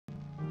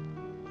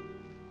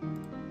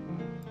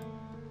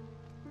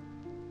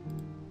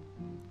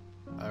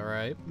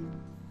Alright.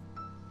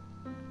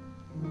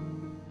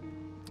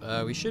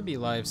 We should be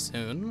live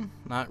soon.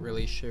 Not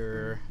really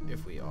sure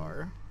if we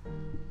are.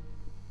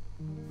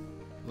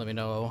 Let me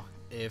know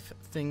if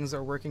things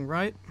are working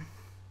right.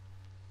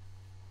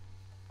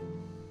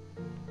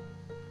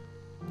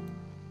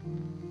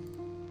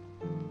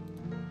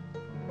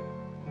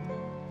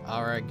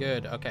 Alright,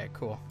 good. Okay,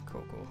 cool.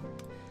 Cool.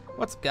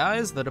 What's up,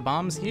 guys?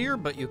 TheDaBombs here,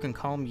 but you can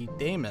call me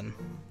Damon.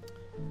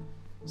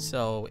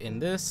 So, in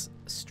this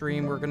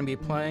stream, we're going to be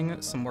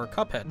playing some more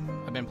Cuphead.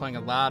 I've been playing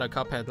a lot of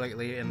Cuphead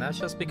lately, and that's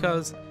just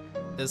because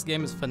this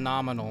game is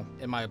phenomenal,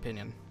 in my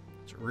opinion.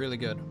 It's really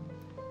good.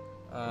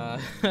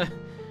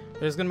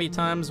 There's going to be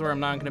times where I'm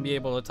not going to be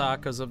able to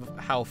talk because of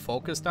how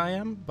focused I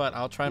am, but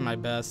I'll try my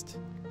best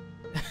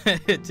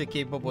to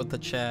keep up with the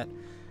chat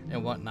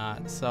and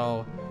whatnot.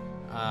 So,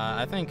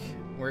 I think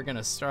we're going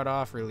to start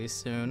off really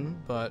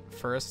soon, but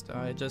first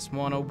I just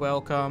want to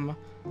welcome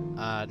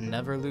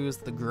Never Lose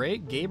the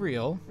Great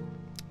Gabriel.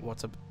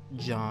 What's up,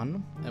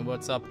 John? And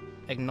what's up,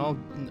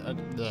 Ignologia?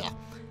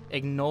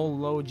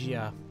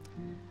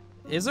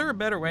 Is there a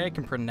better way I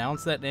can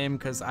pronounce that name?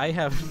 Because I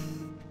have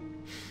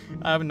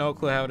no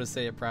clue how to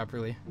say it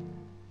properly.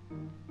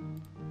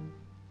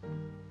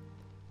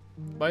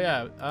 But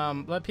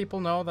yeah, let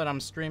people know that I'm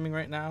streaming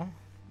right now.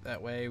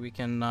 That way we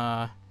can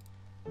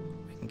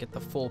get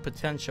the full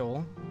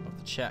potential of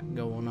the chat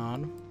going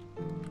on.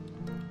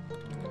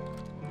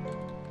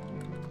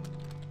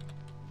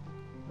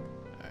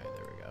 Alright,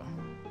 there we go.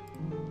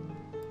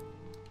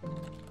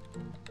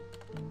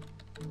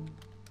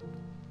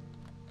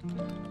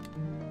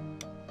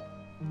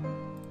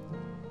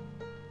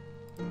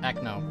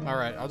 Acno.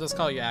 Alright, I'll just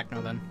call you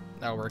Acno then.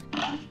 That'll work.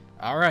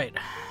 Alright.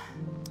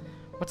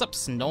 What's up,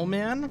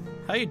 Snowman?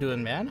 How you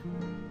doing, man?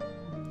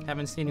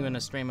 Haven't seen you in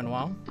a stream in a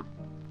while.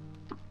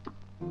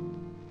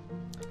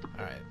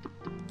 Alright.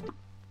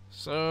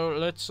 So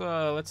let's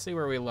see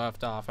where we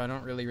left off. I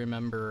don't really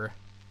remember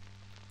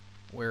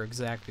where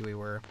exactly we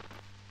were.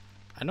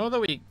 I know that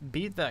we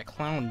beat that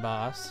clown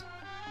boss.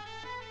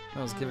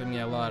 That was giving me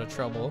a lot of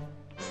trouble.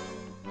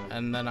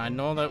 And then I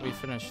know that we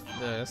finished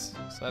this,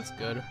 so that's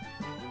good.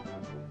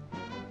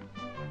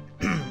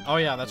 Oh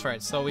yeah, that's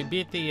right. So we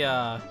beat the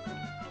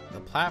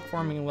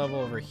platforming level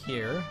over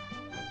here.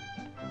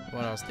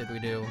 What else did we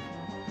do?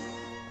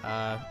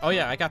 Oh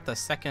yeah, I got the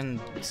second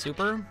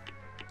super.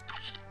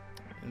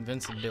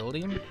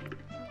 Invincibility.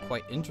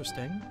 Quite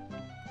interesting.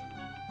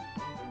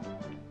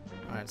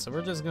 Alright, so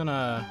we're just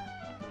gonna...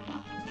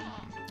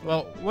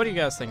 Well, what do you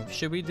guys think?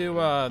 Should we do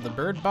the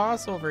bird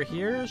boss over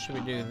here? Should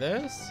we do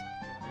this?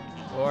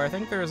 Or I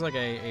think there's like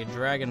a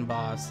dragon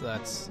boss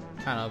that's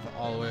kind of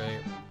all the way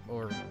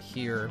over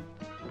here,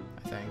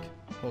 I think.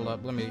 Hold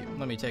up, let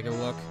me take a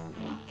look.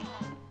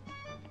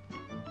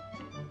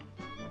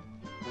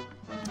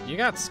 You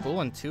got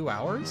school in 2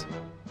 hours?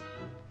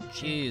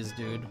 Jeez,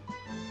 dude.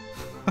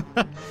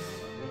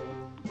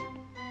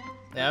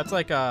 Yeah, it's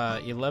like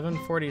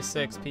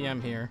 11:46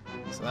 p.m. here,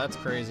 so that's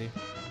crazy.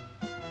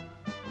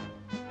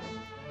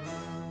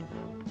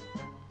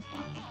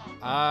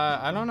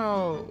 I don't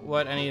know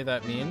what any of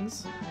that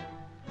means,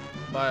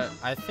 but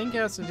I think it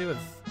has to do with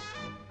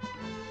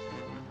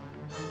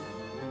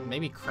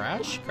maybe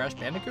Crash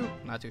Bandicoot?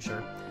 Not too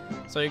sure.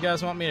 So you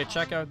guys want me to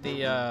check out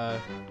the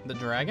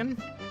dragon?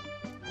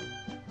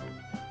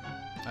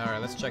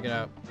 Alright, let's check it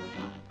out.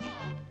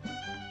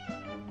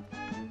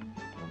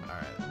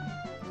 Alright,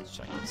 let's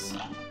check this.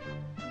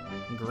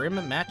 Grim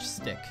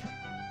Matchstick.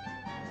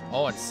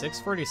 Oh, it's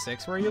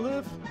 6:46 where you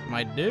live?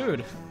 My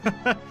dude.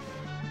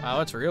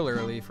 Wow, it's real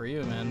early for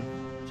you, man.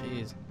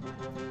 Jeez.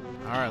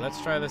 Alright,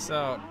 let's try this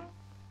out.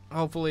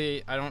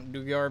 Hopefully, I don't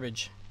do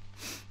garbage.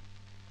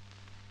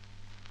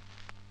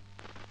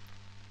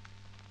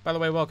 By the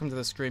way, welcome to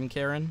the stream,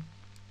 Karen.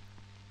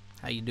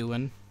 How you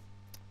doing?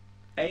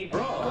 A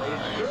brawl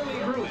is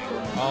surely brewing.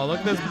 Oh, look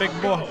at this big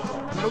boy.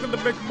 Look at the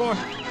big boy.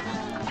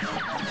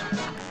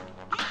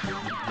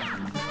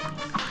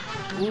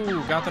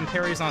 Ooh, got them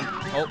parries on.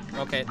 Oh,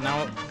 okay.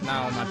 Now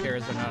my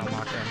parries are not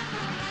unlocked in.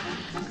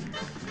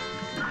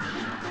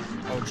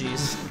 Oh,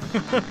 jeez.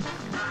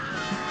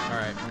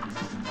 Alright.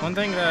 One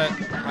thing that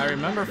I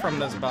remember from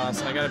this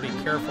boss, I gotta be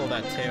careful of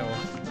that tail.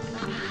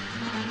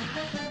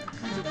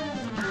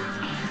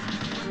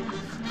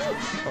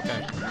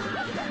 Okay.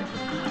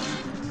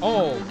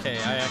 Oh, okay.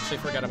 I actually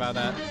forgot about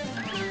that.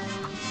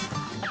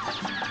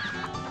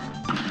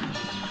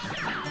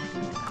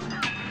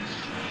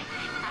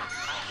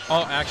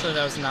 Oh, actually,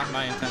 that was not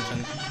my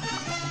intention.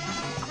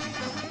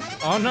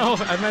 Oh no,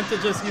 I meant to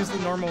just use the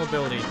normal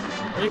ability.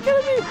 Are you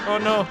kidding me? Oh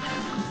no.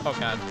 Oh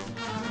god.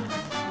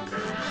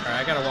 Alright,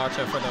 I gotta watch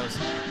out for those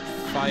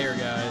fire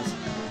guys.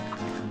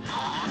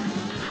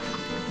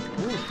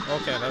 Ooh,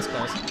 okay, that's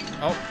close.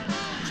 Oh,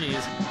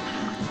 jeez.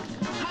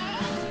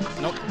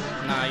 Nope.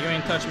 Nah, you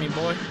ain't touching me,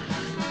 boy.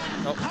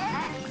 Nope.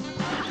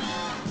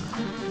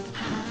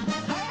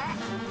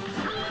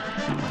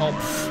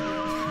 Oh.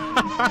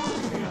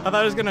 I thought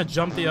I was gonna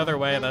jump the other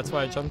way, that's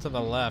why I jumped to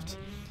the left.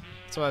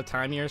 That's why the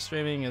time you're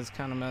streaming is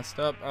kind of messed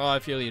up. Oh, I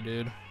feel you,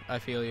 dude. I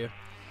feel you.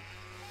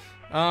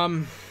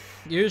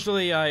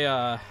 Usually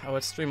I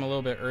would stream a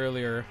little bit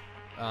earlier.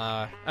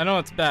 I know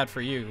it's bad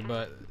for you,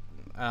 but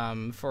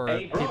for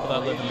people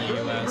that live in the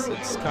U.S.,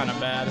 it's kind of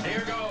bad.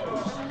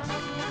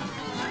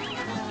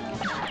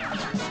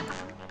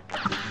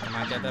 Can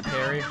I get that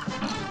parry?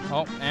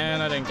 Oh,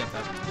 and I didn't get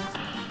that.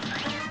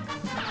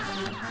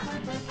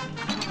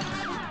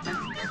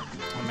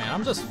 Oh man,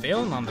 I'm just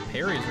failing on the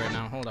parries right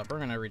now. Hold up, we're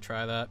gonna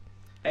retry that.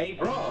 A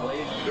brawl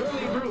is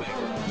surely brewing.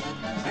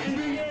 And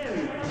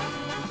begin.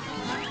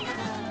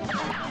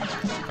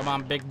 Come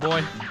on, big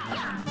boy.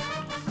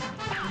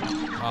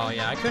 Oh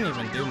yeah, I couldn't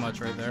even do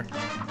much right there.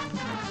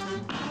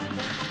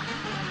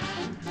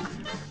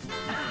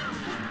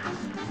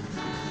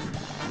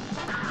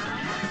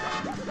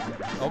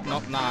 Oh,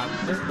 nope, nah.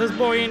 This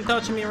boy ain't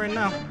touching me right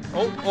now.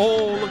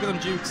 Oh, look at them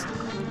jukes.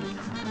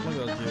 Look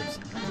at those jukes.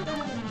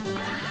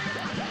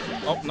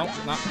 Oh, nope,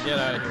 nah, get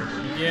out of here.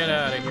 Get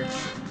out of here.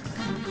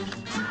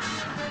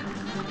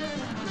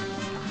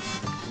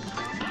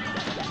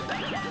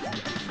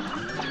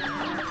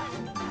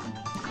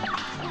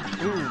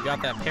 Ooh,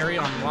 got that parry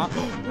on lock.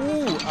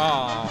 Ooh,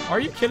 oh, are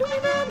you kidding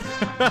me, man?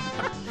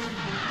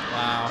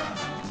 Wow.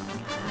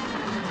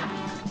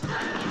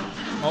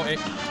 Oh, it.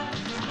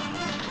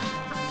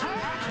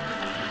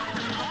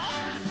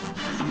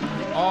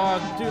 Oh,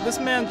 dude, this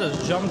man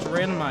just jumped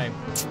right in my.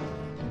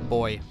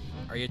 Boy,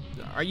 are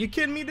you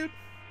kidding me, dude?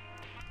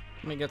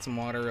 Let me get some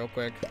water real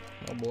quick.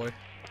 Oh boy.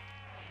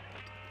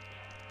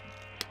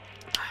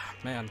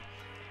 Man,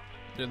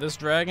 dude, this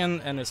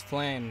dragon and his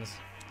flames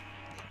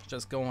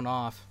just going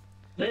off.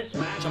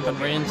 Jumping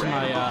right into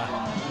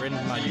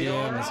my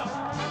DMs.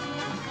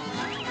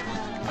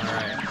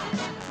 Alright.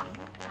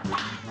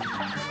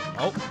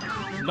 Oh,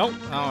 nope.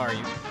 How are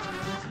you?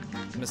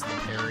 Missed the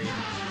parry.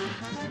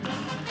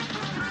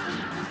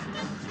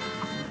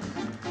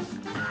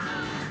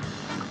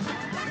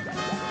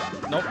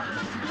 Nope.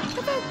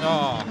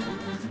 Oh.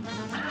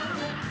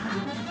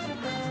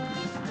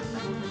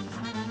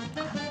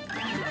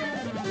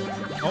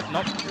 Nope,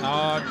 nope.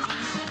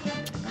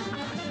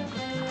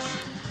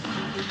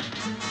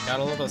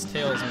 Gotta love those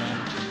tails, man.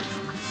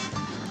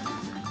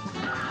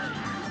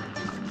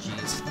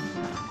 Jeez.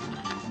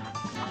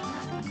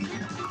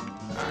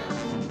 Alright.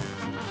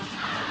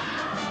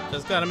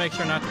 Just gotta make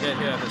sure not to get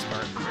hit at this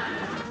part.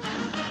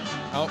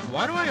 Oh,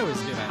 why do I always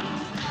do that?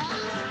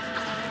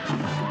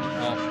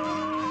 Oh.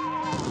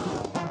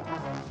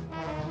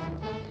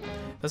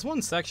 This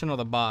one section of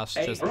the boss,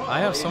 just I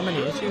have so many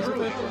issues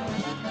with it.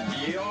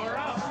 You're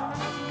up.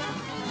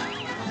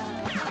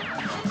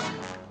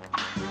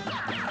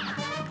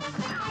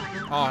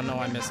 Oh no,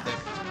 I missed it.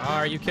 Oh,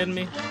 are you kidding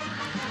me?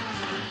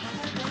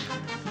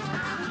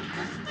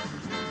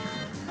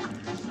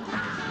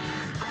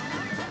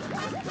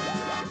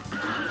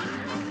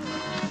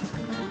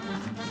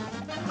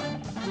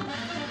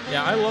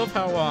 Yeah, I love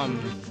how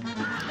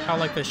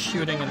like the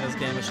shooting in this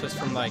game is just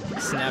from like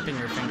snapping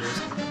your fingers.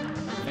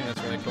 I think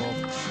that's really cool.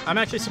 I'm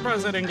actually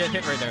surprised I didn't get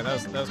hit right there.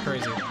 That was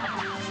crazy.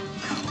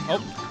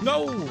 Oh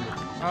no!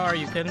 Oh, are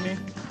you kidding me?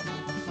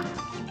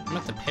 I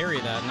meant to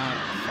parry that, not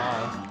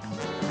fall.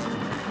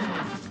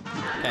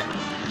 Okay.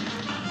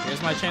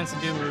 Here's my chance to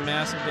do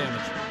massive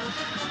damage.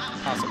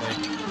 Possibly.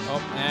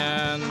 Oh,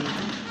 and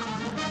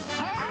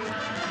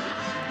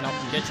nope.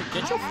 Get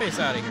your face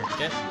out of here.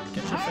 Get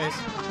your face.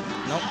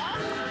 Nope.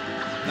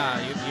 Nah,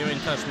 you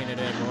ain't touched me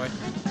today, boy.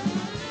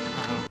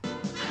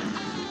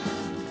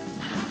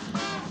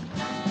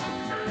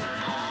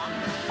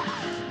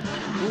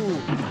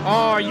 Ooh.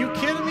 Oh, are you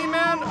kidding me,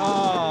 man?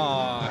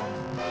 Oh.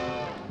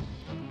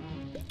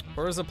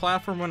 Where's the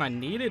platform when I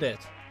needed it?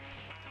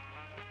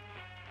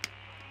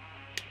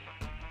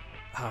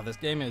 Oh, this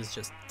game is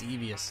just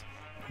devious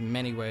in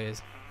many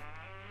ways.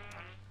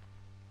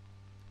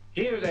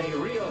 Here's a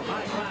real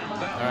high-class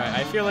battle. Alright,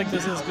 I feel like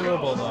this is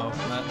doable, though.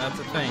 That's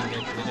the thing.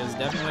 It is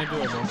definitely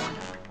doable.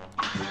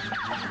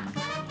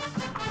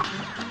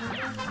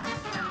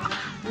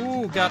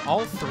 Ooh, got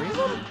all three of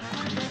them?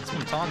 That's what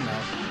I'm talking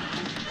about.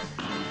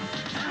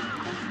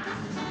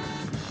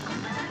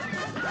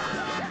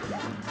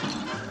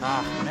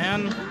 Ah,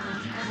 man.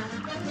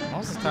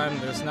 Most of the time,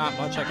 there's not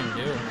much I can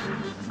do.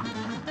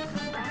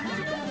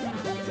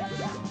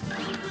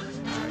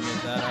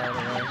 Get that out of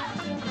the way.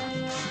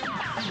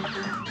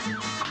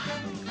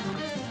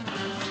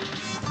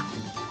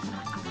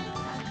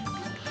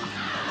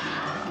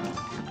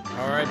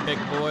 Alright, big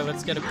boy,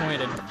 let's get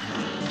acquainted.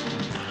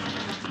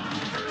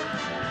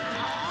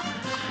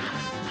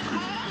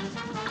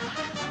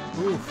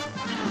 Oof,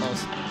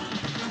 close.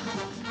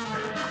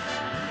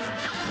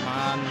 Come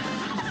on.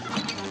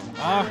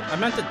 Oh, I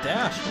meant to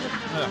dash.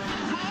 Ugh.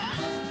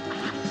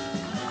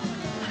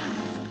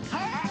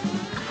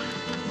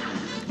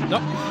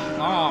 Nope.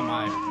 Oh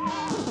my.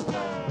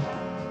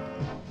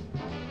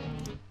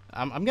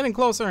 I'm getting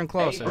closer and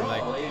closer.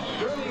 Like,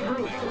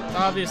 it's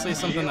obviously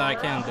something that I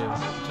can do.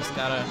 Just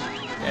gotta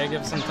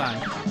give some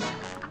time.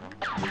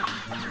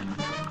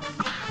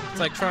 It's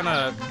like trying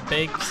to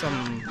bake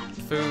some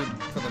food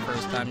for the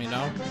first time, you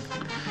know?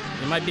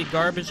 You might be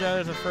garbage at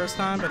it the first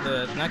time, but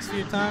the next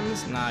few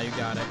times, nah, you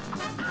got it.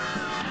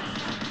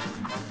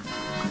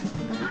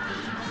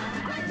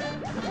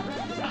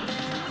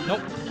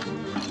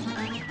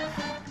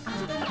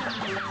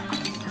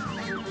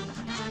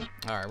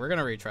 Alright, we're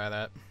gonna retry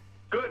that.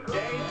 Good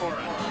day for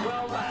us.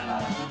 Well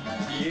done.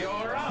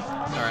 You're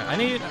up. Alright, I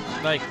need,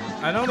 like,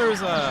 I know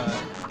there's a,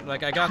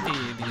 like, I got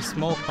the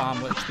smoke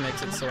bomb, which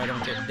makes it so I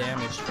don't get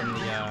damaged from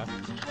the,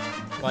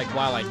 like,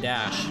 while I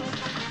dash.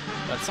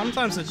 But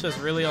sometimes it's just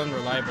really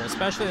unreliable,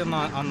 especially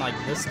on like,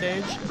 this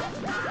stage.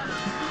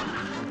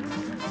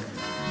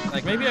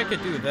 Like, maybe I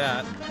could do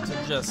that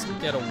to just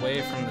get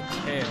away from the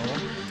tail.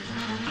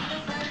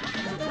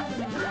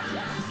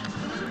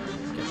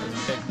 Get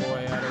this big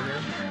boy out of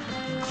here.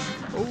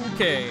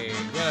 Okay,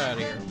 get out of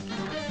here.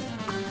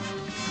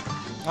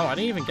 Oh, I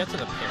didn't even get to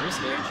the parry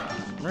stage?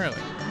 Really?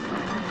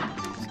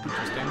 That's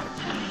interesting.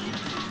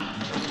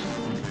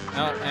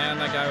 Oh,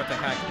 and that guy with the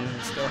hack can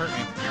still hurt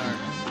me. Alright,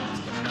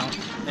 just gonna know.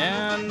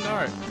 And,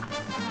 alright.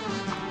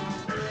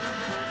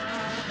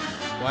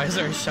 Why is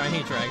there a shiny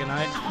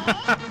Dragonite?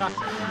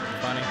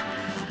 Funny.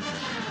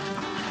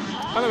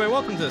 By the way,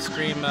 welcome to the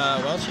stream,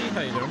 Welshie.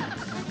 How you doing?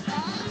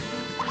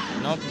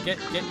 Nope, get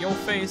your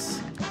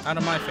face out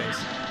of my face.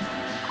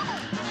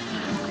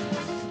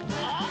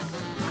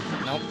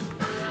 Nope.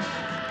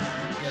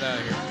 Get out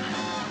of here.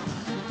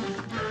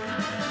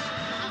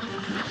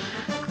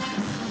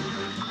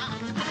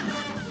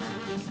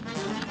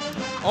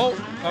 Oh,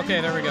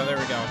 okay, there we go, there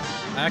we go.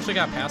 I actually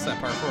got past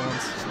that part for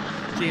once.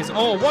 Jeez,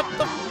 oh, what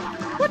the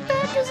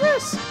heck is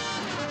this?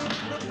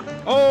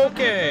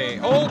 Okay,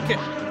 okay.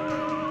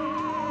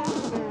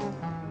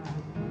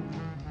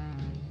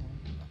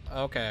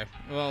 Okay,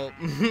 well,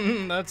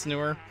 that's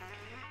newer.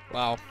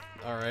 Wow,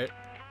 alright.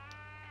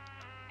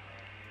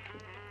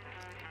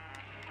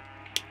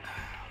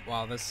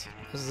 Wow, this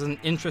is an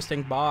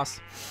interesting boss.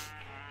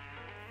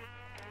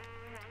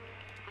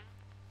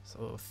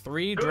 So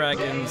 3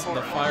 dragons,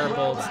 the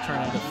firebolts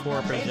turn into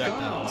 4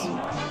 projectiles.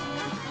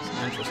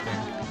 It's interesting.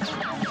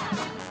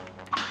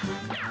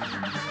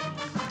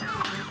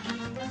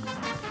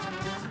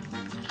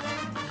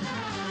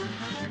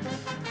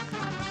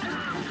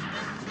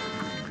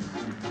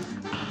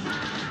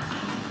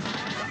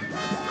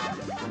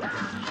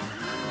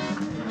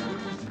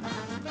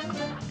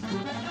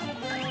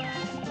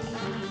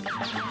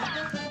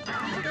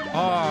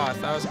 Oh, I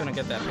thought I was gonna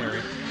get that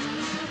parry.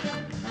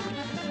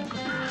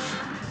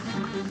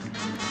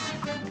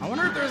 I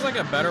wonder if there's like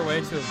a better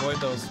way to avoid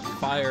those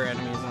fire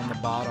enemies on the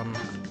bottom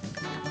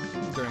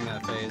during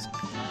that phase.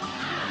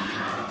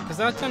 Because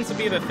that tends to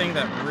be the thing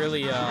that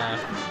really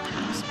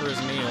screws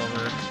me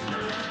over.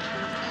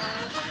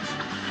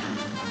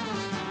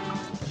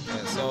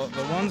 Okay, so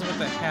the ones with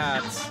the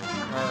hats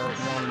are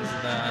ones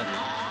that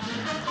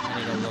I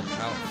need to look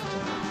out for.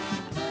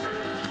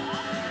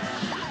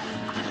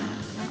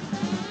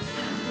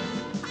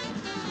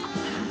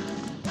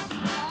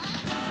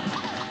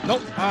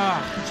 Nope.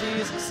 Ah,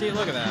 jeez. See,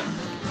 look at that.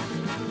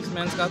 This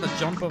man's got the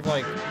jump of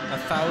like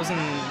 1,000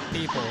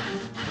 people.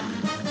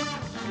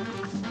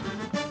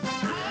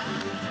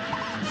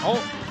 Oh,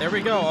 there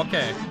we go.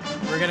 Okay,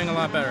 we're getting a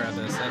lot better at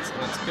this. That's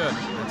good.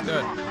 That's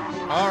good.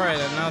 All right,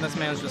 and now this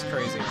man's just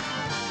crazy.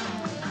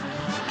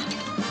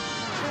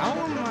 How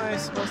am I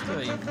supposed to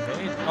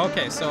evade?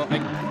 Okay, so I.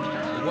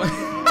 What?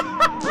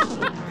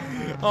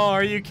 Oh,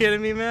 are you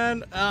kidding me,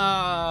 man?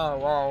 Ah,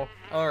 wow.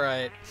 All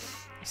right.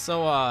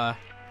 So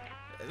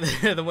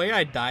the way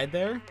I died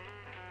there,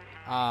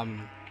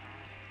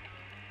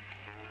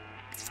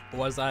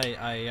 was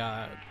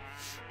I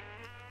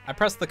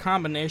pressed the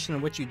combination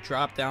in which you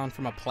drop down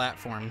from a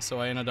platform, so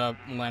I ended up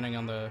landing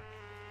on the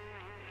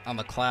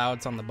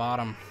clouds on the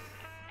bottom,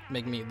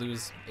 making me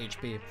lose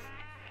HP.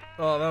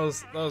 Oh, that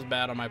was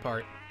bad on my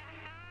part.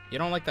 You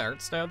don't like the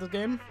art style of the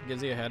game? It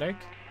gives you a headache?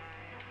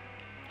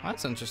 Well,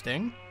 that's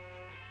interesting.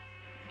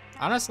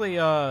 Honestly,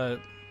 I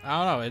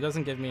don't know. It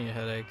doesn't give me a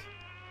headache.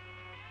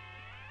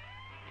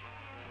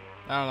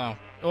 I don't know.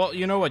 Well,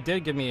 you know what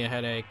did give me a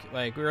headache?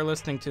 Like, we were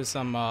listening to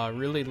some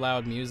really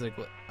loud music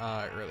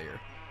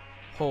earlier.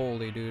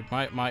 Holy dude,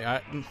 my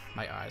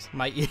eyes,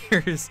 my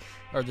ears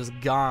are just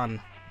gone.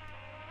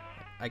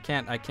 I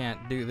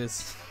can't do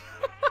this.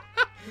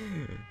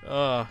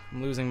 I'm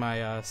losing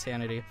my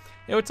sanity.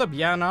 Hey, what's up,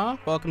 Yana?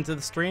 Welcome to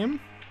the stream.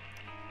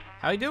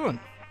 How you doing?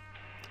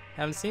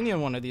 Haven't seen you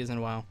in one of these in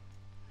a while.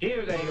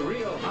 Here's a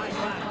real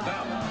high-class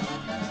bout.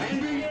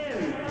 And begin.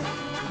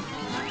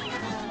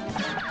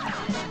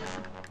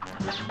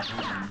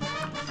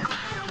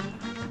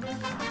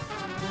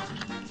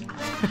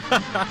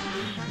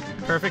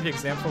 Perfect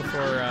example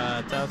for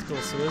tactical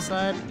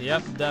suicide.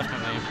 Yep,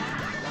 definitely.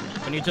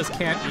 When you just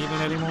can't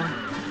even anymore.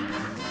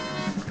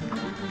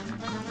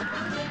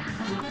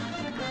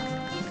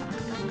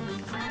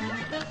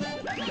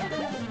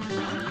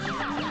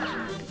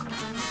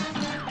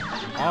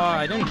 Oh,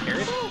 I didn't hear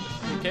it.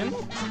 You kidding me?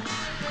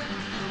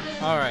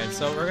 All right,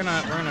 so we're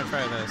gonna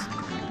try this.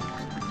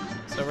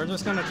 So we're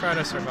just gonna try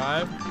to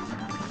survive.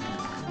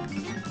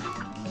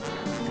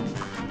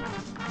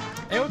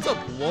 Hey, what's up,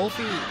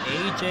 Wolfie,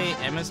 AJ,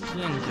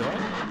 MSP, and Joy?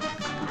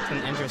 It's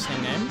an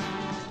interesting name.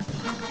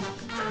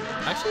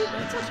 Actually,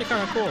 that's actually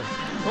kind of cool.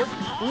 Oh,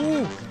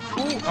 ooh,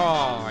 ooh.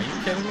 Oh, are you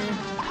kidding me?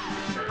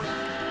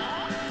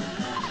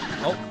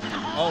 Oh,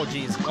 oh,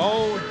 jeez.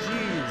 Oh,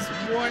 jeez.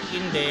 What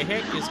in the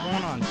heck is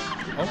going on?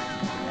 Oh.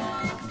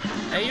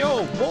 Hey,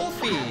 yo,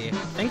 Wolfie.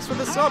 Thanks for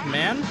the sub,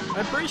 man.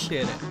 I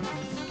appreciate it.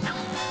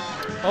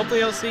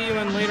 Hopefully I'll see you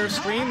in later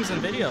streams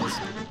and videos.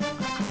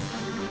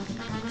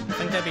 I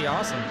think that'd be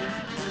awesome.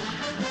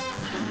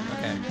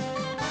 Okay.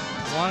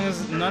 As long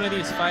as none of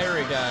these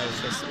fiery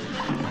guys just...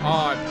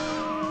 Oh,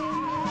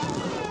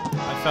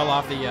 I fell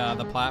off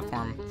the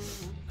platform.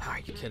 Oh, are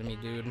you kidding me,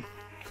 dude?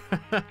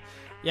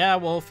 Yeah,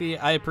 Wolfie,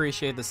 I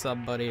appreciate the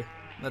sub, buddy.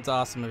 That's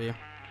awesome of you.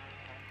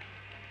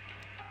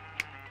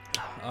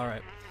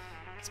 Alright.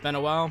 It's been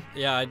a while.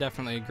 Yeah, I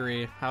definitely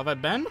agree. How have I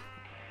been?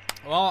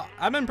 Well,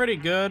 I've been pretty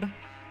good.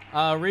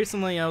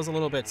 Recently I was a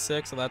little bit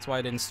sick, so that's why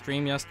I didn't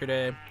stream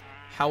yesterday.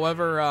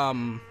 However,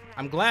 I'm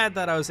glad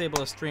that I was able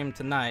to stream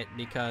tonight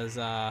because,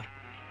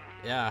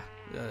 yeah,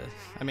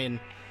 I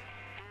mean,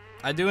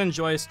 I do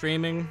enjoy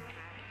streaming,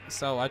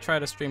 so I try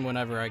to stream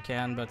whenever I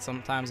can, but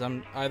sometimes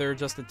I'm either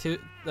just a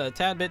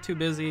tad bit too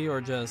busy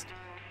or just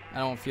I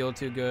don't feel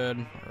too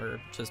good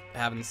or just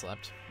haven't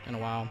slept in a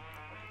while,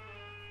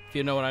 if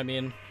you know what I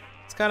mean.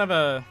 It's kind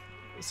of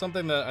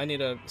something that I need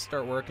to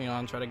start working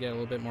on, try to get a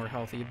little bit more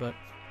healthy, but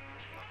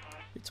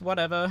it's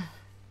whatever.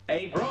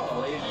 A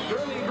brawl is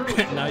surely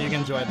Now you can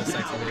enjoy the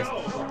sexy face.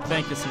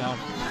 Thank you, Snow.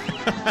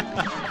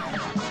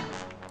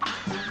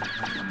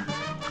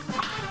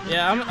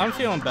 Yeah, I'm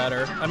feeling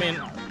better. I mean,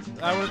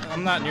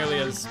 I'm not nearly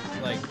as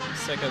like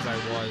sick as I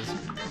was.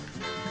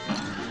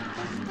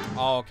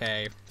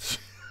 Okay.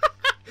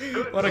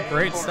 What a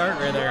great start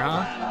right there,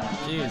 huh?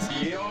 Jeez.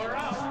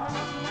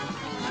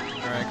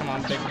 Alright, come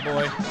on, big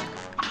boy.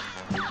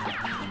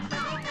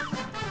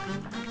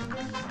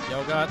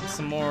 Y'all got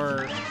some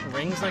more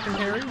rings I can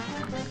carry?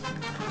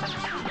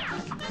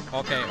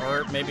 Okay,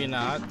 or maybe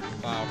not.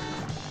 Wow.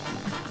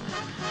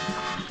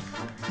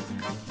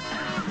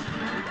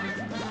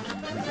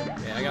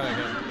 Okay, I gotta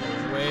get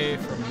away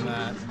from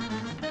that.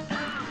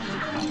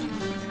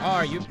 Oh,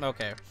 are you?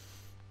 Okay.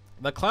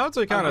 The clouds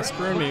are kind of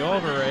screwing me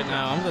over right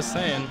now, I'm just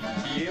saying.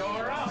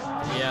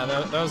 Yeah,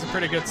 that was a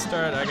pretty good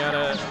start, I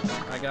gotta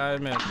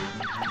admit.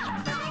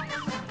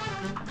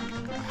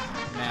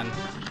 Man,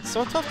 it's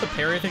so tough to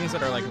parry things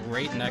that are like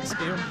right next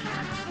to you.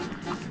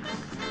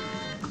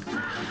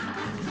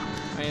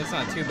 I mean, it's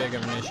not too big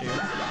of an issue.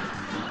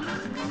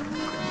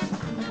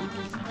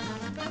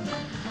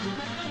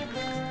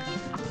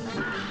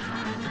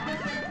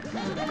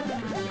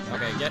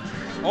 Okay, get...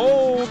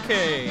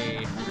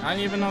 Okay! I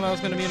didn't even know that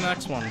was going to be the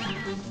next one.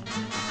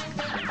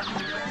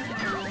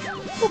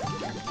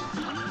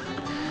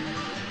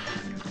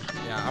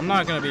 Yeah, I'm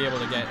not going to be able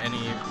to get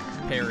any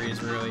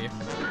parries, really.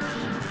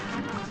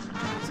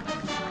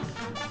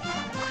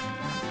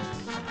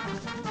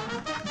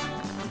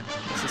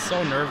 This is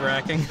so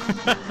nerve-wracking.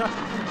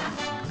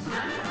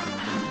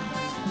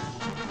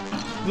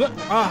 Look!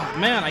 Ah,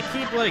 man, I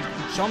keep, like,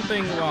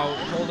 jumping while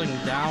holding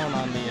down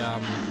on the,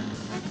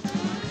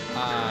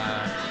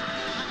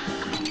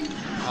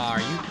 are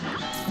you?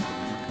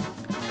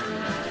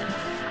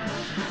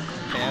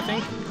 Okay, I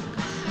think.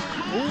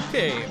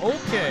 Okay,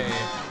 okay.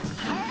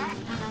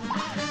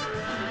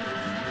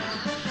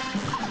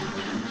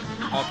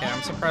 Okay,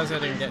 I'm surprised I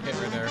didn't get hit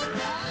right there.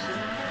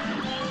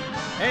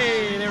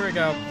 Hey, there we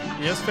go.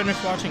 You just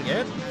finished watching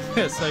it?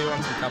 So you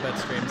want some Cuphead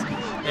streams?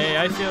 Hey,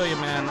 I feel you,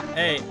 man.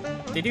 Hey,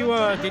 did you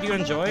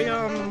enjoy it?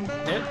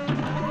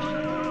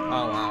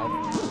 Oh wow.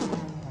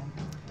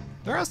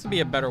 There has to be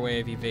a better way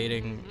of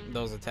evading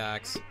those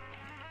attacks.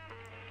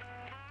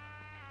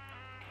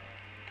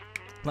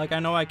 Like, I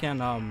know I can,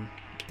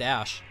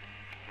 dash.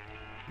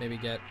 Maybe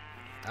get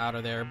out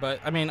of there. But,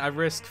 I mean, I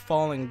risked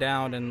falling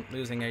down and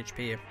losing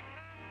HP.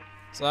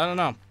 So, I don't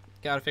know.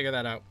 Gotta figure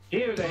that out.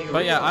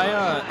 But,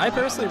 yeah, I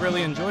personally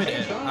really enjoyed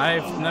it. I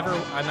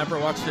never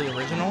watched the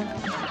original.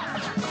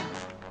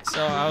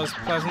 So, I was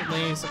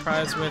pleasantly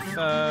surprised with,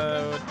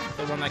 the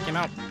one that came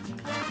out.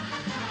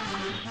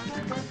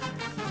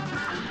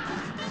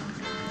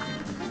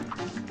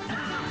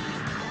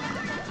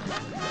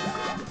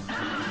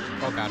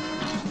 Oh god.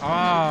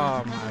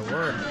 Oh my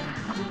word.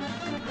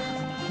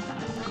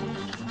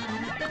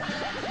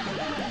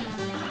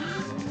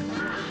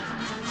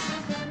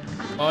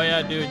 Oh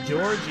yeah, dude,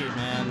 Georgie,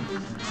 man.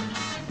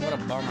 What a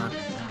bummer.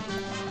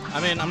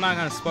 I mean, I'm not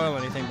gonna spoil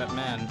anything, but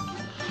man.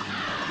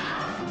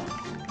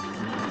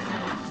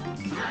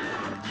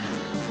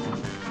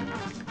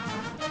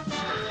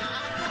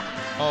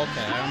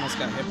 Okay, I almost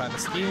got hit by the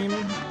steam.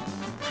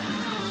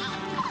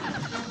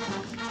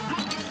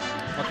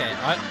 Okay,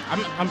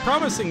 I'm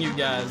promising you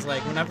guys,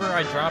 like, whenever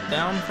I drop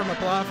down from a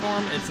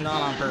platform, it's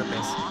not on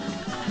purpose.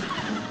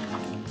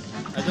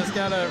 I just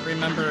gotta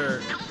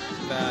remember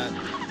that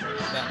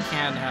that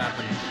can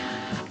happen.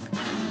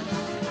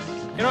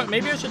 You know what,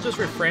 maybe I should just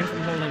refrain from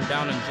holding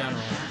down in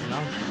general, you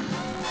know?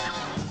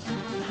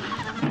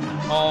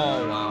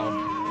 Oh, wow.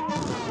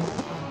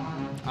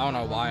 I don't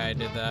know why I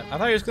did that. I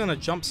thought he was gonna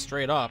jump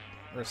straight up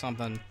or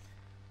something.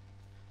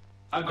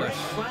 A great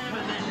plan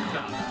and then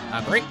some.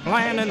 A great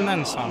plan and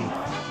then some.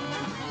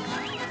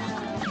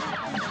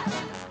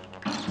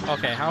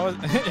 Okay, how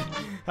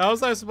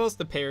was I supposed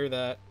to parry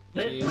that?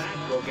 This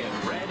match will get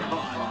red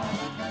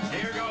hot.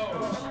 Here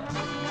goes.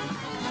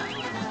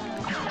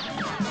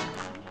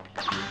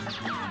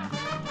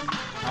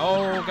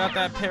 Oh, got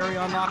that parry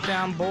on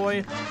lockdown,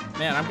 boy.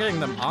 Man, I'm getting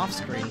them off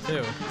screen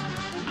too.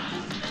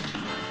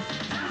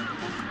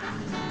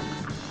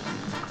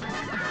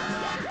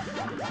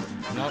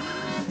 Nope.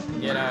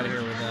 Get out of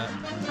here with that.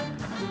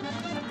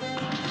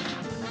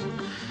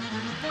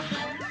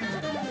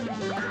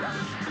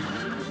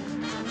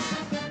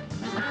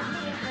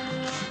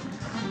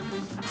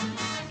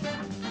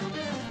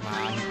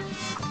 Wow.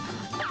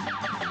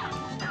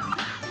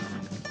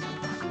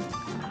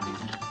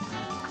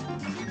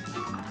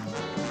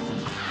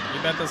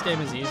 You bet this game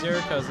is easier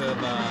because of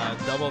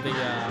double the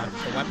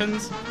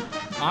weapons?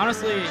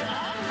 Honestly,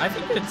 I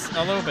think it's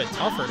a little bit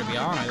tougher, to be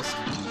honest.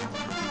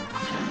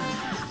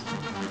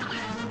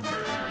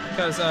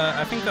 Because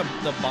I think the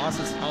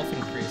boss's health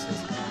increases.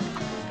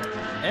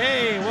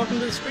 Hey, welcome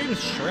to the stream,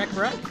 Shrek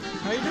Wreck.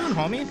 How you doing,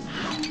 homie?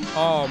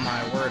 Oh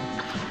my word.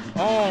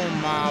 Oh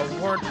my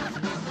word.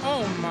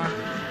 Oh my.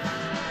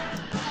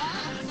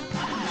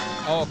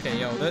 Okay,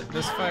 yo,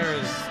 this fire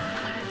is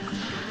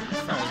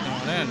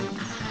going in.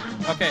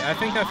 Okay, I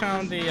think I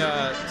found the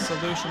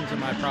solution to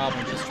my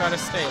problem. Just try to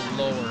stay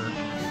lower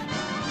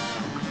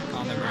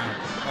on the ground.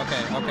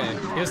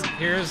 Okay.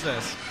 Here's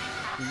this.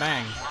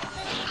 Bang.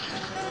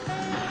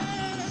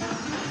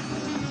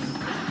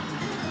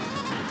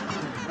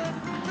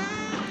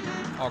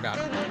 Oh god.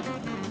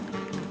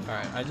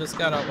 Alright, I just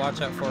gotta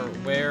watch out for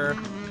where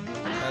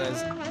that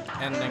is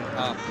ending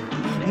up.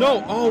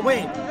 No! Oh,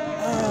 wait!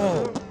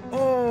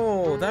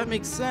 Oh, that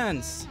makes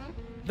sense.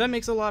 That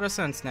makes a lot of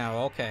sense now.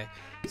 Okay.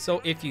 So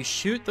if you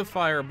shoot the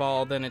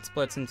fireball, then it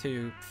splits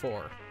into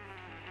 4.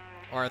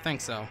 Or I think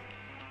so.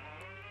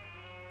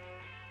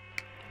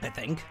 I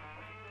think.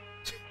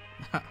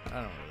 I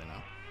don't really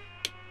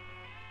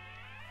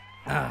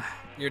know.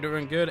 You're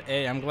doing good?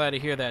 Hey, I'm glad to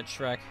hear that,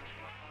 Shrek.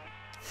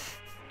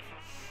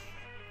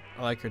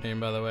 I like your name,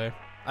 by the way.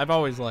 I've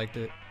always liked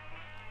it.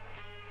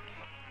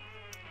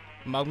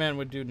 Mugman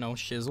would do no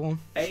shizzle.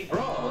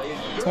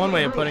 It's one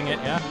way of putting it,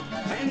 yeah.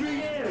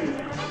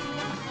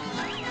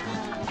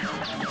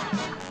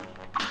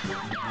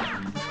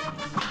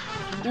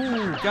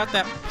 Ooh, got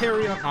that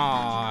parry on.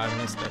 Aw, I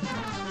missed it.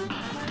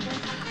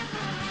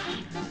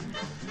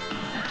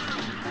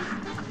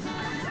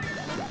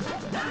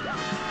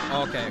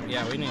 Okay,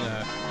 yeah, we need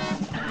to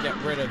get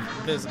rid of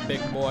this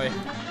big boy.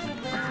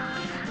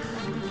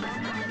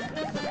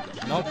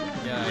 Nope,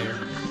 get out of here.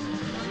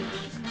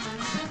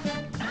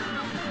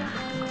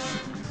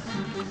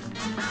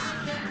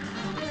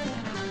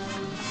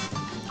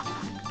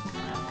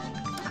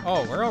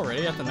 Oh, we're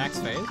already at the next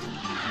phase?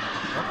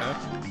 Okay.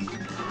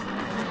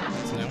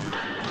 That's new.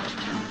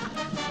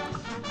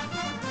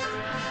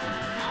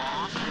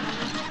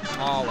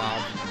 Oh, wow.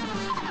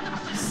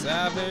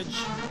 Savage.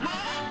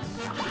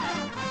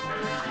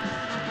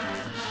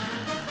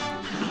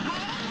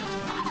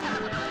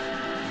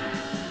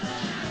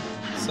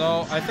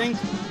 So, I think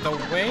the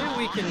way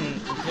we can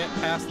get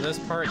past this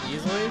part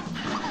easily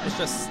is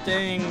just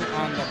staying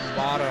on the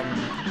bottom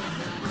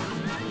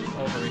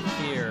over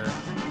here.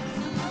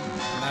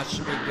 And that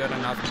should be good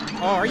enough.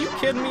 Oh, are you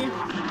kidding me?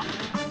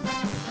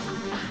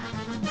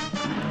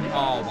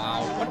 Oh,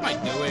 wow. What am I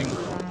doing?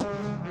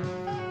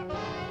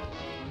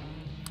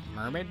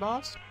 Mermaid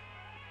boss?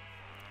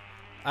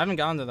 I haven't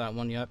gotten to that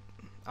one yet.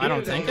 I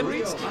don't think, at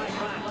least.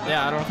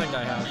 Yeah, I don't think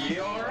I have.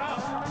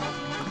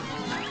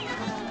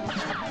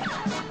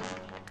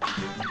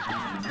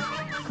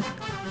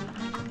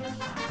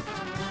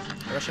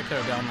 I wish I could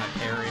have gotten that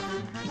parry.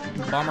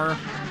 Bummer.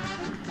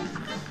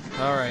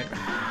 Alright.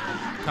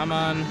 Come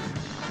on.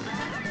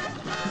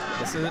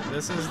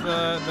 This is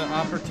the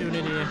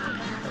opportunity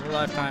of a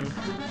lifetime.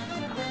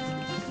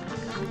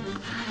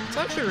 It's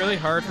actually really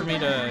hard for me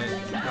to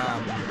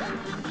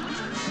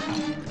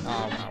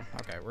oh wow.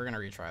 Okay, we're gonna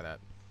retry that.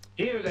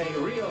 Here's a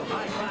real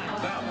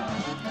high-class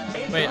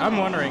bout. Wait, I'm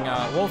wondering,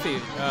 Wolfie,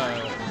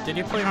 did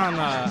you play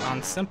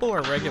on simple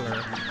or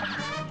regular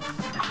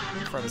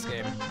for this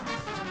game?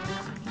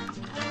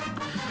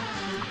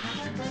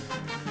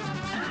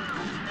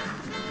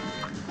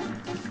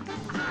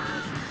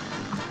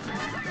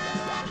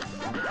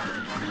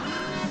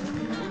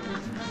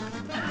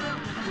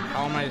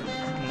 How am I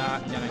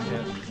not gonna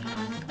get?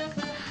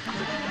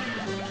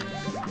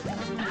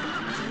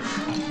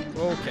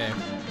 Okay.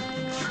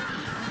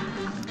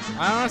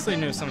 I honestly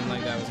knew something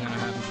like that was gonna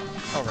happen.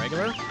 Oh,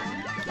 regular?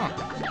 Huh.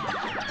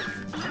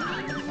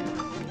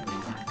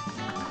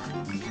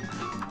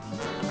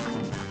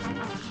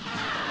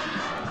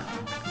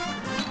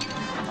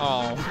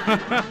 Oh.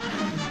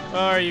 Oh,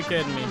 are you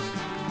kidding me?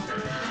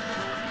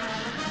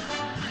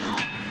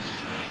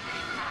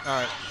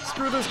 Alright,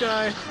 screw this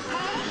guy.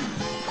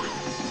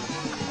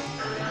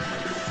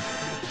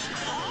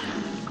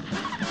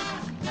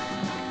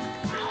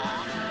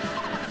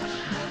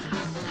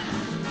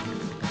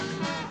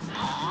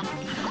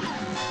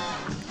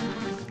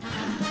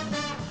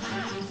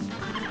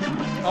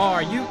 Oh,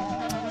 are you?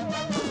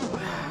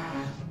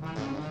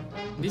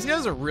 These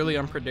guys are really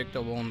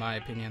unpredictable in my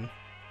opinion.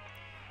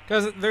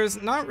 Because there's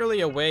not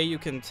really a way you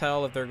can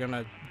tell if they're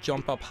gonna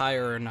jump up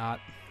higher or not.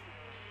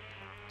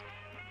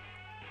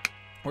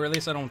 Or at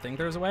least I don't think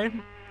there's a way.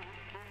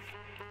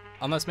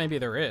 Unless maybe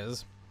there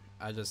is.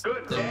 I just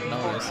didn't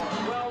notice.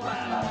 Well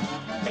done.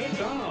 It's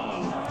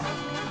on.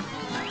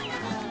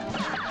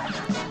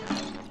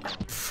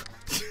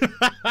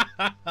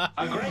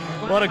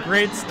 What a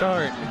great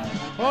start.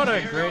 What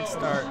a great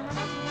start.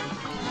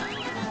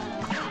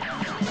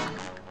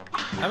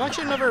 I've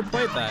actually never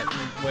played that.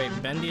 Wait,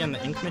 Bendy and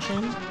the Ink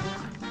Machine?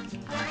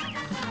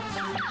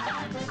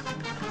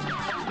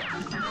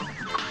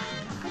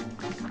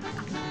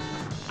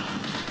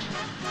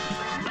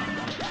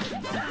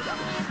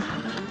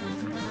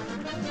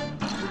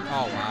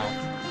 Oh, wow.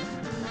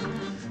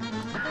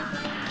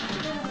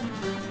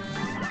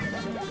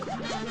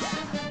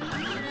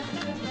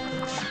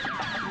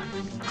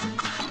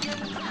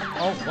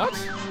 Oh, what?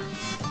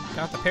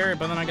 Got the parry,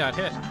 but then I got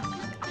hit.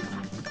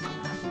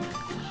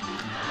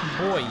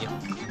 Boy.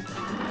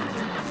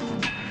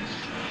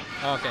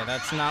 Okay,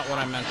 that's not what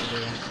I meant to do.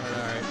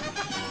 Alright.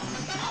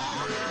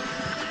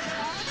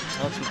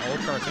 Oh, it's an old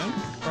cartoon?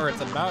 Or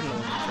it's about an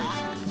old cartoon.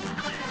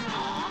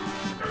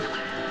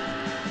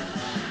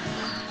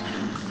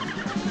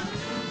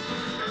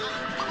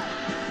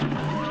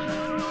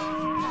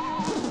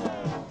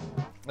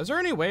 Is there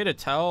any way to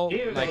tell,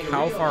 like,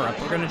 how far up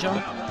we're gonna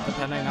jump,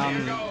 depending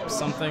on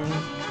something?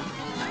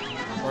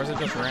 Or is it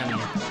just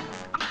random?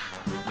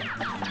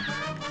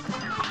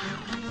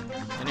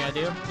 Any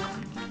idea?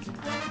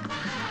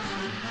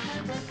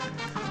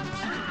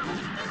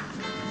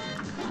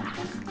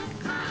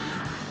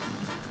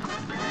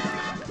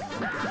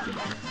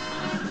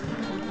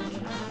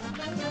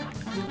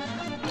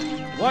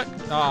 What?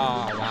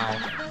 Oh, wow.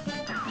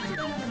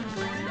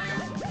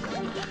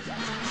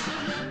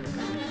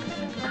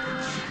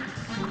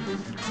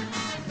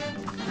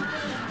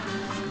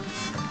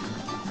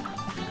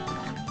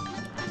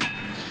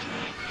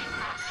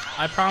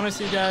 I promise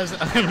you guys,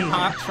 I'm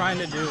not trying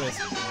to do this.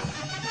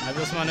 I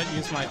just want to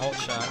use my ult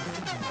shot.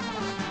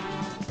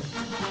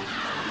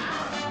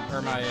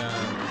 Or my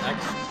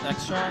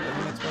X shot, I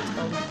think that's what it's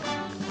called.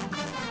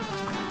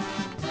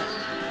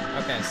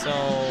 Okay, so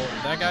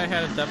that guy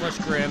had a devilish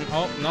grin.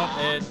 Oh, no,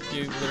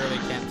 you literally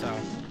can't tell.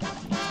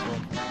 Cool.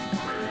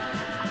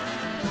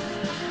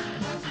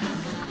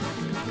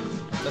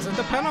 Does it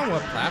depend on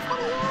what platform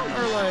you're on?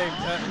 Or like...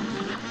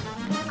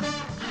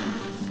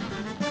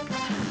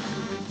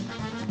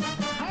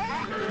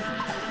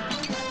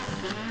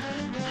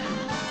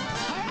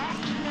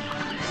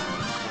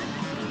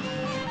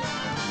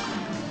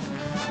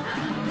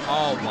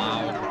 Oh,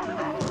 wow.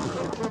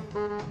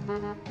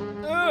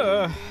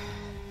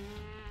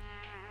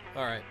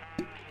 Alright.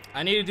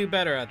 I need to do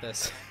better at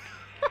this.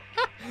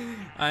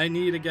 I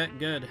need to get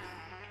good.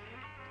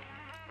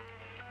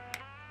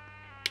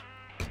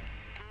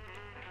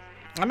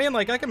 I mean,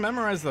 like, I can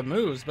memorize the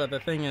moves, but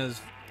the thing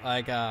is,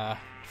 like, that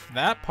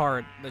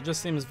part, it just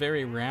seems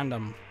very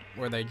random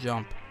where they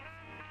jump.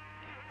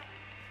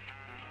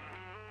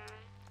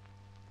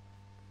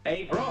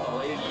 A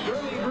brawl is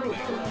surely brewing.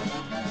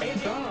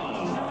 It's on.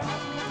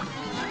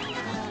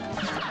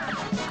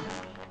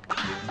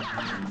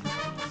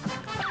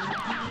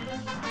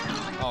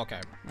 Oh,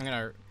 okay, I'm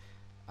gonna...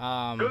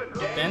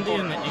 Bendy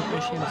and the Ink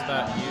Machine is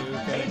that you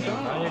getting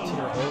invited to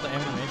your old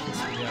animation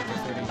studio after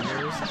 30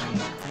 years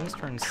and things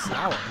turn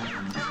sour.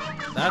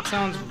 That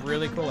sounds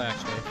really cool,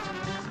 actually.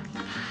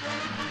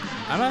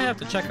 I might have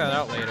to check that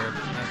out later.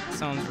 That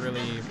sounds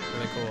really,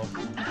 really cool.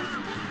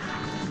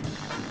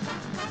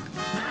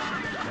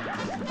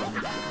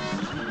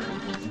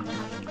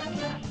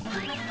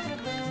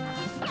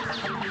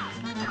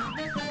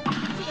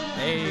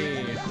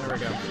 Hey, there we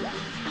go.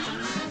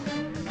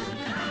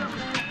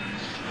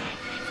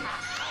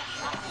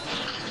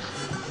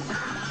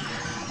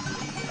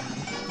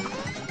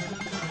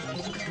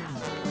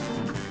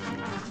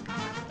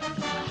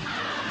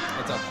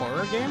 It's a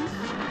horror game?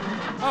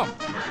 Oh,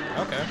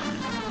 okay.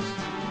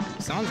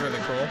 Sounds really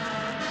cool.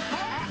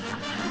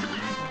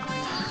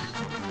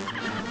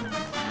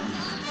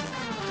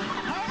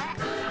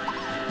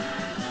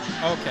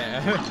 Okay.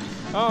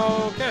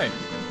 Oh, okay.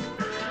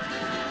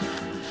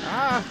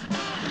 Ah.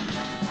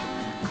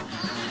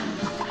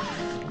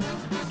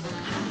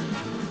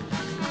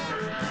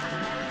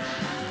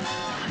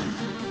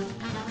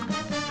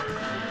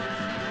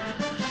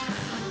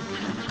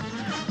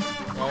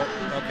 Oh,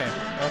 okay.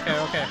 Okay,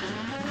 okay.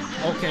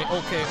 Okay,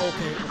 okay,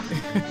 okay.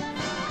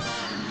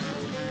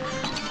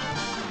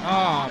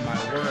 Oh, my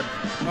word.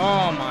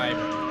 Oh, my.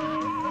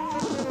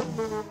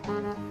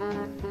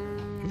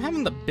 I'm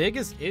having the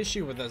biggest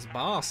issue with this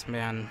boss,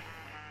 man.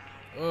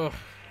 Ugh.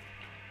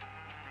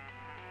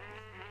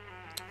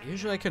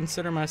 Usually I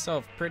consider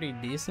myself pretty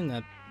decent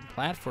at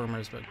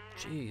platformers, but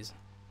jeez.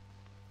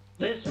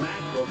 This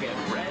match will get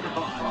red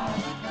hot.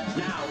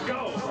 Now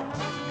go!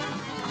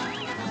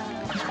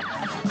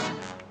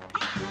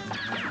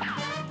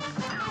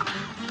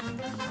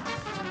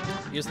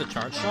 Use the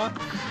charge shot?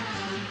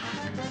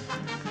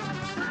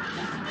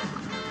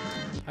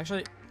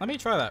 Actually, let me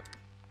try that.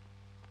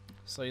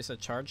 So you said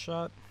charge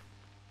shot?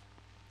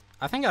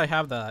 I think I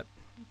have that.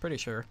 Pretty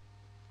sure.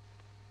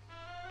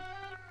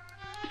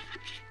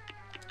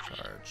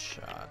 Charge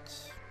shot.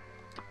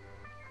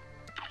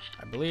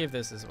 I believe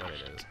this is what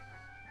it is.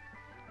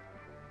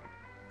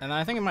 And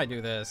I think I might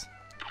do this.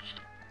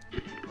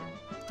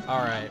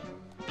 Alright.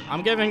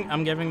 I'm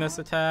giving this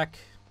attack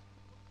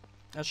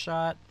a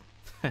shot.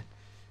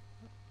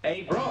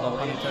 A brawl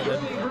is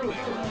surely brewing.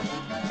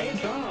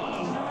 It's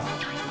on.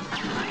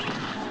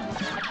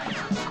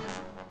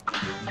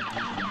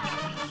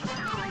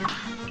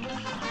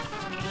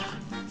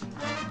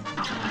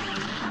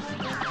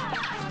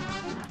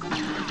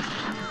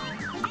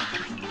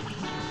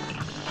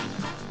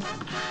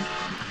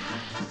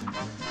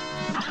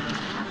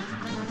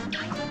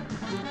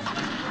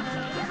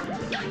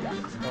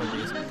 Oh,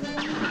 jeez.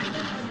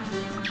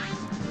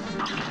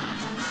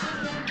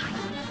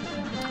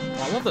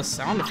 I love the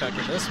sound effect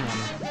of this one.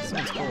 It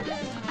sounds cool.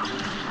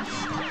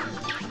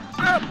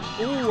 Ah!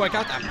 Ooh, I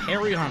got that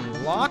parry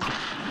on lock.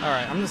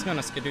 Alright, I'm just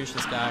gonna skadoosh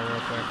this guy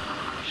real quick.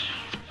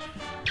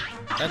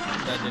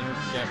 That didn't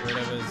get rid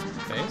of his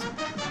face?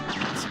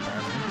 That's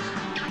surprising.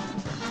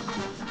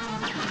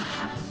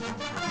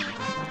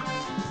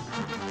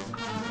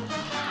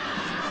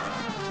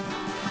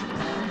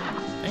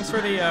 Thanks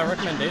for the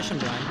recommendation,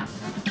 Blind.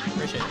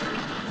 Appreciate it.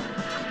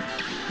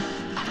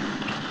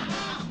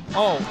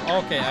 Oh,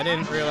 okay, I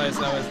didn't realize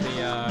that was the,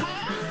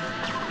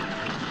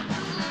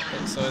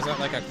 so is that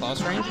like a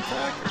close range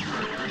attack?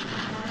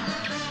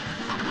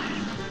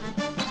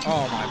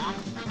 Oh my.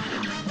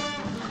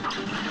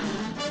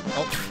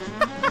 Oh.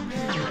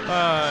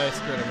 I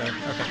screwed it there.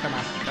 Okay, come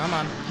on. Come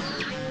on.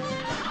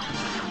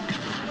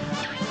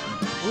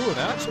 Ooh,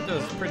 that actually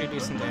does pretty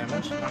decent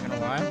damage, not gonna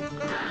lie.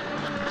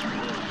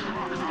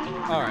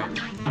 Alright.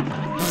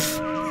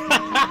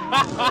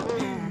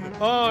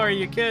 Oh, are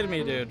you kidding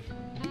me, dude?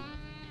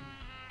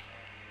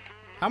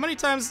 How many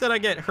times did I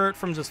get hurt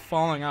from just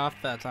falling off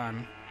that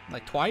time?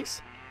 Like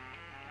twice?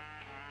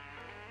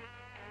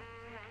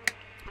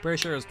 Pretty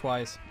sure it was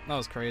twice. That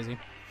was crazy.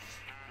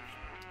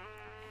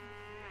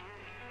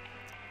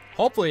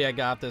 Hopefully I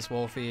got this,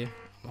 Wolfie.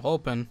 I'm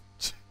hoping.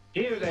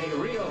 Here's a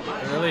real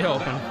Really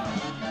hoping.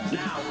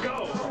 Now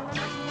go.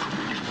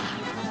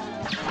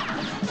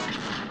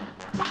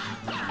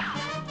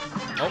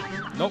 Oh,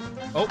 nope.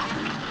 Oh.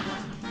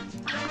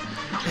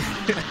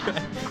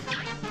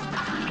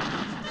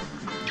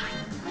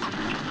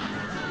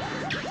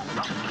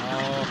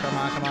 Oh, come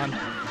on, come on.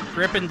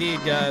 Rip indeed,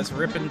 guys.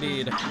 Rip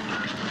indeed.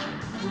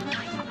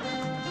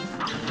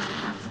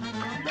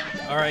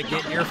 Alright,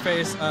 get your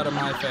face out of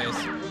my face.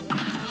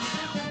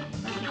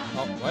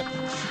 Oh, what?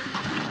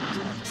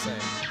 What to say?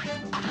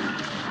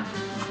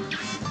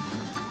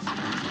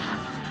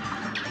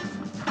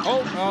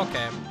 Oh,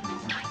 okay.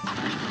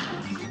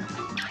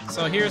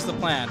 So here's the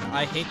plan.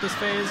 I hate this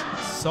phase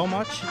so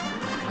much,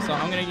 so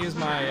I'm gonna use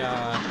my,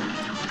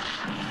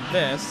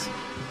 this.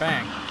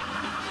 Bang.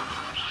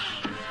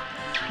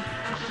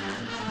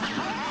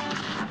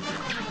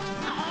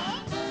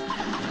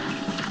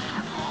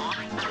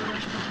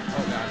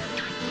 Oh god.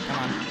 Come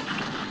on.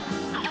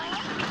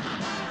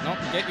 Nope,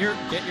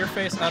 get your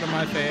face out of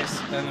my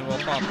face, and then we'll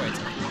call quits.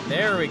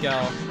 There we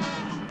go.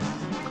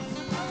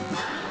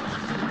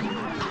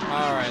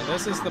 Alright,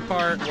 this is the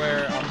part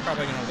where I'm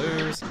probably gonna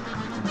lose.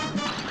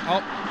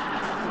 Oh.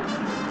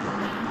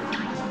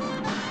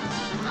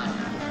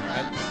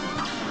 Alright.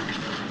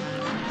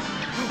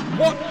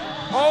 What?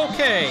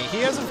 Okay, he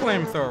has a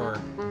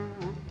flamethrower.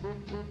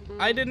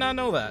 I did not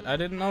know that. I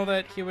didn't know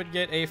that he would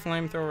get a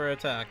flamethrower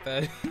attack.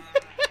 That.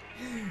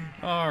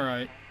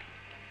 Alright.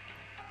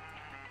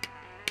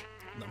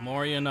 The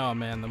more you know,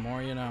 man. The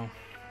more you know.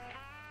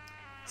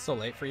 It's so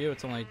late for you?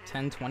 It's only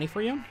 10:20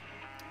 for you?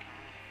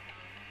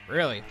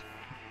 Really?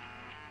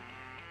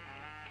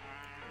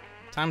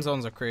 Time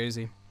zones are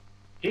crazy.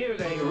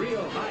 Here's a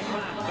real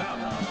high-class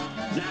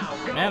belt. Now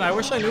go. Man, I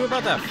wish I knew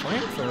about that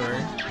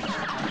flamethrower.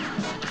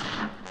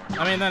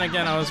 I mean, then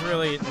again, I was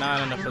really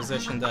not in a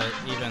position to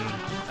even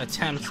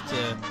attempt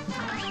to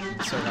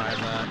survive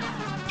that.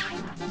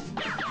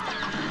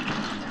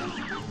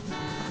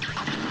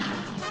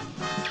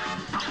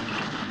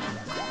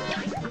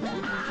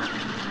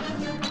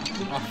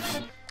 Oh.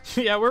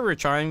 Yeah, we're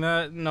retrying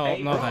that. No,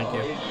 no, thank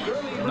you.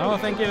 No,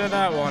 thank you to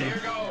that one.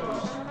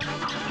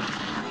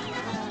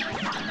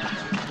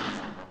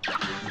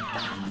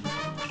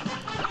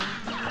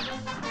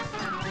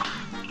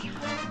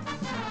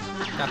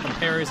 Got them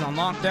parries on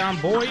lockdown,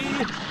 boy!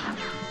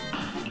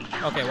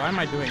 Okay, why am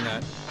I doing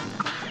that?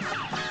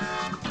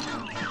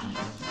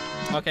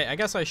 Okay, I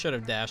guess I should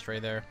have dashed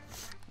right there.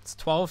 It's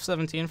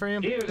 12:17 for you?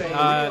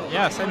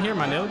 Yeah, same here,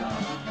 my dude.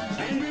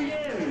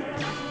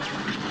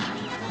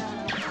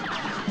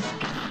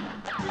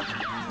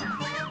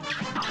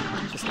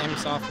 Just aim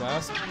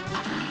southwest.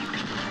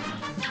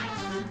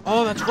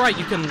 Oh, that's right,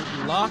 you can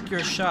lock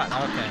your shot.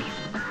 Okay.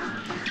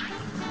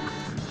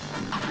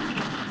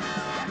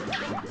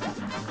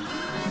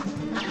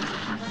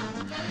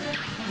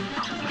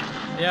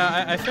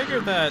 Yeah, I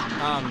figured that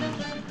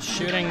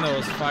shooting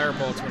those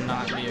firebolts would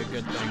not be a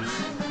good thing.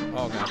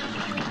 Oh god.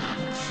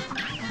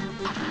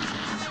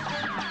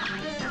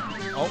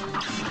 Oh,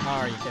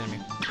 are you kidding me?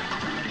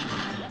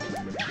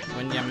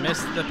 When you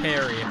miss the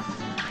parry.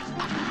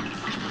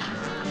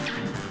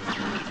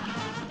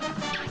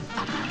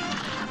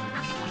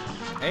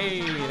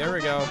 Hey, there we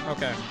go.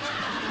 Okay.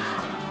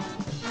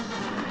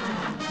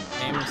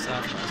 Aim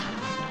southwest.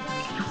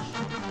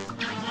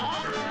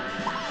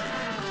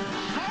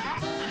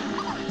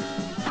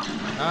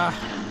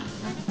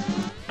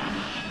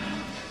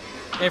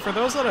 Hey, for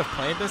those that have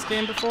played this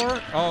game before,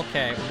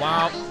 okay,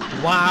 wow,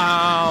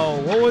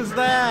 wow, what was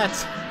that?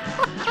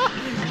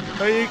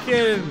 Are you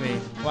kidding me?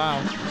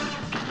 Wow.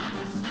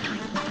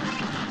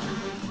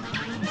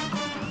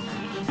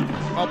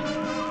 Oh.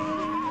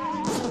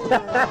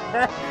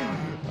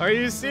 Are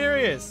you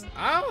serious?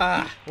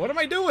 What am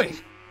I doing?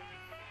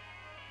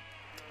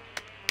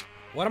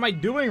 What am I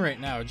doing right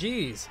now?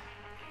 Jeez.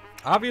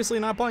 Obviously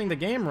not playing the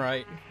game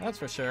right, that's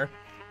for sure.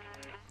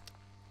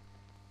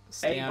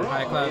 Stay on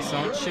high class,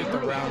 don't shoot the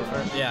round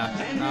first. Yeah.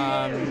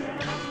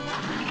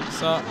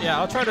 So, yeah,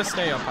 I'll try to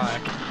stay up high.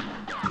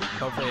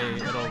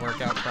 Hopefully it'll work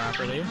out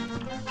properly.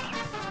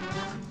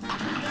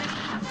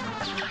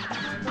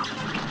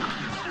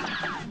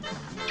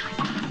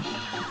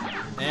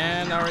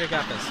 And I already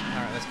got this.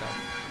 Alright, let's go.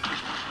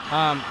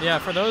 Yeah,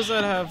 for those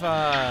that have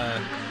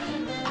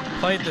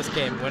played this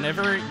game,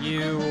 whenever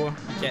you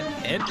get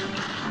hit,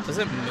 does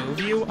it move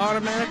you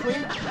automatically?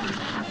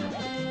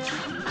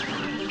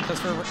 Because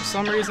for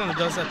some reason it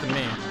does that to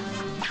me.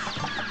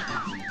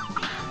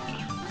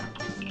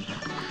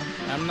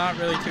 I'm not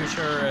really too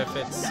sure if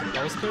it's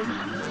supposed to.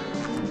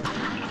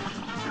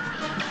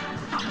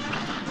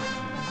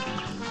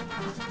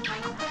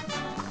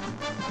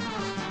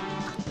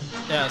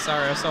 Yeah,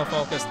 sorry, I was so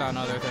focused on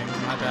other things,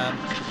 my bad.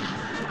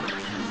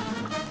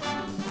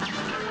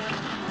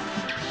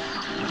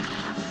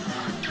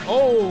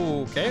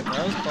 Oh, okay,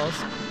 that was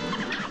close.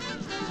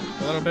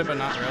 A little bit, but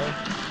not really.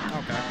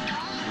 Okay.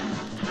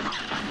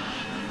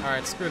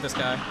 Alright, screw this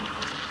guy.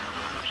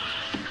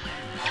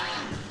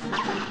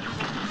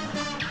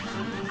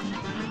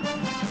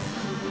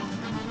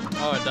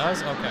 Oh, it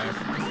does? Okay.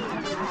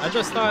 I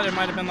just thought it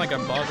might have been like a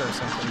bug or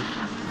something.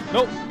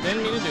 Nope,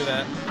 didn't mean to do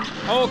that.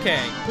 Okay,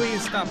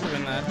 please stop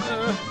doing that.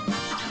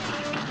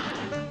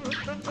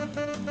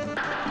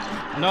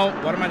 No,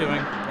 what am I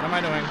doing? What am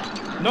I doing?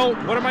 No,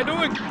 what am I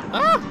doing?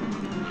 Ah!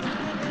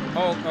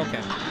 Oh,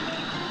 okay.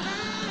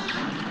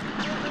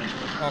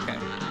 Okay.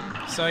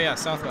 So yeah,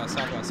 southwest,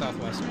 southwest,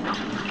 southwest.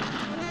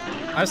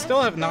 I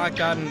still have not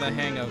gotten the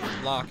hang of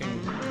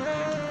locking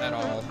at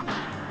all.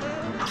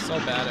 So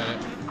bad at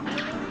it.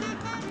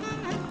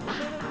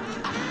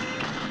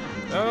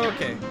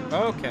 Okay,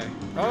 okay,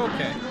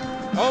 okay,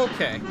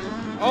 okay,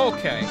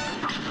 okay,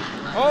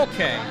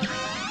 okay.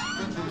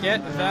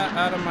 Get that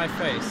out of my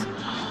face.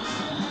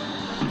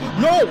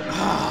 No!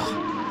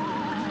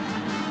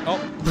 Oh,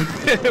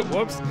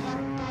 whoops.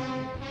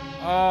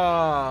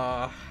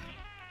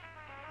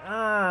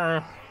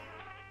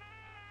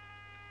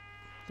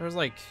 There's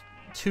like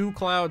 2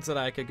 clouds that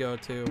I could go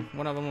to.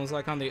 One of them was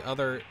like on the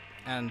other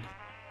end.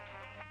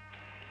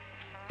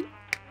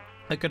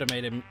 I could have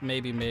made it,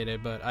 maybe made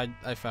it, but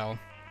I fell.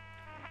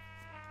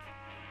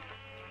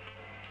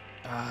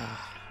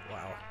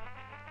 Wow.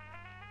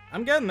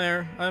 I'm getting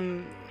there.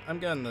 I'm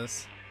getting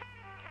this.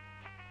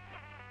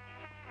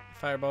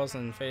 Fireballs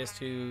in phase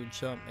 2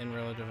 jump in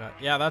relative.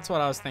 Yeah, that's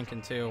what I was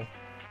thinking too.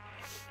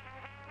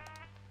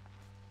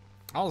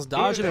 I was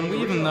dodging and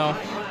weaving though.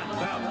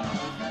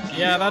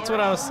 Yeah, that's what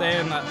I was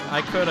saying. That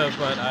I could have,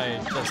 but I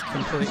just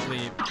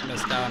completely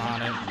missed out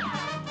on it.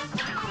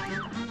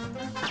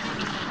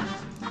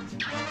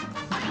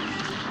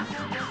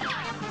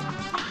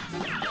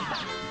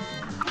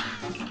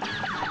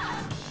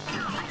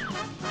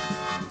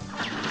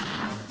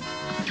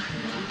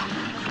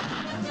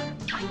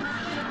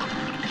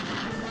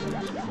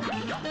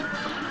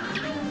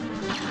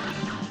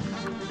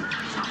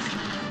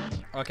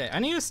 Okay, I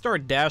need to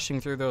start dashing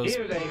through those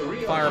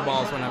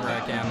fireballs whenever I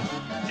can.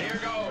 Here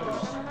goes.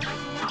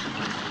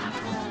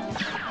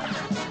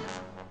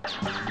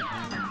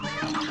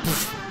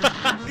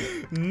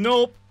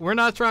 Nope, we're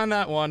not trying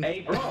that one.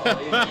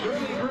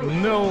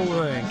 No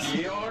thanks.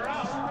 You're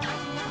up.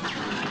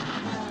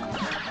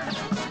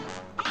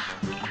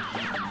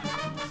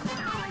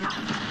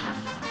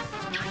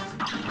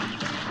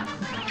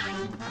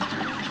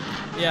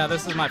 Yeah,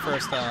 this is my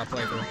first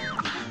playthrough.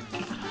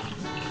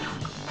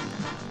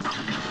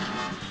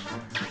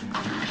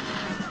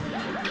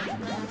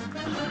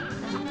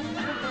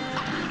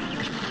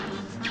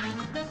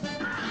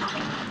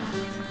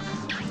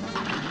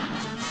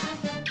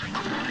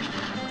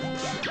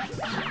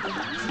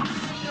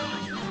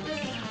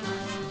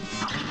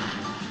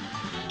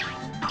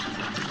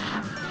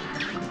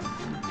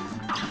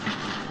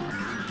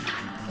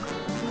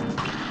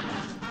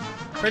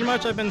 Pretty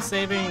much I've been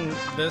saving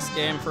this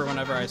game for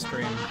whenever I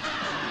stream.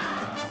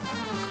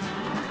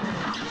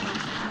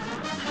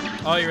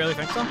 Oh, you really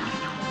think so?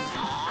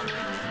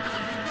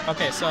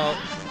 Okay, so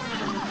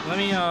let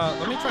me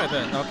try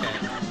this. Okay.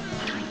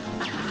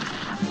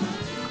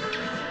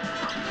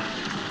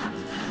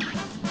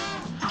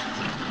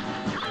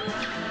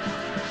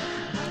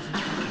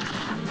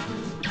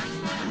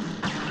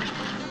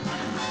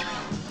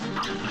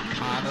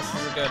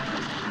 good.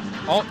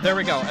 Oh, there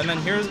we go. And then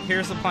here's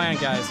the plan,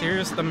 guys.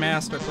 Here's the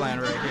master plan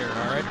right here,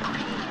 alright?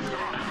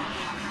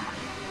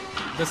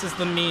 This is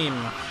the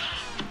meme.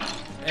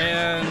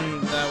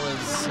 And that was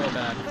so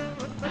bad.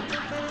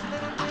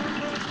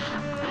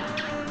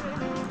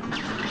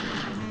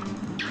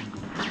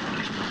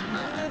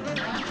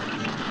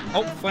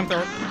 Oh,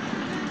 flamethrower.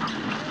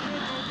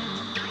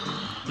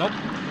 Nope.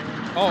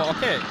 Oh,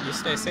 okay. You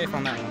stay safe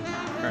on that one.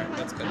 Alright,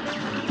 that's good.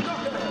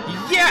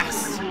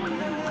 Yes!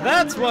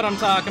 That's what I'm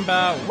talking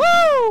about.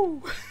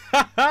 Woo!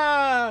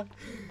 Haha!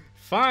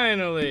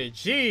 Finally.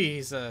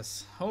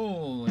 Jesus.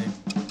 Holy.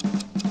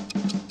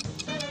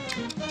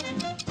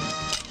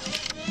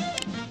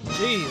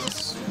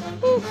 Jesus.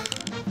 Woo.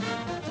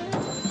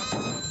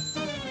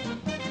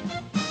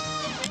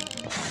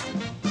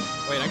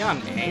 Wait, I got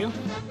an A?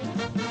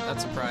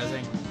 That's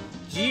surprising.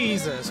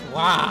 Jesus,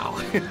 wow.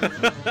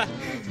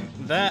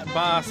 That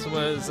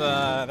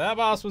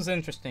boss was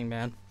interesting,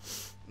 man.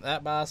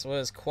 That boss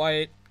was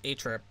quite a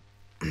trip.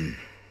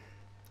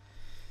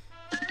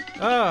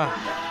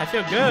 Oh, I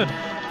feel good.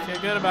 I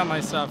feel good about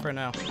myself right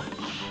now.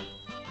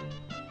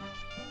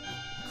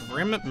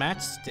 Grim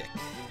matchstick.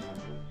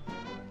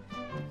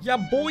 Yeah,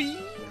 boy.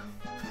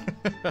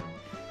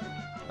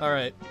 All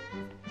right.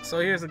 So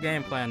here's the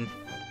game plan.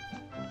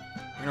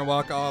 I'm gonna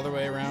walk all the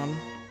way around.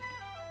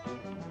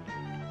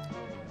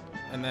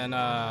 And then,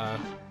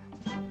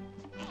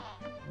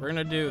 we're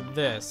gonna do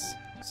this.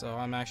 So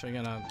I'm actually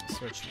gonna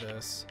switch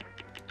this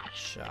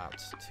shot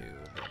to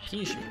the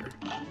pea shooter.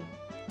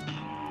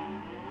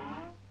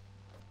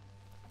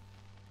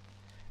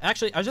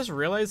 Actually, I just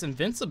realized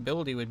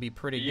invincibility would be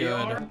pretty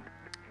good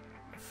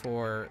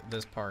for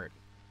this part.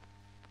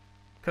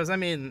 Because, I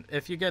mean,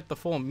 if you get the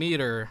full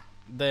meter,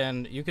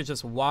 then you could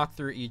just walk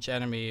through each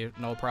enemy,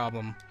 no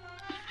problem.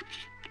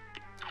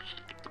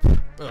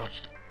 Oh,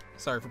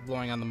 sorry for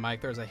blowing on the mic.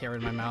 There's a hair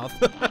in my mouth.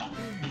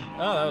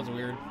 Oh, that was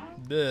weird.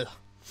 Ugh.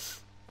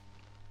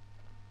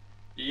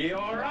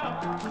 You're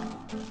up.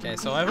 Okay,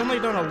 so I've only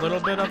done a little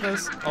bit of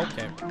this.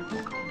 Okay.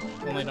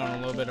 Only done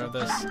a little bit of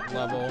this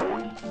level.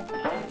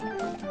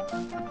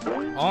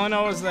 All I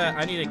know is that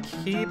I need to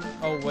keep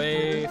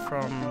away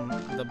from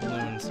the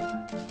balloons.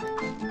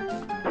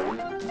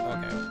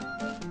 Okay.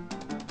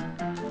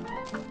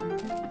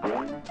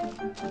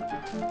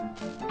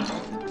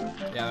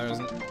 Yeah, there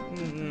wasn't...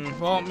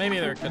 well, maybe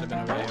there could have been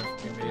a way of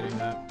evading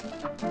that.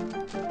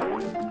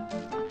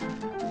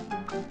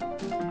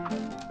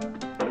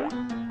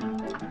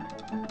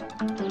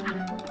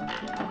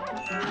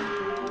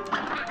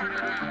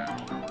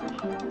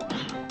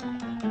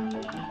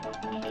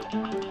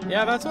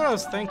 Yeah, that's what I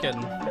was thinking.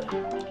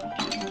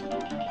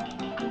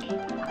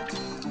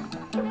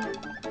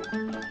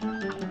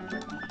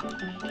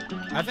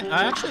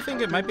 I actually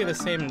think it might be the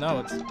same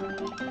notes.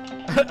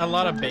 A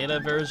lot of beta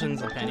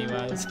versions of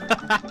Pennywise.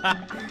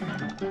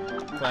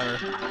 Clever.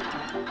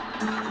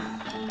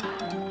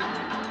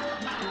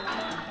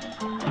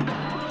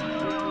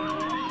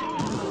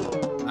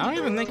 I don't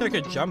even think I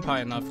could jump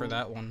high enough for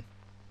that one.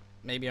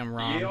 Maybe I'm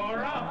wrong.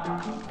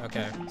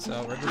 Okay,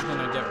 so we're just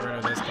gonna get rid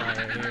of this guy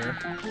right here.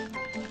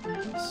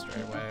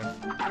 Straight away.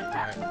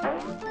 Alright.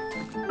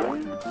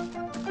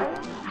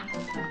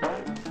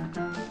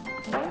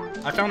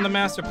 I found the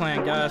master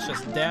plan, guys.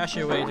 Just dash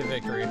your way to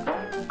victory.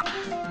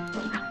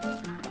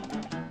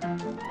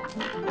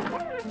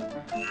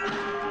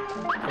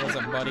 What's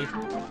up, buddy?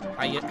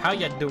 How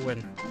you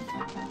doing?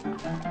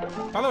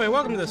 By the way,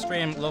 welcome to the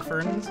stream,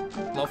 Loferns.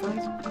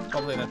 Loferns?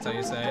 Hopefully that's how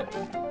you say it.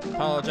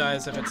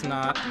 Apologize if it's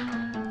not.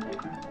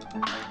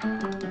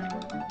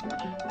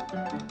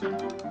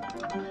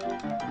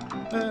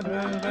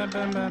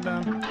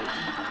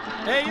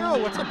 Hey, yo,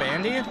 what's up,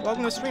 Andy?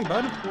 Welcome to the stream,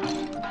 bud.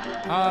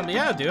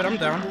 Yeah, dude, I'm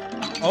down.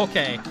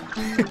 Okay.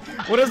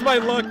 What is my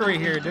luck right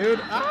here, dude?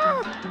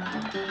 Ah!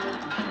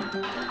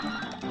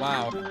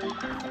 Wow.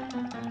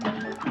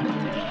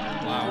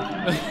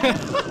 Wow.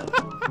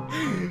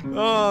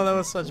 Oh, that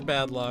was such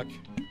bad luck.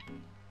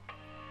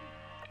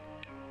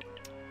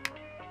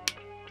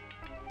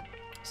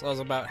 So I was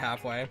about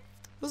halfway.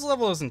 This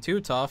level isn't too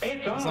tough,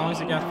 as long as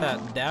you got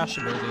that dash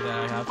ability that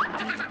I have.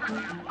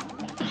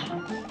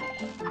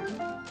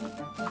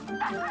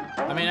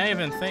 I mean, I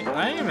didn't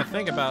even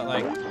think about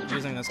like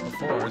using this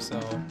before, so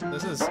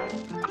this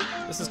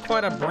is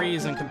quite a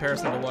breeze in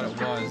comparison to what it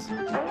was.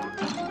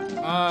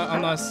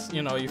 Unless,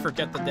 you know, you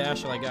forget the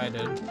dash like I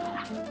did.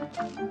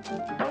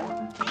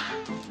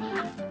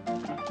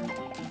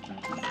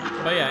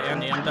 But yeah,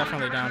 Andy, I'm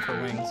definitely down for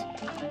wings.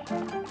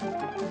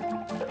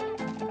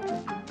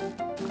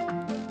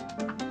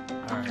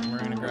 Alright, we're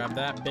gonna grab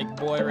that big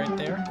boy right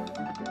there.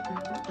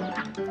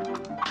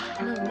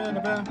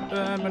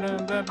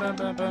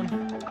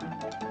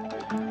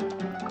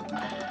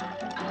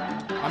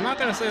 I'm not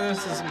gonna say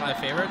this is my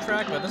favorite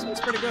track, but this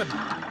one's pretty good.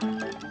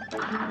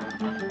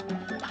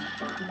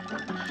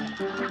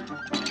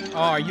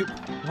 Oh, are you...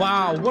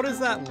 Wow, what is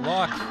that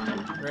luck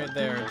right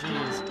there?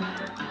 Jeez.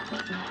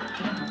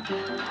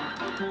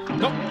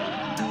 Nope.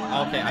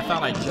 Okay, I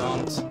thought I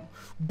jumped.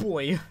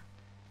 Boy.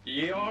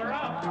 You're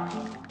up.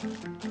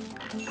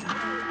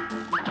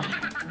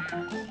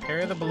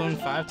 Parry the balloon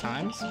 5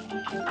 times?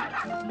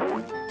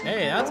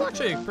 Hey, that's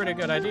actually a pretty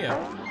good idea.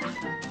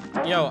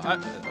 Yo,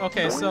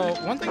 okay, so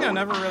one thing I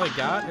never really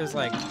got is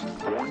like...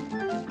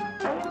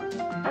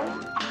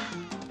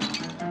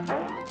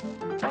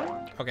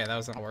 Okay, that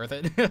was not worth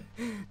it.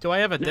 Do I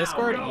have a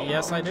Discord?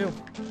 Yes, I do.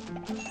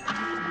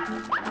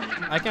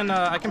 I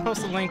can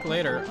post a link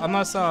later.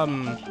 Unless, oh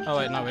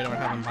wait, no, we don't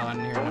have him on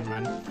here, never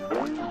mind.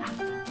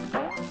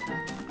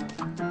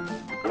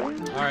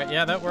 Alright,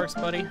 yeah, that works,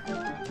 buddy.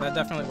 That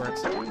definitely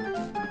works.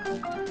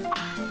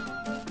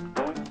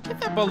 Get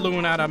that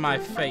balloon out of my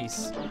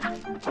face.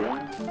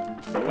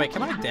 Wait,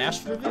 can I dash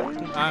through this?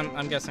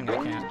 I'm guessing I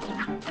can't.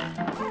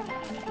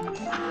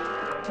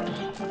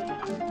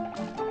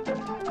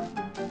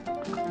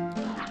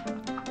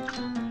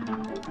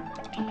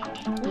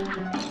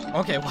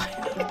 Okay,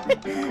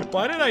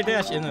 why did I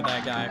dash into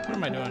that guy? What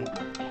am I doing?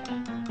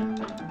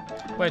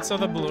 Wait, so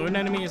the balloon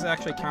enemies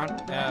actually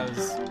count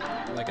as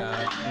like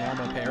a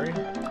normal parry?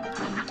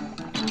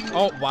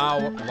 Oh,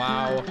 wow,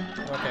 wow.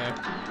 Okay.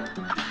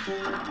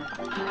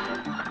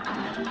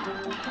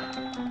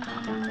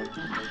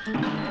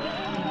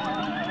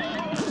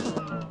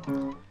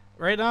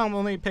 Right now, I'm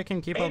only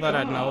picking people that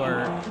I know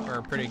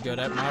are pretty good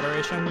at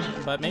moderation,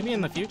 but maybe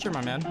in the future,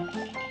 my man.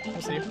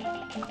 We'll see.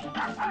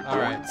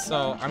 Alright,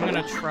 so I'm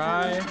gonna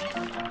try...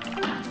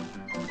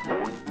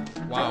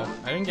 Wow,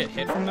 I didn't get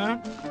hit from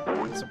that?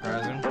 That's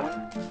surprising.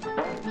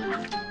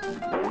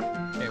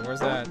 Okay, where's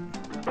that?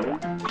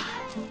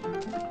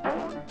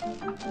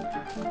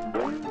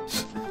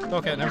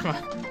 Okay, never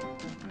mind.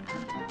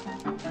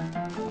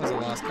 That was a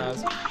lost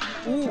cause.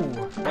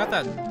 Ooh, got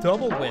that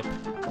double whip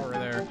over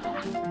there.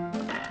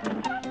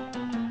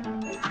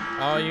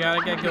 Oh, you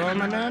gotta get going,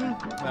 my man?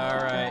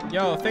 Alright.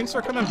 Yo, thanks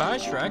for coming by,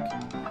 Shrek.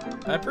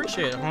 I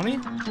appreciate it, homie.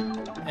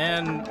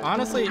 And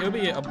honestly, it would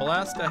be a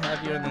blast to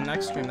have you in the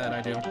next stream that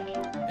I do.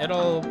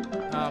 It'll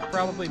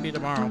probably be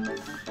tomorrow.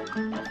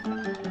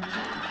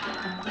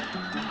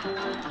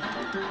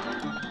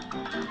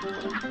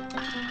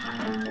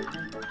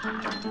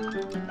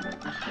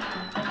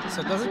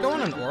 So does it go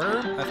in an order?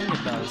 I think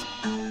it does.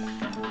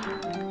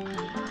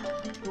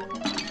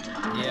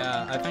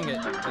 Yeah, I think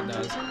it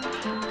does.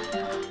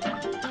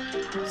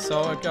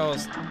 So it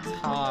goes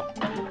top,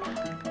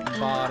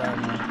 bottom,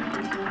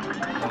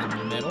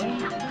 and middle.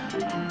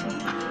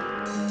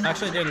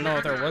 Actually didn't know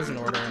if there was an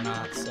order or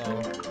not, so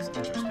it's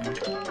interesting.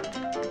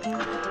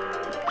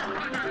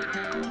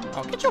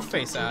 Oh, get your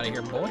face out of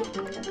here, boy.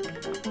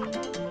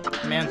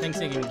 Man thinks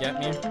he can get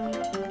me.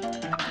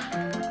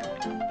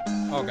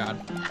 Oh god.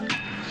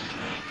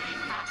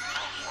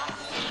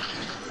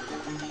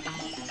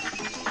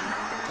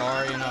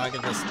 Or, you know, I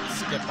could just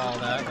skip all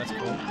that. That's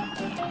cool.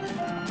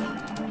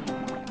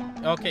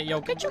 Okay, yo,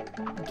 get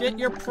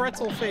your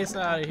pretzel face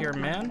out of here,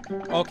 man.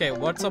 Okay,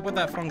 what's up with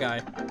that fungi?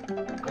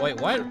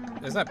 Wait, what?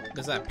 Is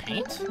that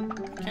paint?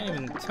 I can't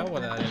even tell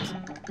what that is.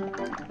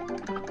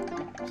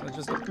 So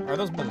just are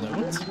those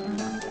balloons?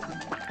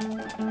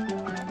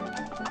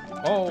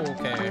 Oh,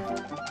 okay.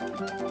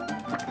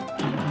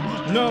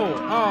 No!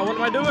 Oh, what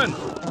am I doing?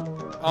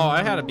 Oh,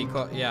 I had to be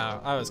close. Yeah,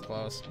 I was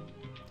close.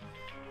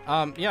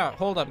 Yeah,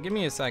 hold up. Give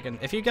me a second.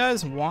 If you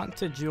guys want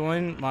to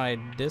join my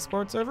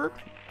Discord server,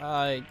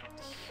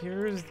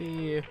 here's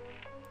the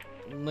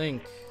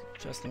link,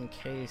 just in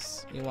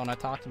case you want to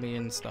talk to me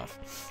and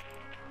stuff.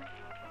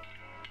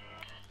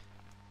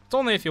 It's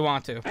only if you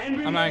want to.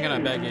 I'm not gonna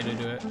beg you to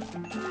do it.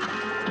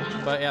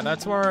 But yeah,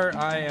 that's where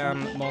I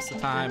am most of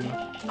the time.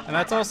 And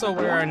that's also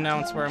where I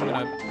announce where I'm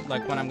gonna,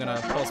 like, when I'm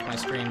gonna post my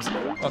streams.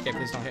 Okay,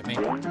 please don't hit me.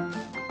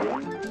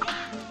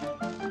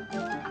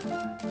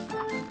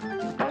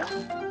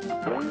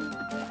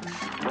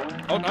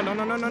 Oh, no, no,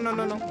 no, no, no, no,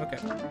 no, no. Okay.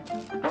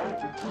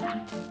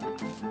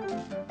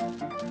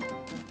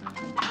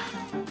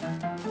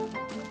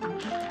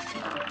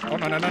 Oh,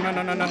 no, no, no, no,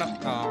 no, no, no, no.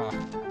 Oh.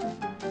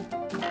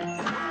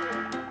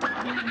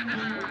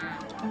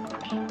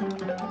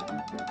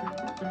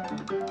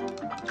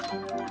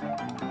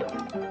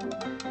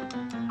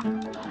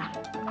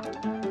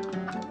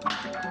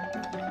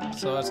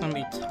 So it's gonna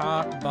be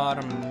top,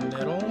 bottom,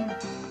 middle.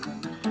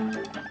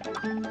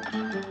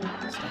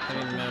 It's not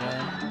gonna be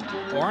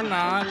middle. Or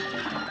not.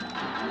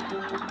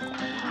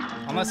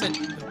 Unless it...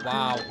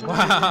 Wow.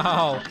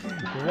 Wow.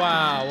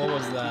 Wow, what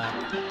was that?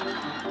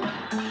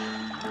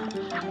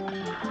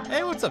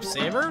 Hey, what's up,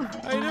 Saber?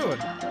 How you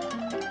doing?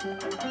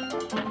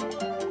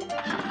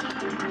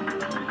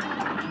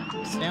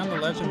 Stay on the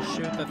ledge and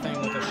shoot the thing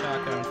with a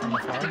shotgun from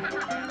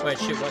afar. Wait,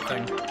 shoot what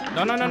thing?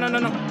 No, no, no, no, no,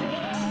 no.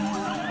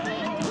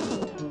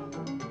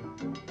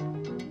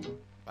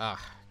 Ah.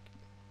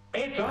 Are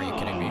you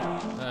kidding me?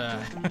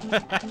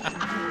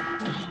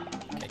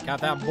 Okay, got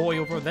that boy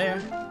over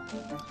there.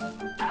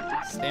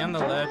 Stay on the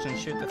ledge and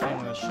shoot the thing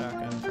with a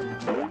shotgun from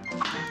afar.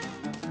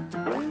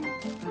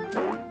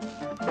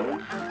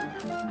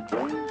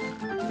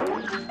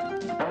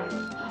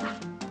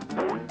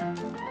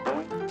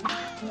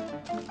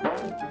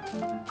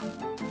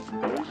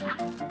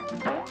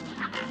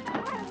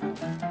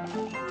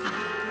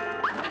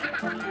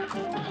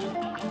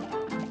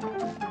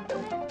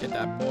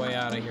 Get that boy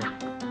out of here.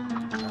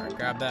 Alright,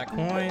 grab that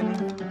coin.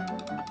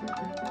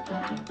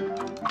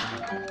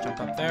 Jump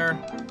up there.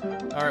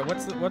 Alright,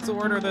 what's the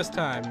order this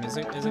time? Is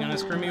it gonna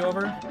screw me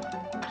over?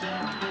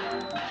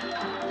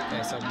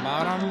 Okay, so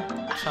bottom,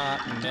 top,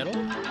 middle.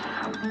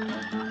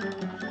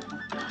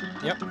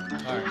 Yep.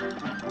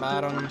 Alright.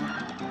 Bottom,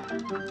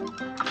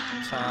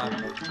 top,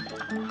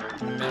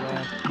 middle.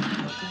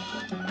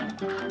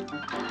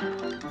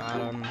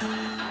 Bottom,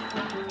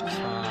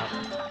 top,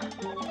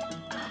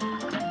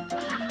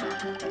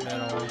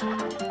 middle,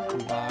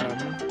 bottom,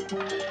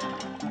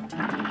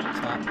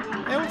 top.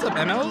 Hey, what's up,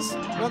 MLs?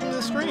 Welcome to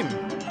the stream.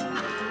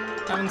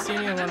 Haven't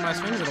seen you in one of my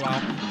streams in a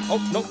while. Oh,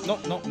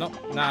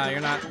 nope. Nah, you're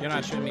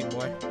not shooting me,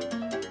 boy.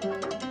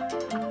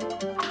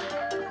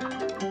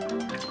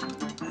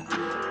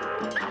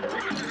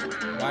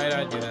 Why did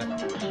I do that?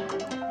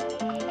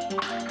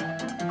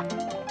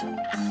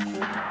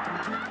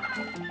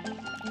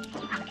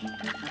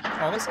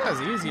 Oh, this guy's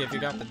easy if you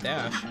got the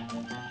dash.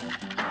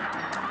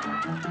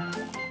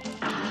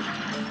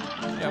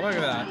 Yeah, look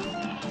at that.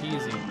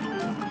 Easy.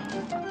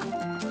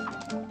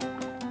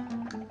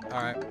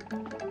 Alright.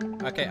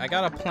 Okay, I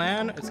got a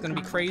plan. It's gonna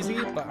be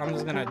crazy, but I'm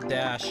just gonna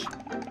dash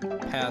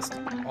past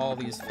all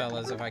these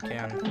fellas if I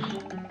can.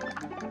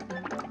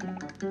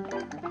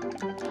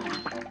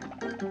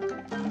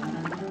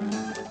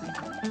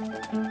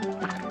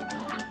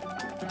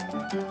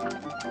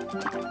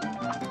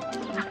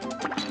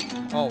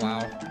 Oh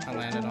wow, I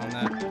landed on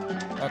that.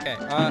 Okay,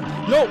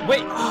 no,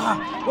 wait,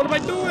 what am I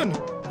doing?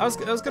 I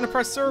was gonna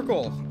press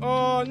circle.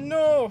 Oh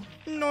no,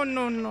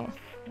 no.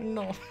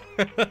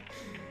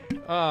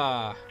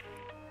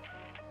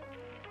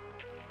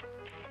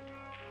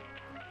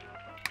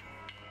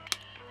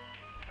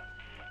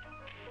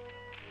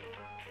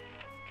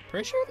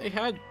 Pretty sure they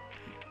had.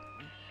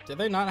 Did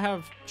they not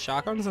have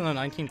shotguns in the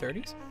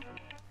 1930s?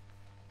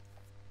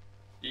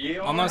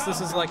 Unless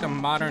this is like a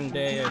modern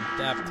day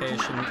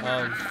adaptation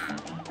of.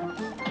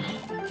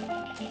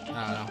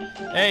 I don't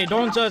know. Hey,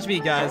 don't judge me,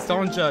 guys.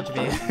 Don't judge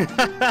me.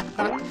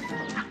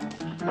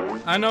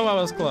 I know I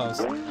was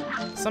close.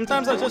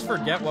 Sometimes I just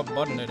forget what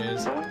button it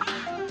is.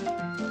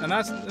 And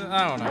that's.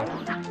 I don't know.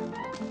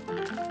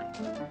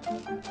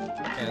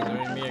 Okay, there's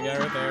gonna be a guy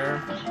right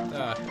there.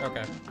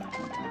 Okay.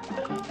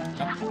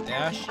 Up,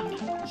 dash,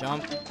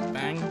 jump,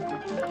 bang,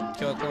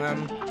 kill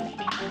clown.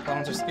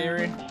 Clowns are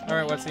scary.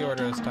 Alright, what's the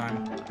order this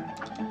time?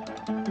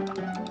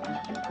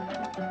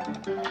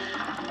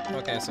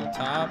 Okay, so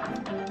top,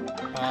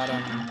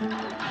 bottom,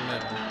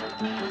 middle.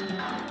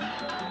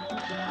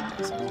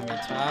 Okay, so it's gonna be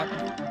top,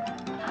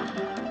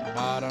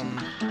 bottom,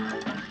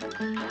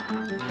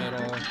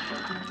 middle,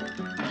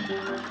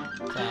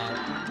 top,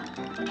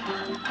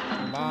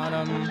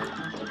 bottom,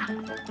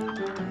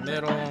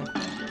 middle.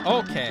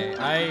 Okay,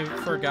 I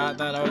forgot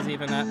that I was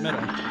even at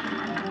middle.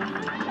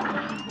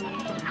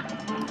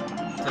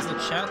 Does the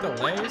chat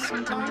delay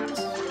sometimes?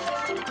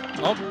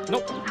 Oh,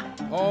 nope.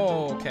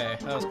 Oh, okay,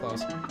 that was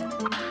close.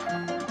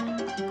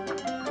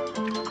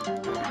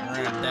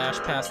 We're gonna dash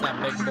past that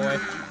big boy.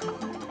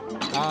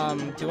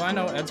 Do I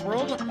know Ed's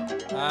World?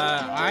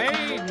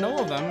 I know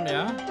of them,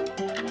 yeah.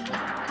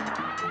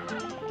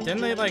 Didn't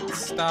they, like,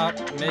 stop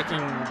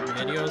making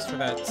videos for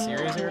that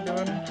series they were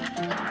doing?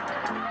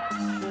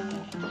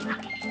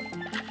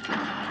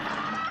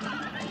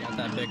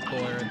 That big boy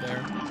right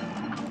there.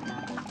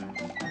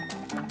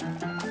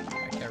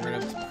 Okay, get rid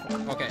of.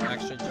 Okay,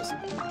 actually, just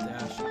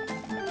dash.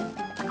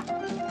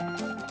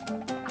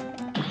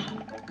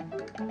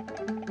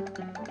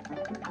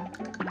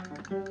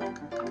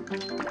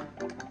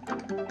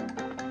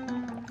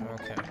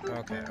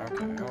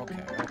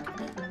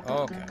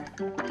 Okay.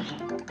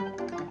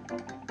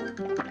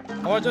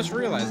 Oh, I just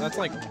realized that's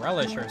like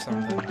relish or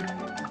something.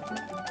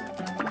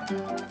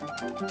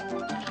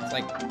 It's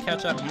like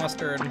ketchup,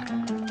 mustard.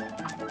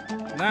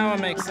 Now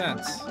it makes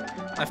sense.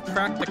 I've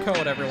cracked the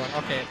code, everyone.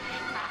 Okay.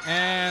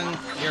 And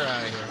you're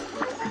out of here.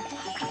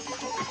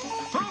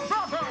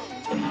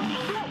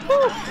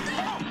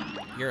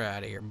 Whew. You're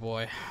out of here,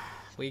 boy.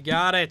 We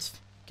got it.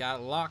 Got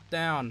it locked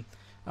down.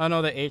 Oh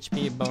no, the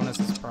HP bonus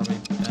is probably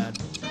bad.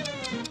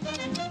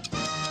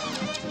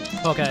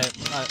 Okay,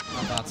 I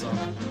thought so.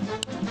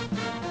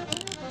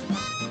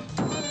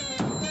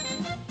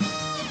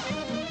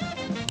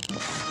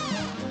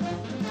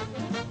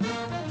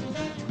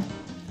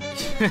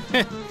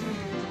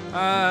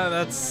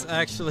 That's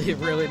actually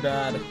really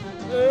bad.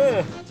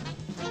 Ugh.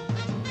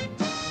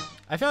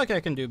 I feel like I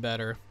can do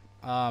better.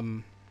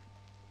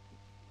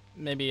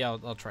 Maybe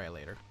I'll try it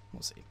later.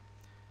 We'll see.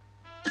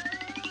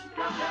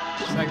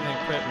 Second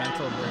quit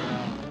mental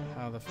breakdown.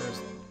 How the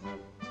first.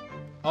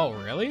 Oh,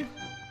 really?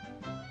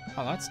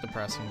 Oh, that's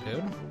depressing,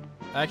 dude.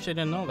 I actually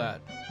didn't know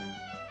that.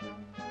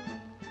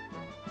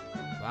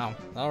 Wow.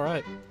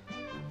 Alright.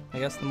 I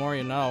guess the more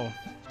you know.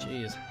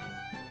 Jeez.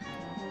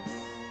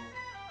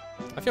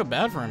 I feel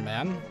bad for him,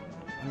 man.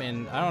 I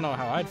mean, I don't know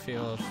how I'd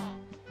feel if,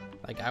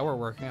 like, I were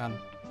working on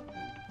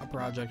a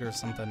project or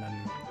something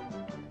and,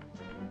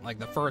 like,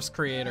 the first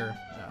creator.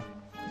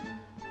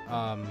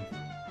 Yeah.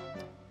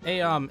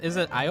 Hey, is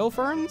it IO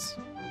Ferns?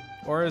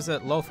 Or is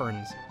it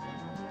Loferns?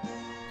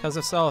 Because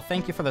if so,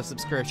 thank you for the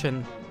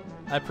subscription.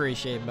 I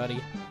appreciate it,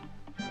 buddy.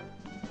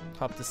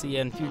 Hope to see you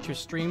in future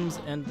streams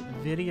and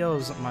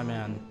videos, my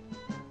man.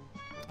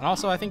 And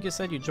also, I think you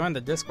said you joined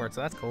the Discord,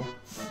 so that's cool.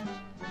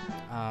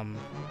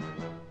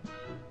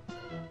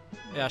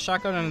 Yeah,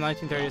 shotgun in the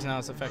 1930s is not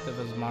as effective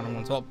as modern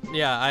ones. Well,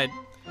 yeah,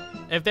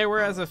 if they were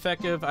as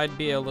effective, I'd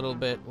be a little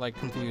bit, like,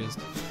 confused.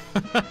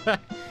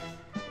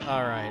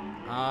 Alright,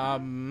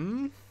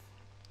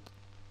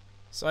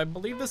 so I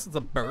believe this is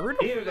a bird?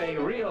 Here's a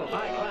real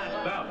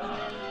high-class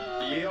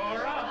bout.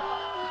 You're up.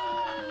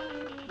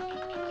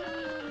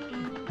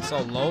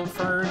 So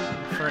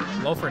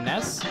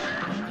Loferness?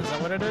 Is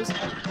that what it is?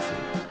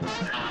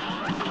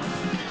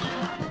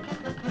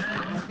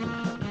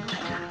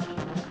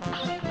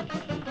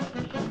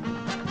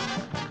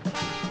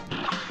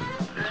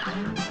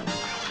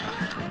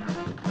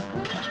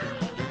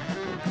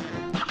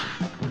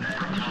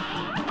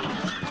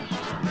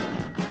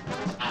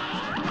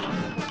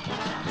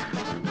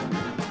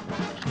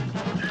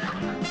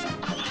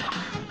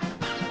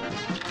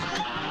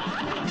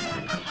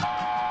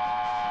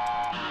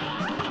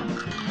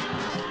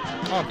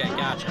 Okay,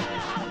 gotcha.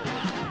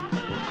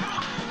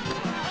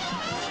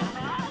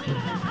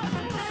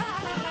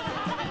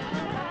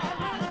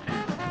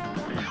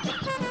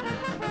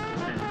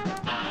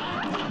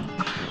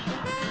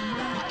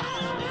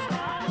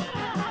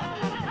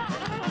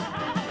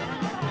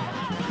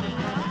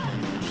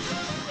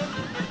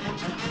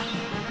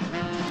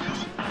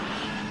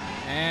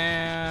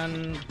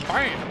 And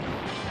bam!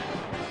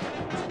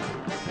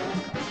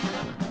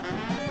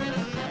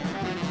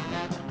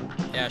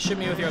 Yeah, shoot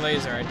me with your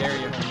laser, I dare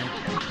you, homie.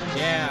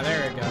 Yeah,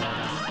 there we go.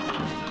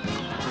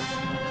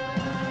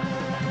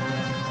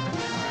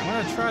 I'm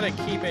gonna try to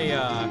keep a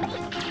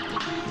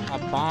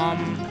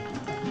bomb,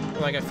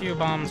 like a few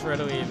bombs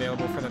readily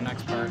available for the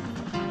next part.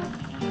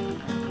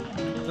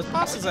 This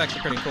boss is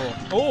actually pretty cool.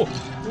 Oh!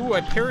 Ooh,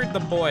 I parried the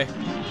boy.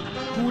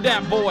 Who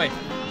that boy?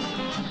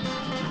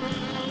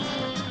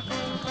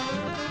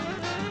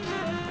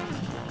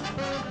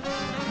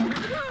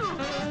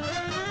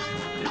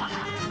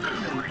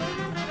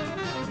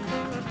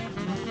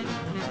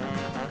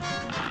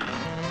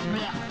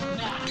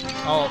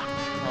 Oh,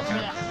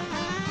 okay.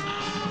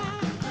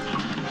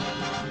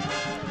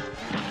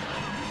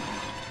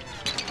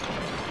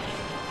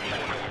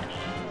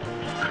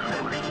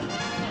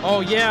 Oh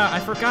yeah, I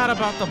forgot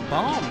about the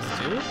bombs,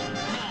 dude.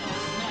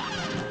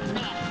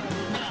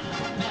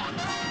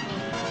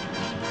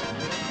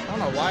 I don't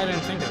know why I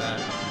didn't think of that.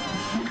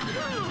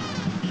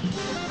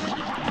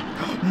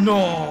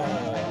 No!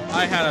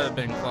 I had to have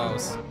been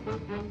close.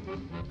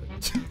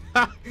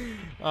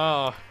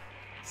 Oh,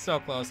 so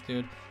close,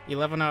 dude.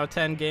 11 out of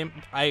 10 game.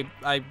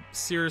 I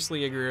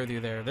seriously agree with you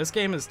there. This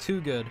game is too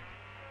good.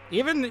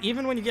 Even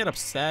when you get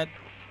upset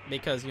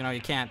because, you know, you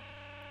can't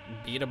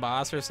beat a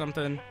boss or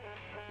something,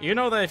 you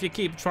know that if you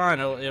keep trying,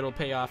 it'll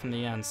pay off in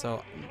the end.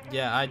 So,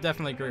 yeah, I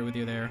definitely agree with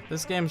you there.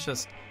 This game's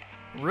just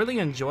really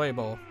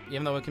enjoyable,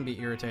 even though it can be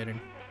irritating.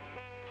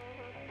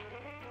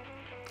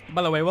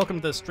 By the way,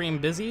 welcome to the stream,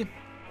 Busy.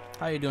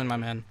 How you doing, my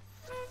man?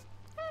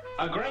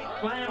 A great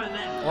slam and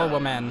then Or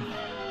woman.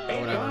 Or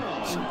whatever.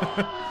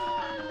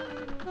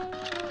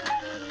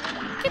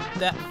 Get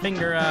that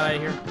finger out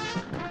of here.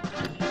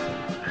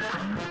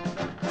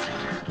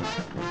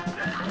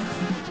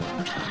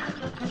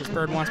 This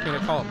bird wants me to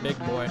call it Big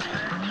Boy.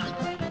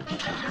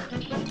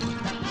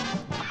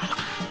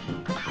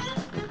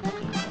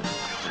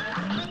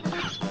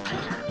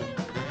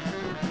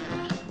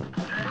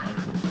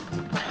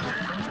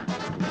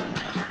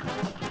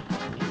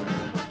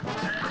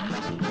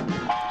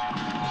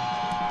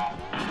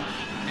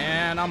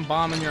 And I'm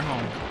bombing your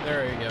home.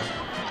 There you go.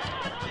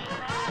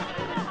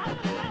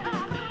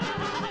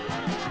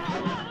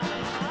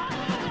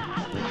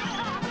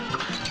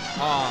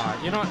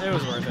 Aw, you know what? It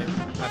was worth it,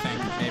 I think,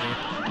 maybe.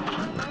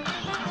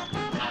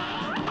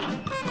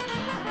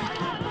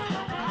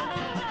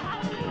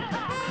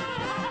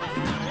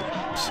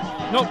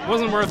 Nope,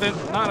 wasn't worth it.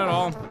 Not at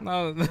all.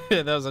 No,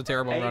 that was a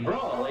terrible run. Here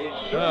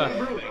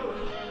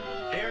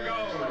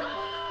goes.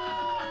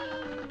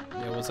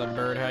 Yeah, what's up,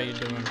 bird? How you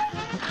doing?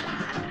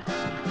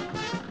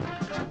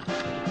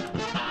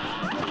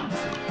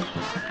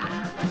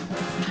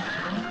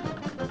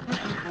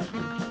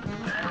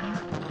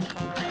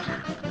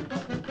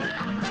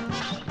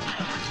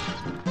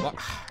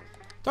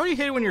 Don't you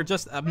hate it when you're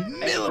just a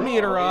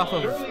millimeter off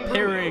of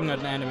parrying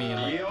an enemy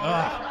and like,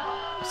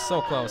 ugh,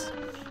 so close.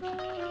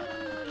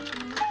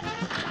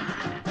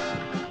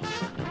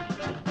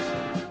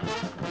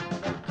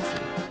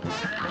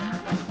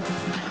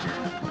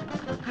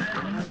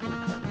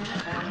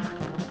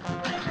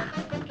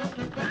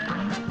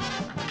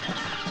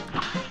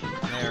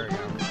 There we go.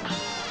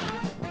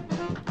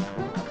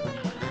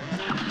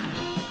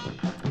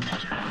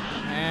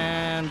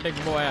 And big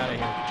boy out of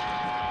here.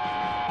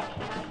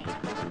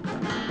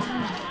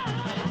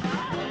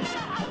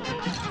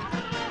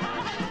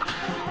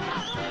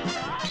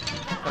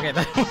 Okay,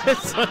 that was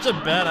such a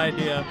bad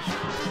idea.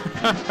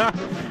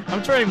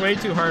 I'm trying way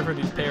too hard for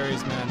these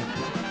parries, man.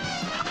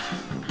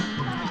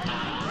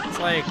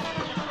 like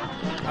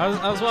I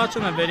was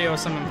watching a video of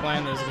someone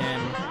playing this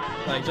game,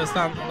 like just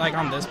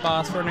on this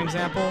boss for an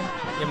example,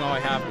 even though I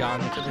have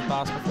gotten to this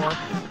boss before.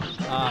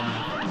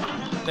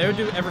 They would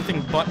do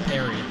everything but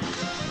parry.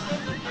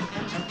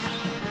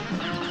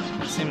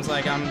 It seems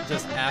like I'm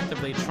just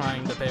actively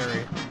trying to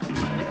parry.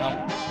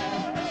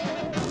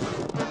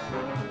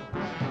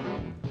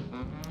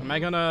 Am I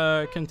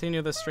gonna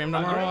continue the stream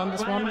tomorrow on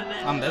this one?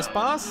 On this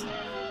boss?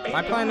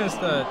 My plan is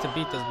to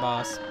beat this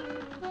boss.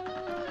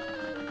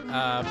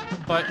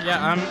 But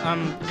yeah,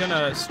 I'm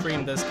gonna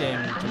stream this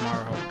game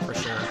tomorrow for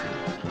sure.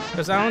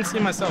 Because I don't see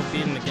myself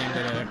beating the game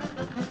today.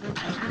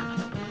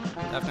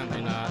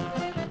 Definitely not.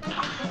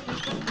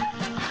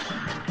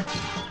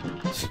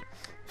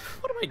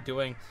 What am I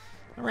doing?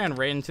 I ran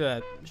right into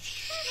that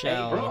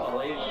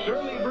shell.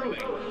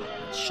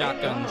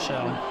 Shotgun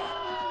shell.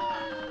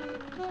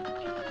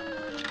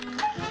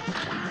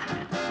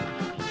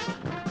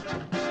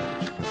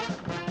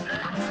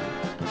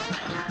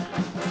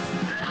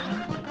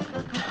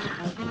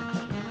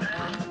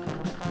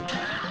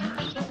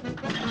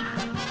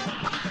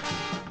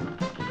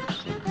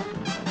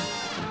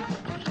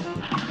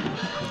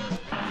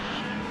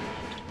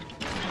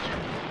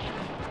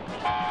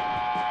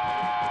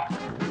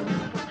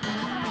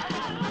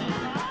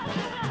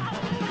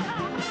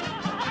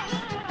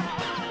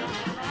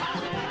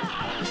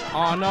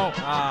 Oh no!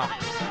 Ah.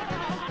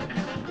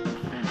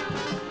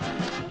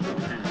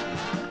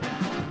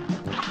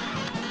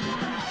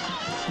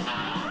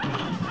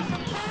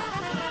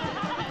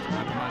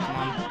 Come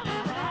on.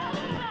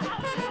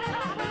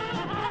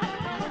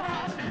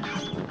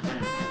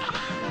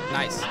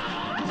 Nice.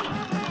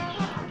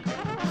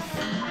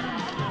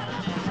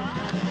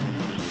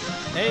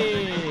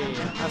 Hey,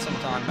 that's what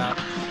I'm talking about.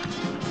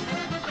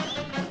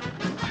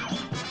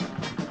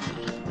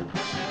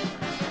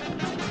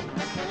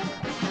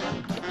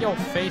 Yo,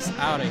 face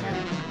out of here.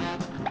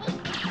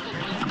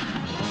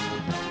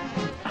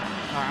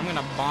 Alright, I'm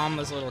gonna bomb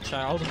this little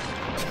child.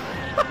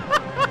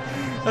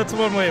 That's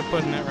one way of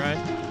putting it, right?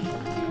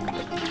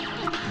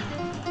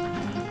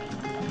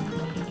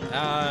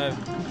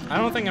 I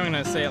don't think I'm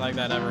gonna say it like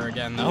that ever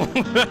again, though.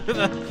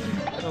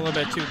 That's a little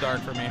bit too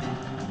dark for me.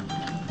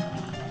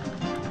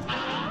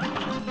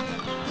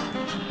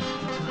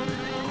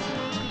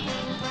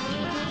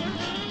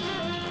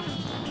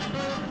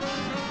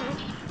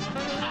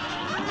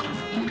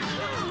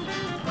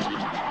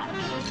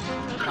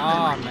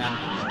 Oh man.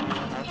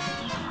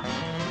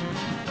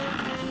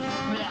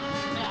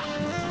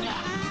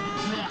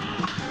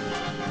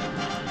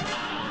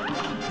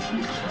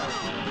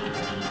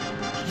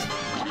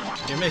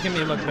 You're making me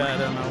look bad,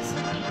 MS.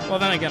 Well,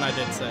 then again, I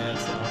did say it,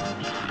 so.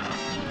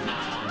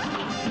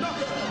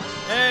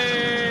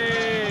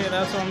 Hey,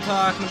 that's what I'm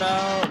talking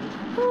about.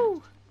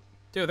 Woo.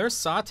 Dude, they're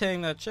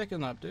sauteing that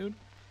chicken up, dude.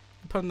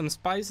 Putting them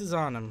spices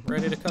on them,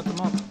 ready to cut them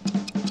up.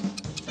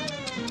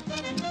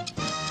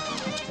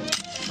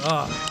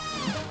 Ugh.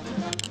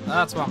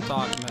 That's what I'm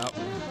talking about.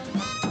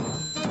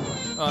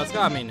 Oh, it's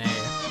got me an A.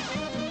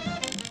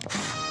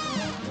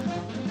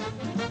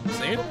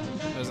 See?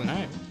 It was an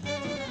A.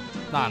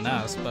 Not an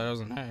S, but it was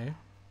an A.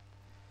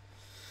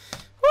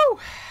 Woo!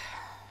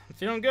 I'm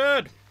feeling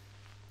good.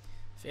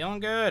 Feeling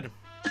good.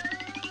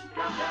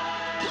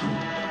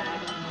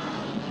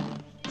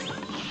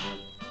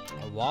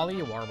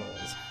 Wally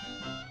Warbles.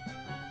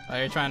 Oh,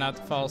 you're trying not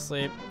to fall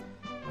asleep?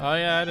 Oh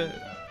yeah,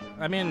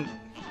 I mean,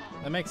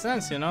 that makes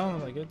sense, you know?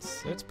 Like,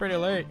 it's pretty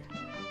late.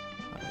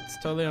 It's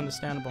totally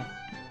understandable.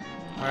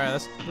 Alright,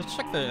 let's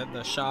check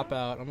the shop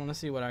out. I want to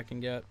see what I can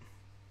get.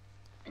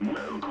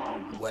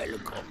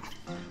 Welcome.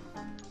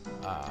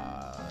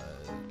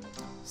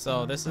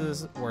 So this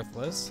is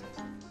worthless.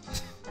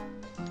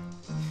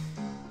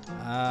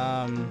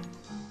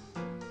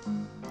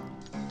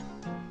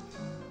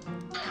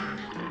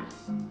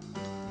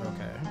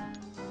 Okay.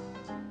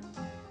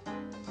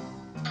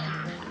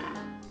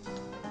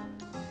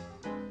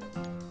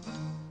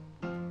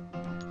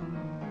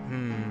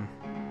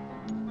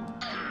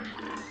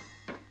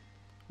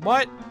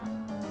 What?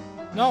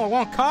 No, I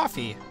want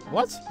coffee.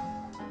 What?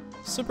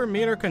 Super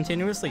meter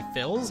continuously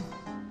fills?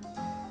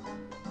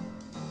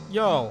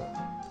 Yo,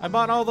 I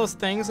bought all those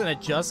things and it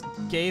just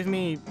gave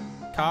me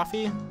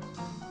coffee?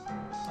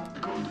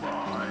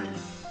 Goodbye.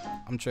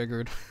 I'm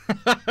triggered.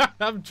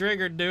 I'm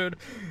triggered, dude.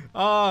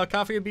 Oh,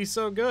 coffee would be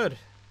so good.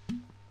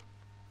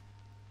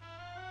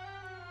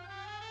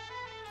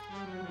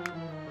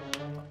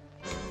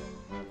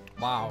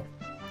 Wow.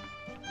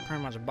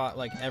 Pretty much bought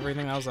like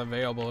everything that was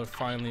available. It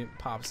finally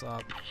pops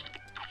up.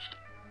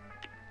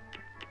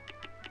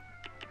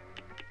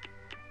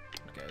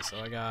 Okay, so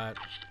I got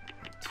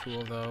 2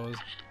 of those.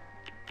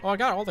 Oh, I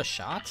got all the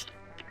shots?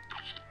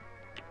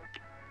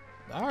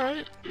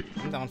 Alright,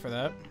 I'm down for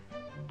that.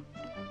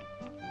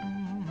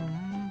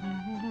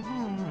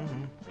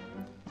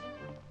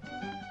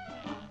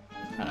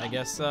 I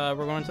guess we're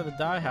going to the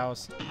dye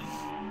house.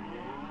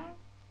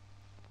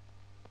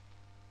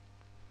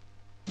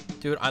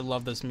 Dude, I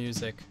love this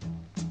music.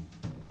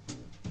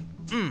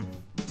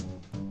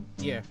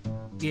 Yeah,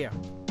 yeah.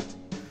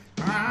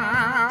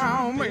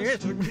 I'm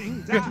Mr.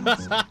 King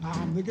Dice.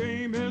 I'm the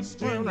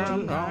gamest in the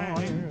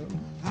land.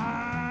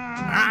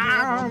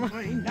 I'm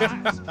playing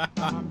dice.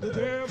 I'm the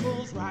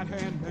devil's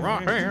right-hand man.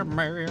 Right-hand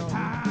man.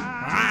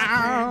 I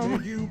can't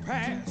let you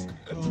pass,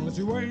 'cause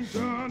you ain't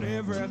done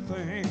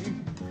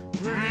everything.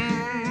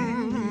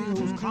 Bring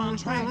those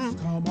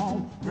contracts, come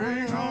on,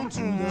 bring on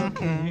to the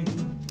king.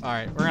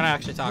 Alright, we're gonna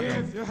actually talk to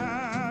him. If you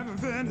haven't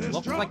finished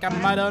Looks your like I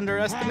might have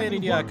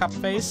underestimated you,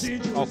 Cupface.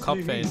 Oh,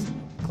 Cupface.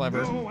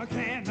 Clever. No, I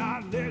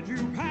cannot let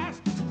you pass.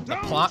 The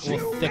plot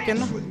will thicken.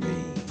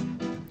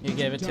 You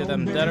gave it to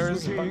them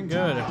debtors, but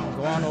good.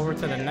 Go on over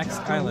to the next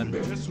island.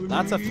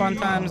 Lots of fun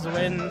times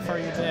waiting for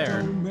you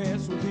there.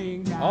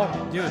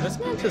 Oh, dude, this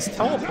man just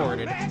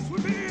teleported.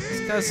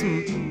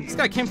 This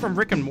guy came from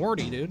Rick and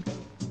Morty, dude.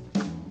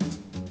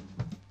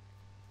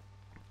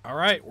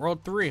 Alright,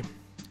 World 3.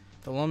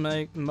 The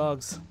Little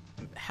Mugs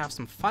have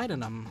some fight in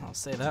them, I'll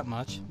say that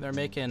much. They're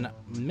making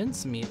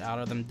mincemeat out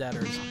of them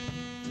debtors.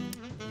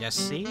 You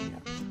see?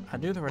 I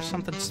knew there was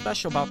something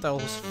special about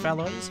those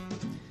fellows.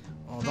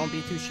 Well, don't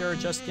be too sure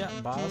just yet,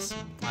 boss.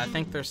 I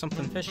think there's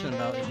something fishy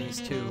about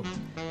these two.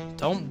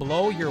 Don't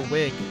blow your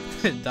wig,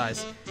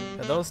 Dice.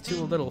 If those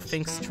two little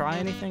finks try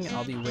anything,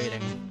 I'll be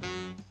waiting.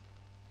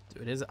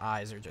 Dude, his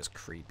eyes are just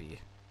creepy.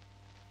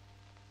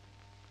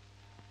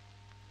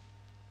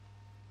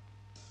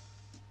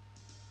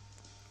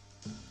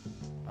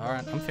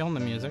 Alright, I'm feeling the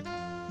music.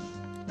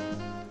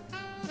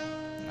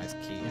 Nice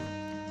key.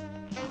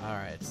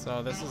 Alright,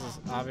 so this is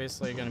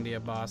obviously going to be a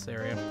boss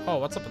area. Oh,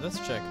 what's up with this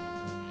chick?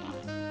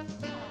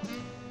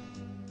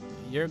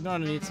 You're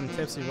going to need some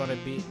tips if you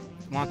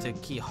want to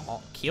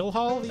keel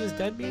haul these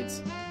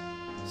deadbeats?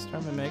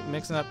 Start by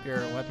mixing up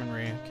your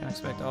weaponry. Can't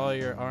expect all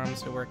your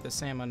arms to work the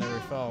same on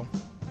every foe.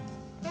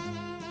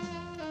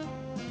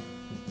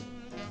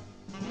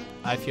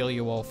 I feel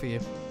you, Wolfie.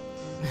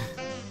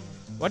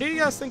 What do you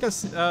guys think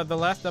of the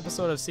last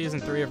episode of Season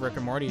 3 of Rick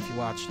and Morty, if you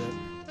watched it?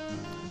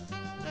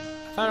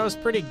 I thought it was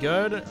pretty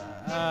good.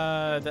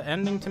 The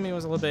ending to me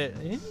was a little bit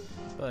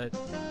but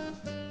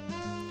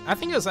I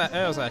think it was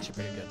actually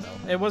pretty good, though.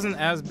 It wasn't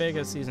as big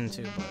as Season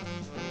 2, but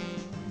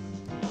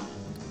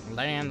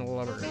Land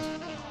Lovers.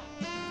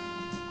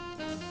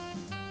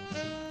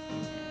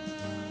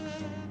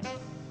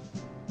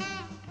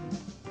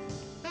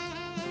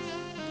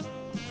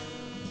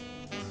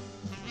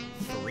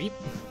 Freep?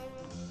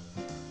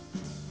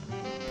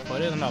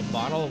 Put it in a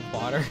bottle of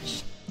water?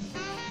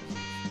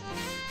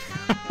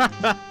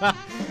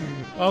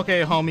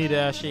 Okay, homie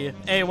Dashy.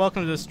 Hey,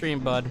 welcome to the stream,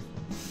 bud.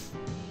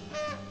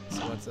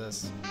 So what's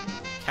this?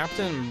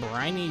 Captain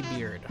Briny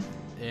Beard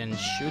in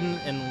Shootin'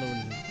 and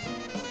Lootin'.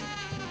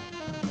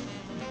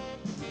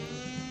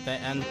 The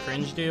end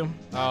cringed you?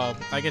 Oh,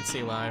 I could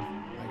see why.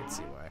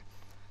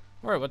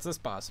 Alright, what's this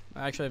boss?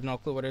 I actually have no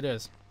clue what it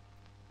is.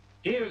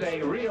 Here's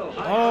a real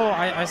Oh,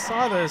 I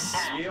saw this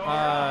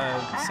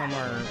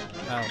somewhere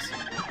else.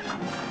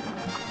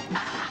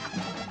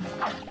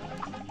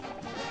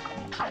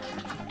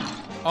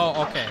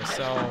 Oh, okay,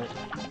 so...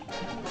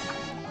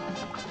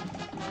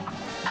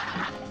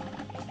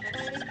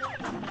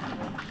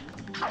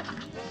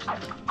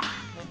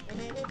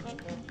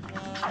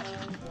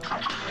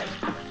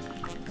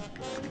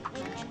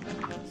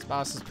 This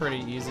boss is pretty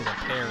easy to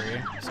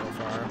parry so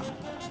far.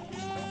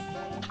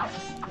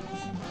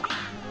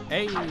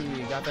 Hey,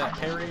 got that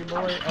parry,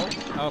 boy? Oh,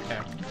 okay.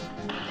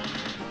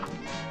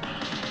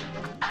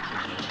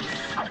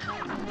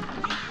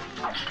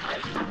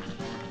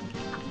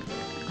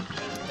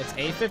 It's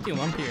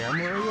 8:51 p.m.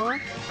 where you are?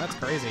 That's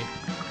crazy.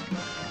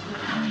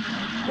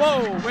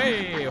 Whoa,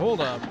 wait, hold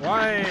up.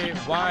 Why?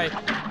 What?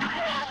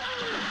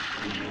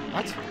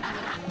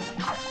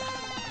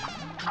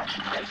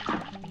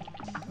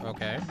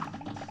 Okay.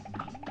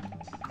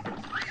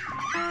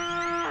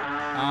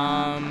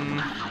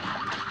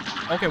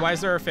 Okay, why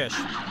is there a fish?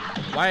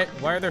 Why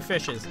are there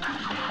fishes?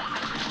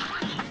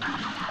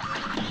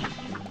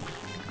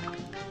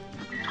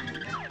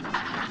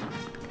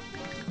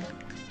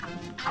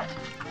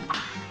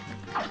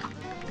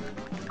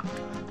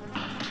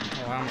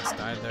 Oh, I almost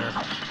died there.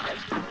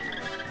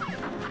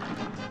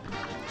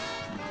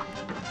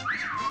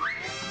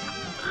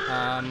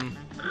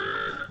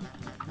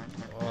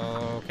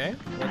 Okay.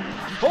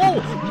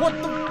 Oh, what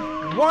the?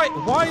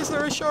 Why is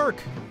there a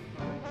shark?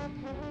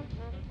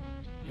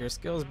 Your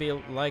skills be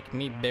like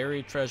me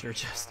buried treasure,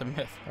 just a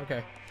myth.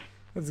 Okay,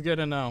 that's good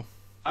to know.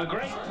 A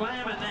great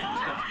slam at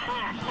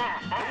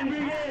that. And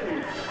begin.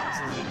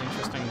 This is an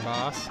interesting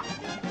boss.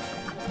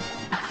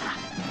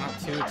 Not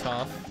too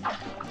tough.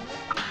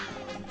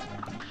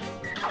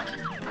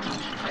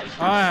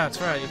 Oh, yeah,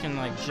 that's right. You can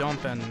like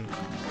jump and.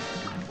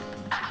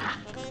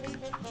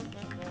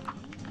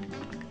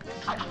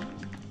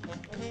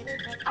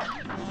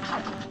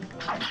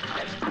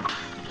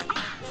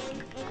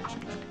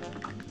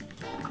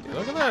 Dude,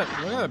 look at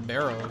that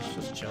barrel. It's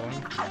just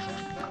chilling.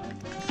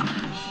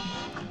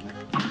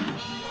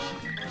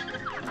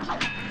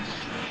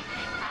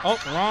 Oh,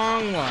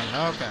 wrong one.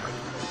 Okay.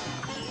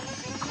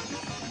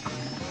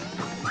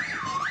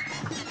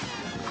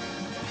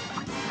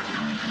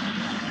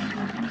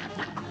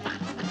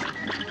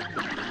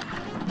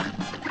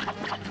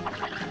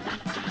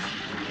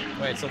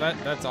 Wait, so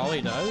that's all he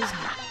does?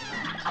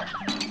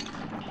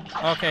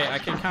 Okay, I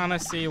can kind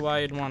of see why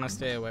you'd want to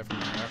stay away from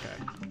there. Okay.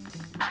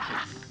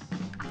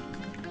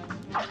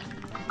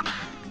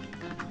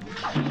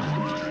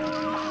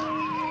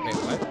 Wait,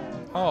 what?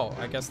 Oh,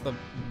 I guess the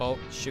boat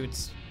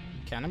shoots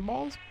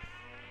cannonballs?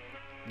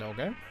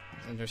 Okay,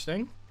 that's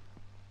interesting.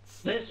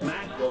 This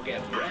match will get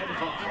red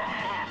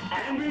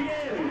hot and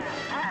begin.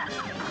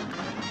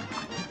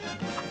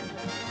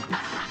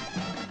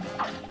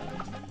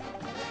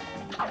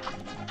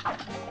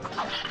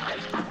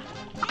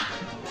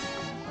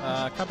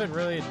 Cuphead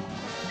really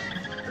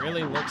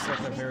looks like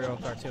a very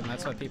old cartoon.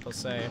 That's what people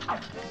say.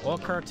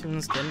 Old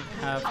cartoons didn't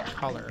have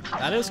color.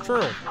 That is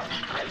true.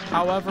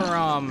 However,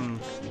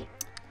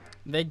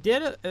 they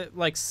did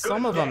like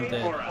some of them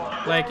did.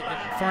 Like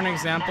for an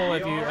example,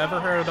 if you ever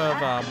heard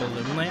of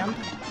Balloon Land,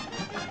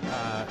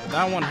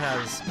 that one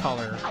has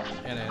color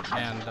in it,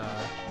 and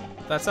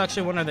that's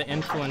actually one of the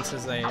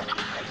influences they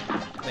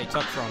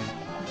took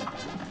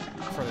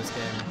for this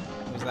game.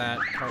 Was that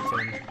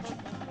cartoon?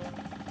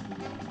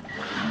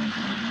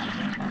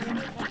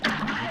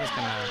 I'm just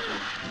gonna.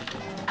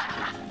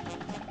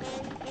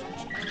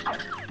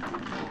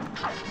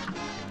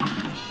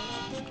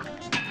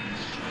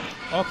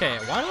 Okay,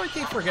 why do I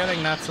keep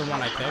forgetting that's the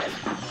one I picked?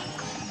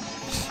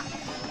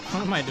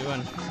 What am I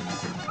doing?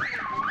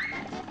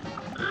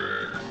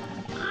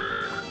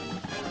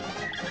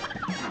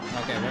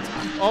 Okay, what's...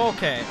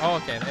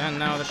 Okay, and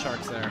now the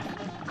shark's there.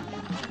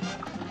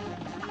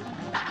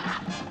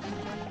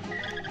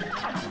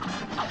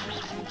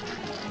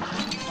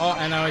 Oh,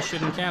 and now he's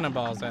shooting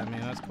cannonballs at me.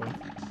 That's cool.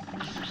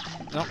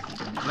 Nope.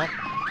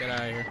 Get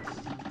out of here.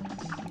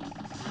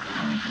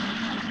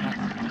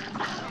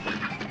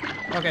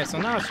 Nope. Okay, so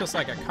now it's just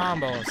like a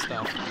combo of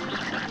stuff.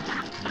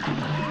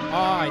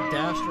 Oh, I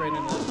dashed right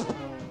into...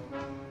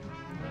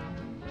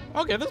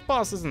 Okay, this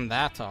boss isn't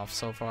that tough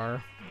so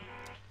far.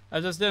 I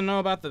just didn't know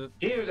about the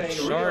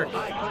shark.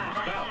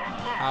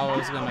 How it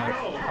was gonna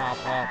pop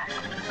up.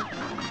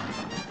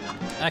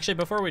 Actually,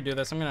 before we do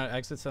this, I'm gonna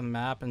exit the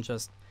map and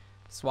just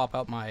swap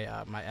out my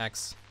my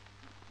X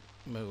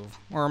move,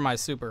 or my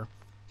super.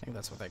 I think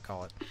that's what they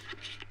call it.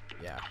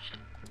 Yeah.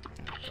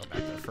 Go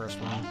back to the first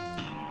one.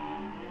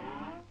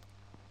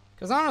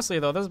 Because honestly,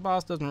 though, this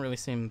boss doesn't really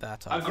seem that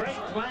tough. A great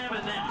slam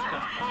and then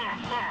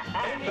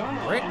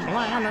some. Great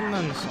slam and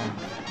then some.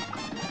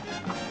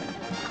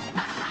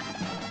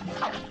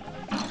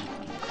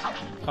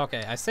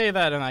 Okay, I say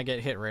that and I get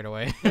hit right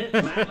away. This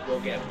match will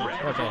get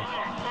red Okay.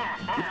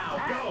 hot. Now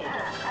go.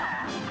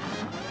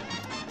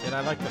 Did I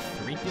like the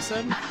freak you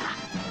said?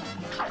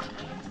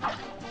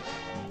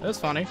 That was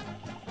funny.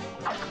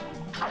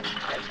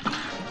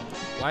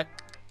 What?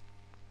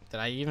 Did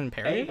I even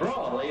parry? A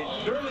brawl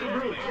is surely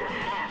brewing.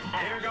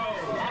 Here goes.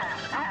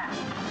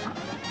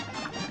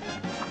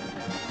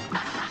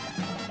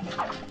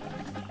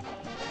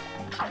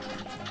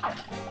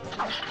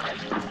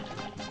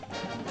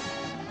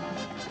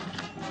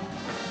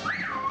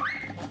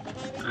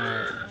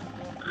 Alright.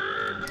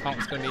 Oh,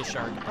 it's gonna be a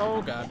shark.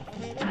 Oh god.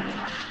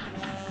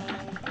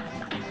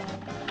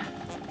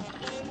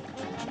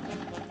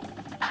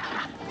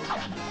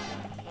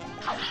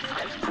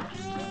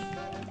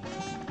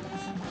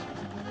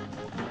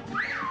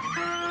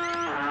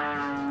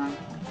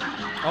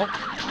 Oh,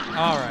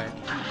 alright.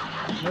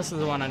 This is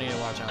the one I need to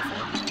watch out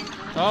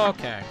for.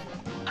 Okay.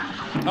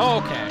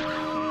 Okay.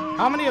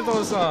 How many of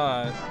those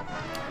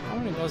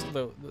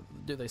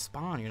do they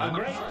spawn, you know? A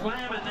great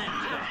slam and then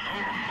some.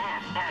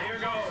 Here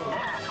goes.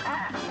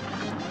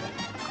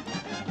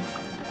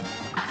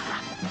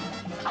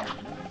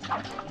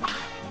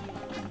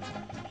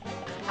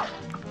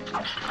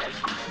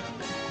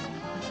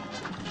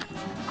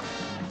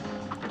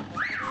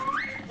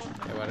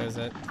 Okay, what is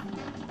it?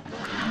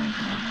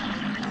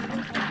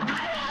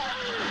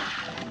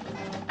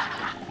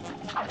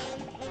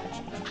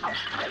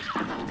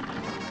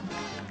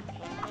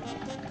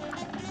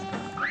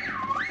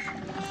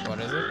 What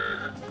is it?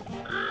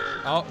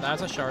 Oh,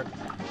 that's a shark.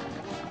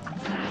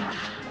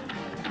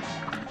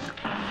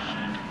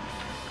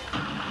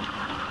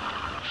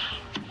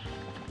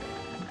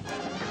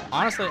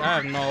 Honestly, I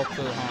have no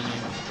clue,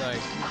 homie.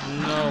 Like,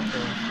 no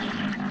clue.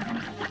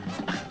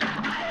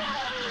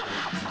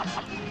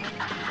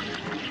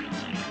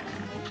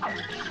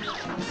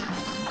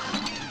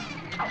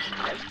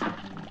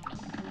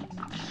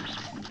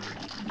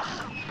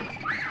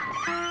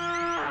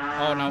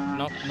 Oh, no,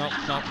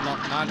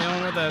 not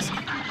dealing with this.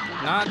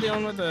 Not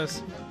dealing with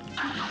this.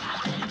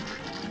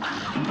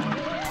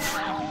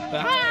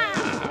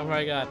 Ah! Oh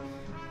my god.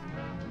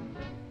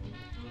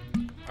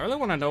 I really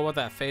want to know what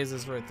that phase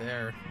is right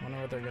there. I wonder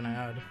what they're gonna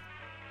add.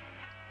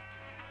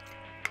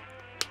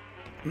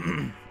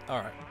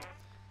 Alright.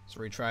 Let's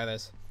retry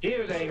this.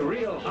 Here's a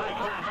real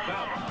high-class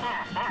bout.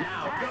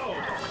 Now go.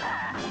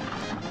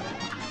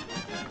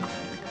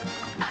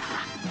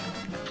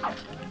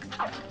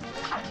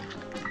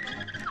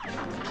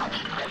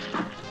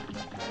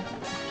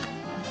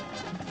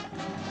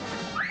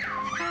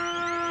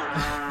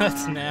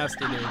 That's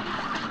nasty, dude.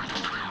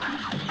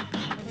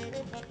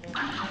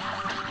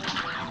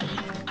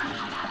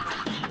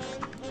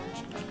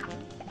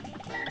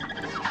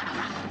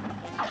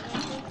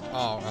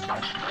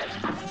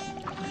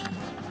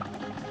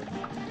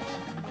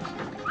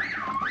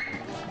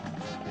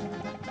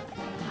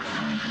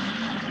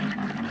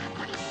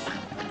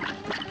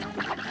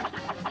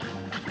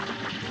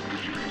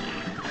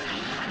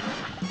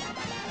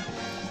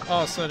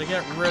 Oh, so to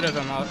get rid of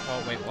him,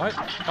 oh wait, what?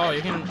 Oh,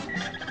 you can.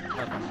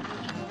 Okay.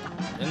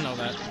 Didn't know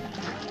that.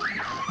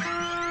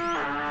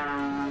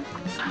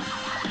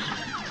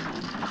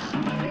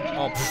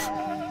 Oh,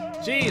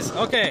 pff. Jeez.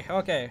 Okay.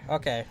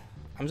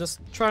 I'm just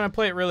trying to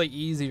play it really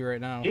easy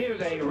right now.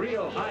 Here's a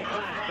real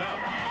high-class bout.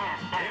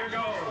 Here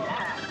goes.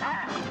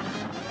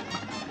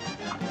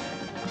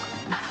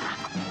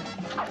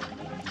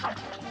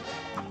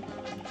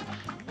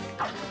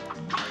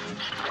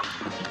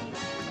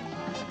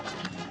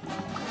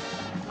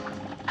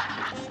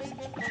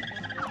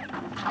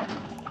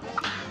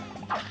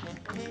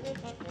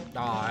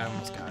 Oh, I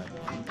almost got it.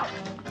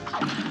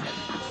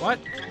 What?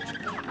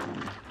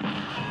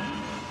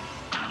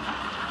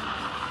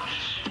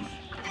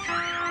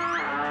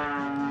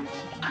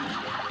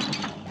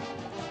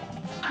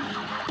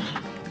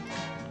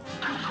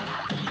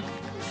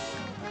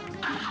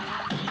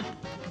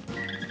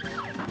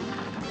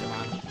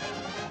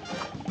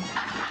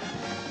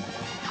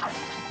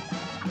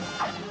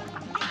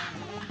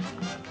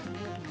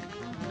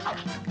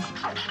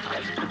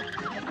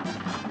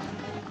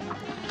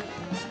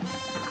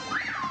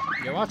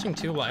 You're watching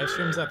 2 live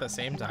streams at the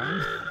same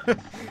time?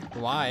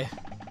 Why?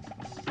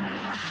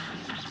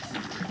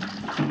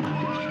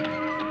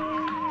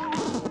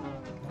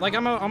 Like,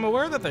 I'm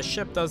aware that the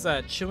ship does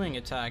that chewing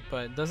attack,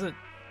 but does it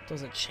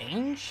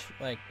change?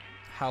 Like,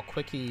 how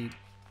quick he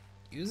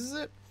uses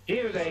it?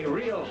 Here's a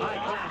real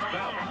high-class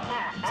bout.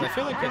 'Cause I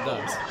feel like it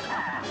does.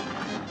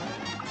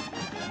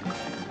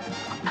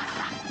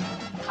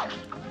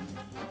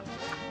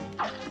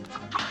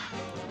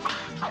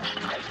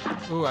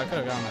 Ooh, I could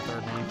have gotten my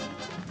 3rd one.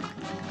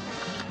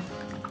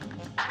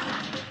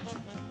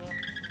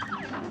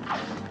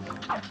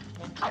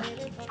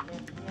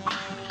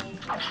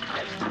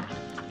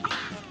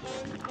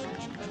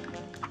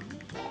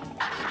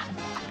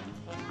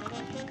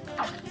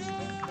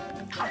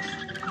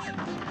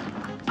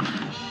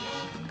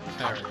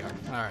 There we go.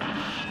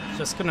 Alright.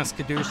 Just gonna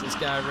skadoosh this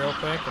guy real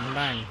quick and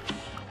bang.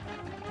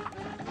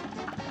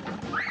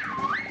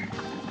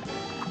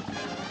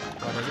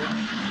 What is it?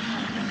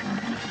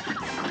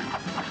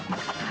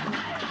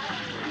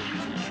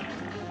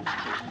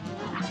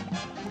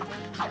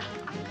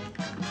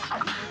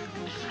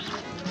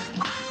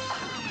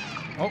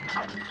 Oh.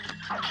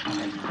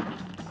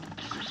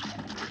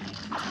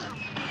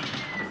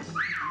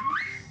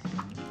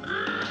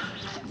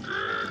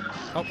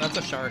 Oh, that's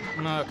a shark.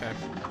 No, okay.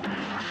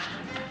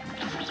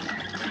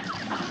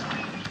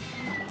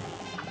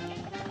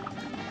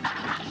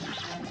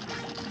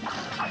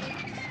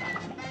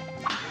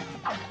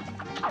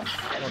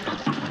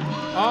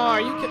 Oh,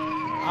 are you kidding?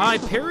 I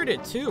parried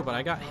it too, but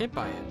I got hit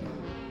by it.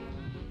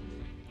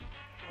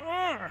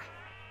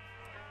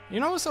 You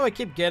know, so I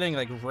keep getting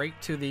like right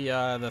to the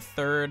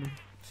 3rd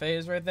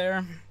phase right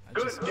there.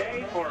 Good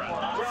day for us.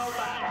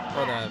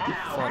 Well done. Or the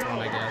 4th one,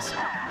 I guess.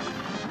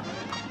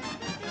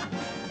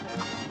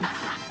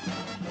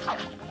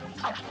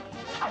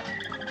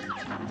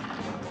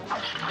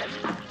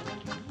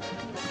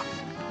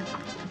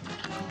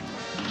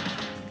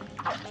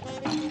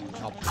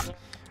 Oh.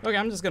 Okay,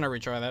 I'm just gonna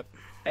retry that.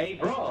 A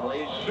brawl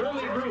is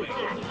surely brewing.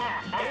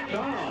 It's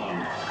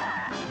on.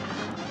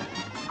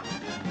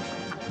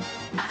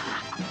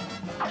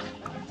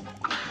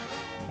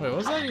 Wait, what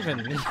was that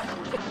even?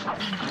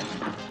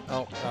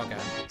 Oh, okay.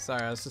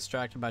 Sorry, I was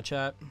distracted by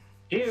chat.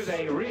 Here's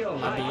a real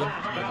Might be you.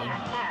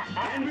 high-class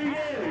bout. And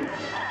begin.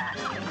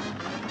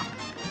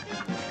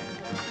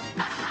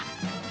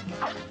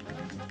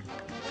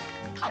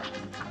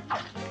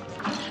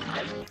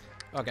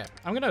 Okay,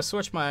 I'm gonna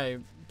switch my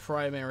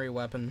primary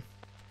weapon.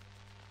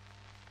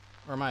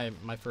 Or my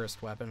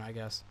first weapon, I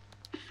guess.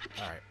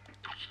 Alright.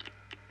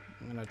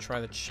 I'm gonna try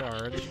the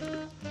charge.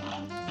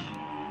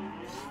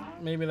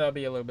 Maybe that'll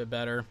be a little bit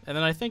better. And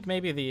then I think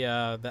maybe the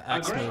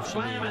X move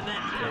should be pretty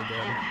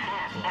good.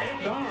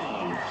 It's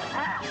on.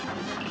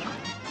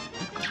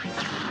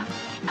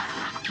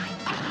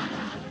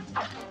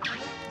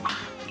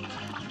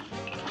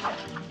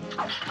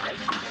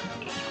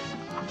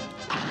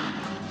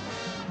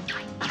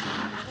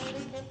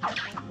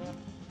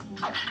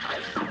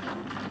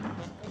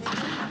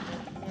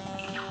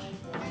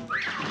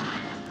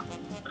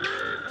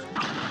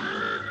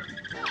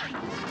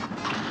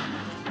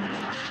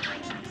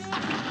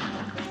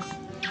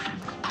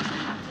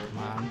 Come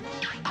on.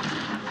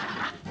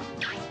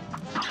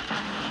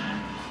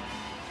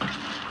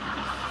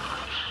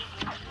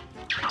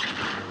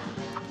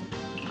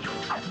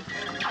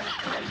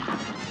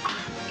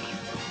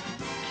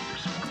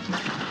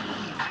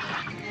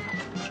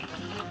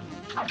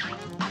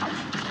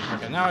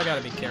 Okay, now I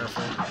gotta be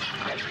careful.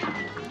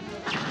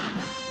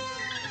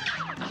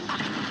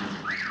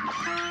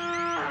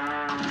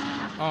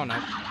 Oh no.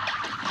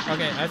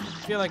 Okay, I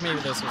feel like maybe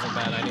this was a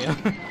bad idea.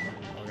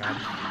 Oh god.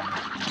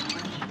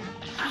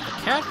 The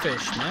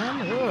catfish,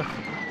 man. Ugh.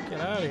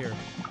 Get out of here.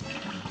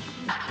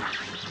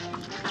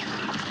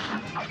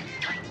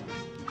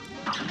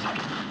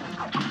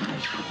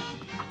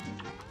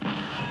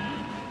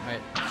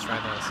 Alright, let's try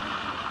this.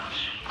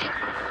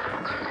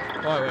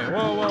 Oh, wait,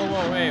 whoa, whoa,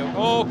 whoa, wait.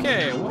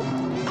 Okay.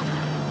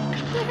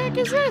 The heck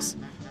is this?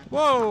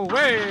 Whoa,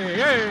 hey,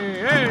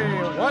 hey, hey,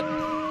 what?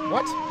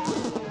 What?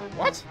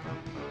 What?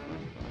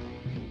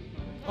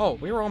 Oh,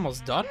 we were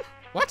almost done?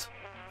 What?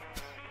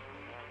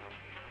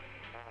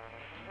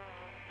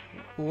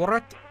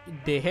 What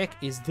the heck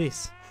is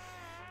this?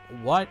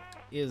 What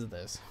is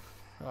this?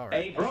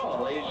 Alright. A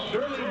brawl is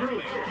surely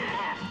brewing.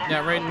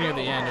 Yeah, right near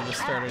the end it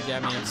just started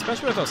getting me,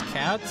 especially with those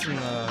cats and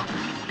the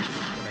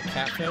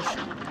catfish.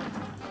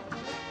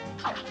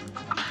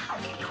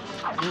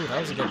 Ooh,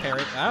 that was a good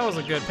parry. That was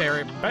a good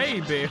parry,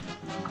 baby.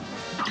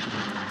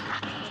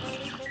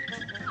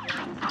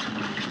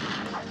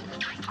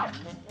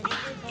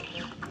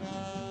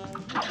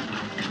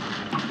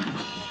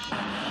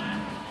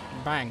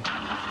 Bang.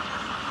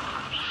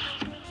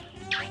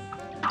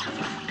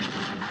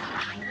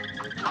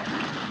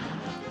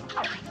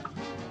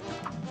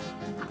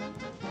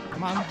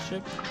 Come on,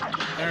 ship.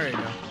 There you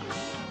go.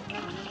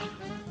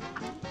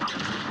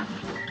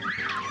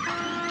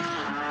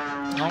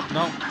 Nope,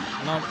 nope,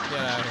 nope. Get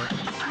out of here.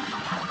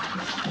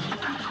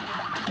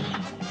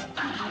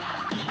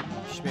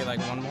 Should be like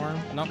one more.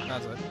 Nope,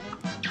 that's it.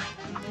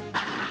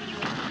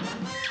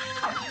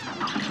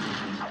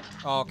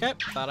 Okay,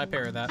 thought I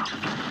parried that.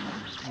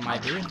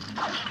 Might be.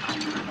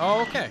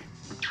 Okay.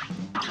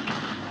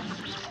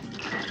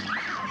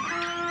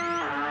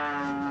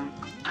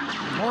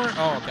 More.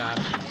 Oh god.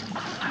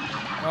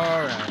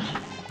 All right.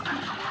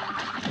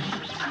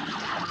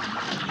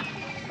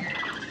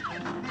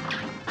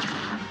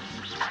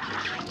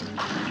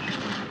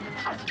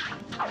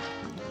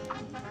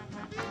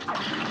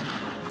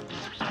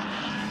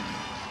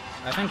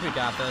 I think we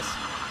got this.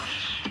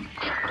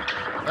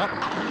 Yep.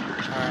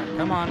 Alright,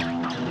 come on.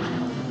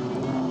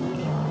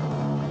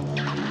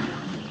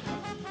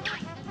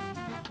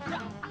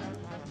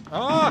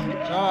 Oh!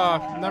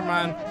 Oh, never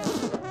mind.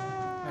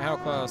 How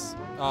close?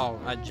 Oh,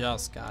 I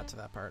just got to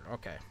that part.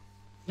 Okay.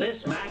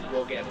 This match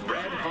will get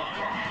red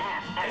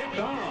hot. It's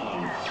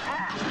on.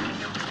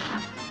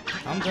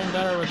 I'm doing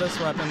better with this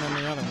weapon than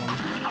the other one.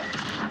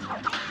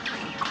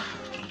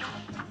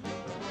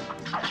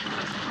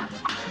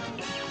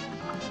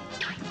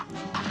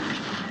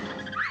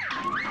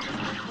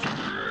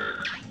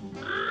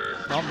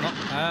 Nope, nope,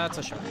 that's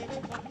a shot.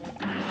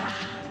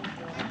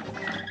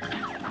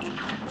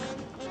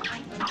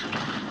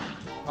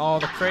 Oh,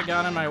 the crit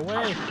got in my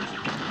way.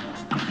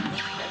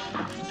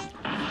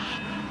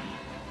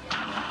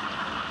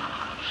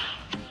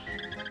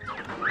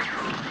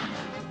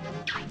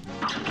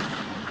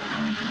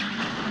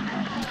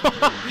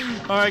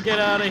 Alright, get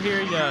out of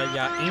here, ya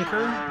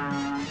inker.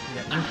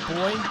 Ya ink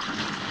boy.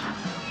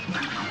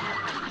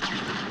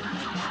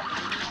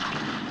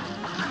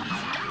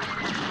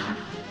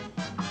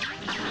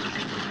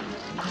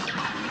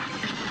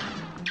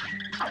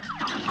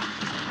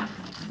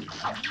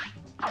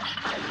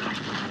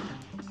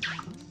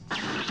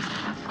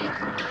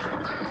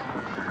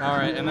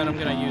 Alright, and then I'm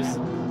gonna use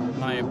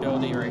my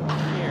ability right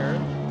here.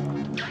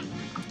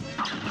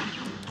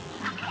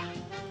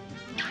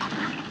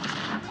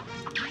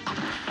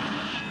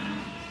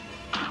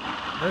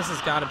 This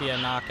has got to be a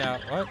knockout.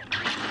 What?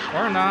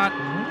 Or not.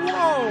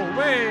 Whoa,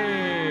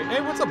 wait.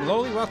 Hey, what's up,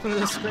 Lowly? Welcome to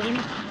the stream.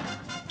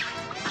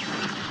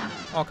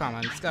 Oh, come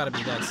on. It's got to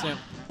be dead soon.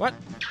 What?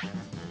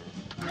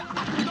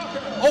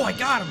 Oh, I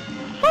got him.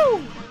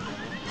 Woo!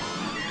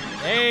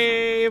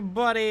 Hey,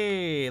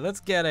 buddy. Let's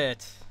get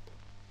it.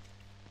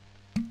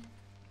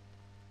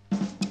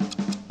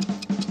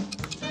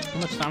 How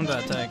much time did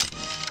that take?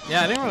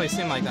 Yeah, it didn't really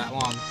seem like that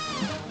long.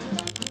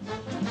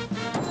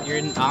 You're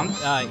in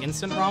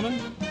instant ramen?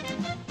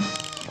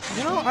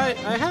 You know, I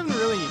haven't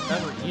really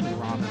ever eaten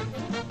ramen.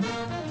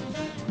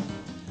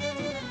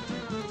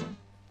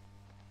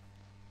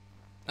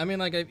 I mean,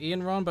 like, I've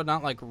eaten ramen, but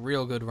not, like,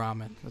 real good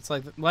ramen. It's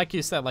like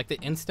you said, like, the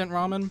instant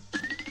ramen.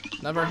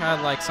 Never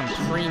had, like, some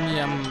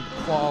premium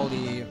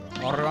quality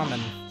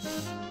ramen.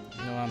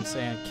 You know what I'm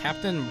saying?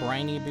 Captain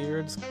Briny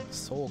Beard's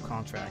Soul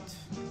Contract.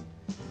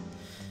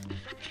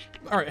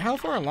 Alright, how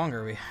far along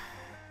are we?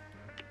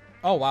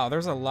 Oh, wow,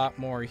 there's a lot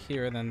more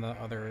here than the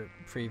other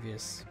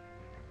previous...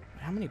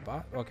 How many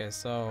boss? Okay,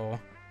 so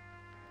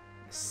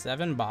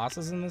 7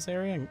 bosses in this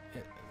area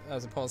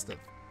as opposed to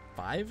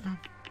 5?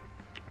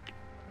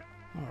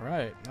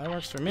 Alright, that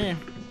works for me.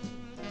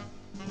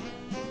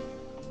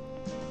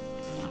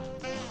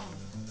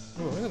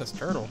 Ooh, look at this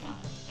turtle.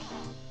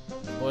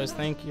 Boys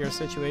think your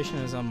situation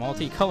is a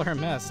multicolor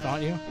mess,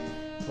 don't you?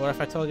 What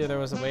if I told you there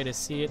was a way to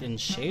see it in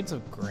shades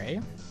of gray?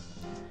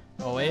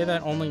 A way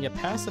that only a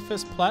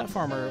pacifist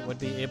platformer would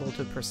be able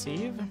to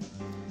perceive?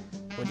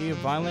 Would you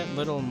violent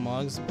little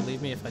mugs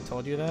believe me if I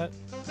told you that?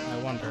 I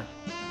wonder.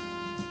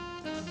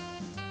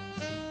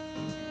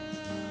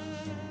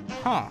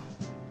 Huh.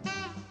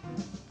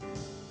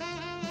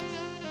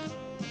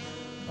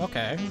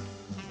 Okay.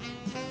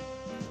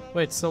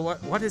 Wait, so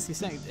what is he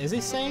saying? Is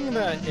he saying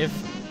that if...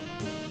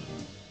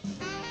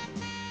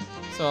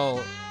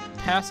 So,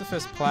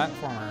 pacifist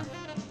platformer.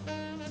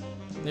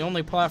 The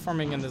only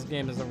platforming in this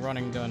game is the run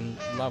and gun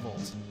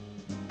levels.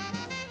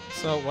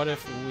 So what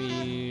if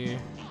we...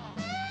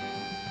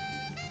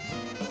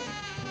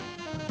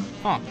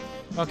 Huh.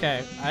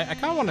 Okay, I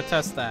kind of want to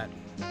test that.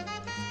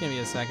 Give me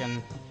a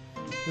second.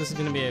 This is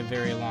going to be a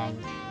very long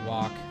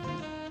walk.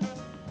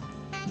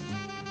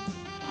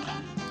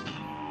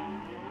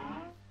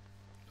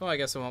 Well, I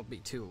guess it won't be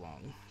too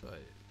long, but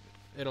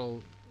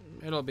it'll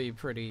be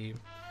pretty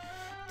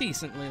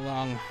decently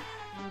long.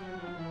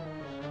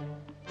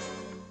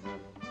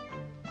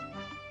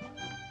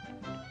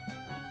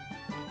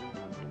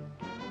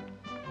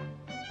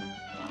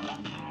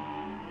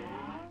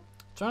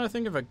 Trying to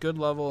think of a good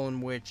level in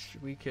which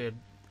we could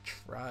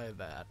try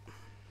that.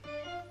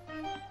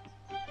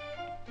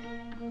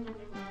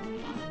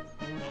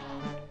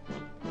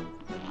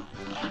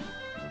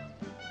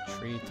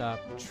 Treetop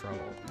Trouble.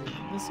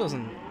 This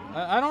doesn't...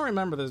 I don't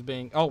remember this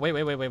being... Oh, wait.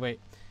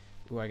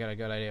 Ooh, I got a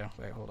good idea.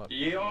 Wait, hold up.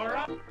 You're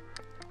up.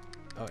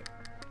 Oh, wait.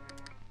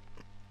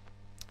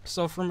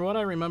 So from what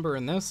I remember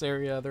in this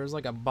area, there's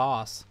like a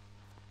boss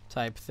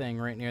type thing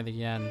right near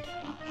the end.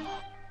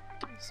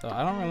 So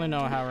I don't really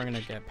know how we're going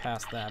to get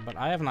past that, but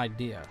I have an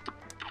idea.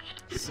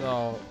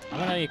 So I'm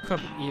going to equip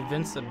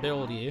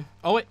Invincibility.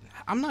 Oh, wait.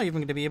 I'm not even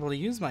going to be able to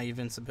use my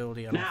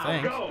Invincibility, I don't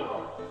think.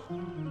 Go.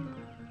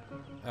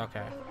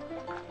 Okay.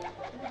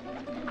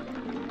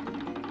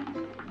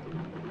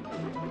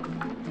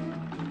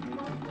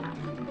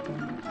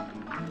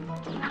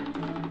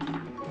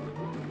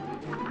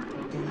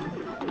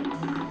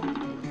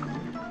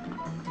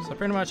 So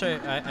pretty much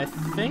I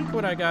think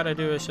what I gotta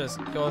do is just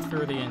go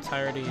through the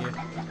entirety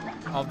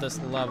of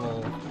this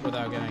level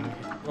without getting,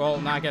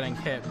 well, not getting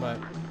hit, but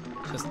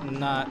just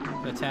not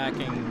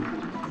attacking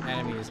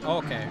enemies.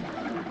 Okay.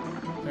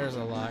 There's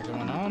a lot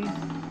going on.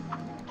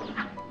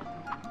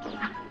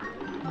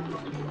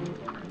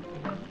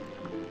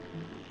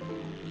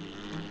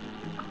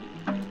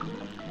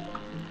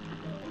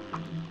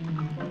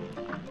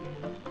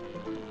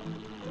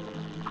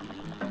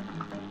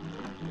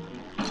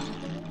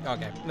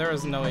 Okay, there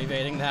was no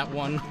evading that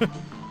one.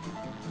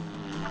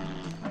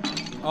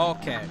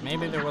 Okay,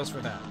 maybe there was for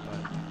that,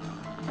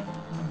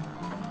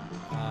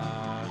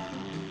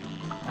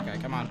 but... okay,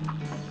 come on.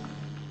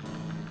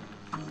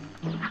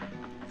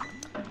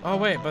 Oh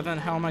wait, but then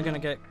how am I gonna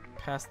get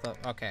past the...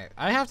 Okay,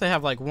 I have to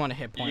have like one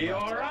hit point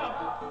left. You're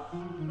up.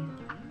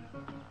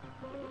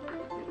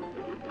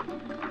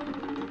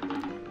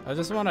 I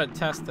just want to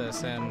test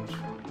this and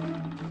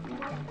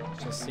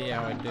just see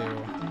how I do.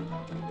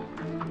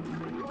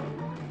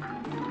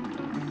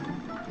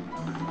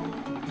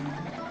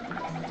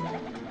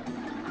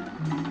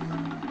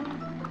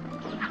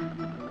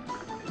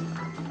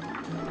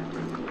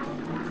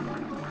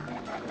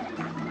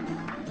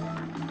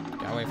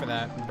 Gotta wait for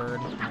that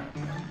bird.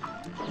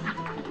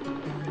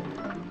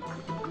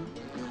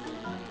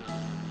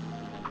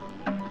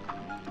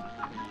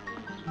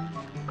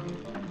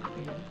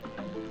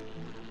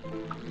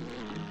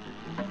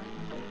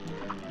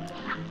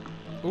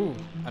 Ooh,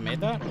 I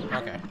made that?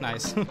 Okay,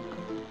 nice. Okay,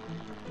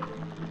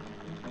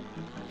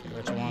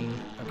 which one?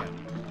 Okay.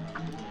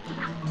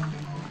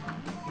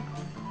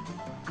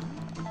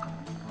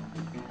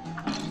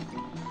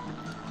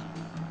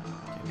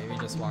 Okay, maybe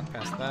just walk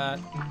past that.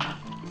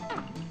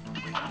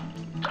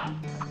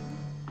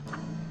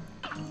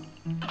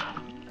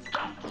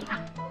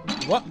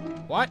 What?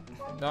 What?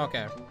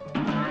 Okay.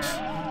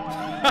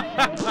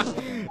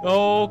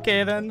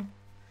 Okay then.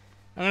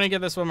 I'm gonna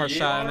give this one more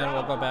shot and then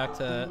we'll go back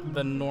to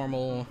the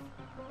normal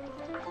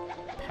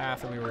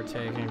path we were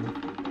taking.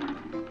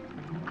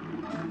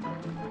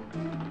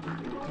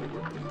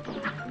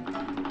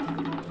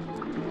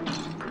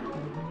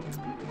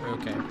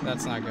 Okay,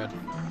 that's not good.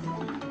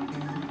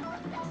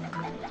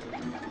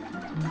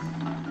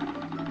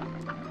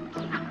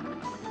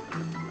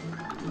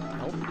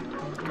 Nope.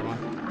 Come on.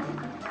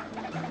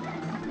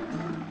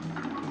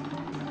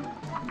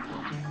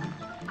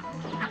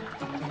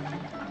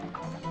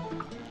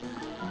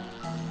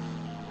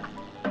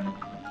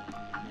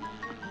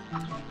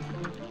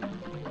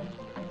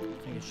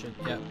 Should,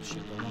 yeah,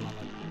 shoot the one on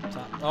the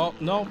top. Oh,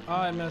 no, oh,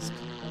 I missed.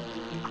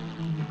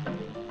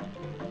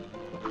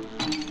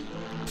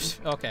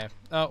 Okay.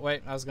 Oh,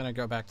 wait, I was gonna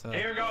go back to the...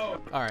 Here goes.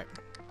 Alright.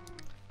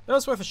 It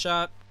was worth a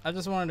shot. I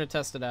just wanted to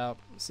test it out,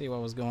 see what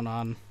was going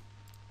on.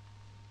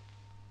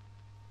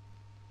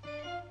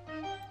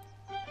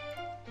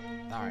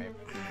 Alright.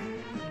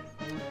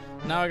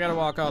 Now I gotta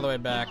walk all the way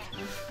back.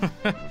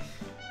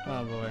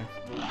 Oh, boy.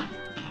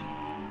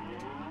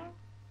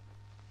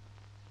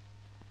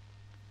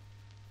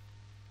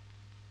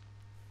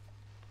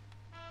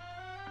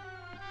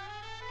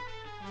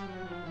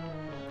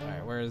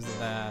 Where's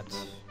that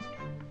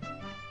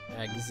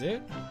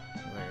exit?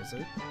 Where is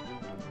it?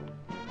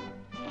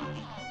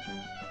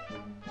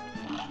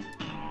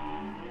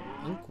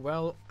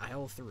 Inkwell,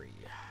 aisle 3.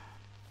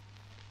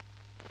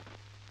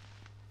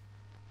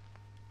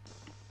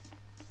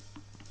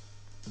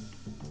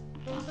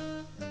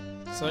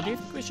 So do you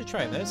think we should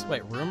try this?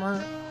 Wait,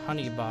 rumor,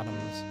 honey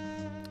bottoms,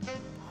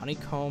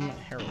 honeycomb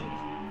herald.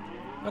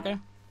 Okay,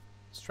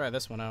 let's try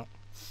this one out.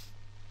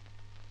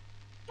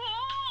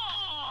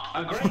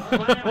 A great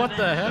plan. What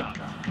the heck?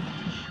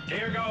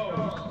 Here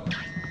goes.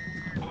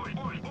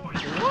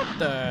 What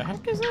the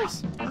heck is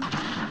this?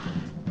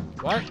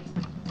 What?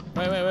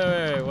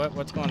 Wait.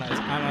 What's going on?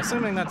 I'm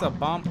assuming that's a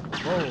bomb.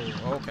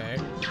 Whoa, okay.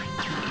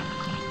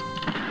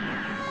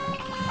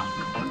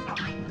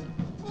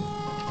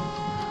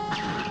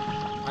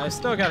 I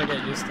still gotta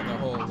get used to the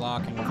whole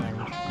locking thing.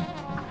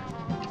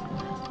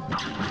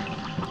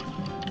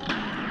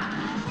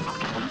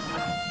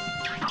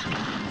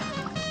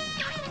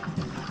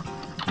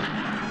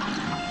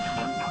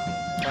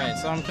 Wait,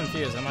 so I'm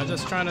confused. Am I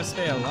just trying to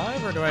stay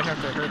alive, or do I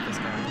have to hurt this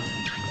guy?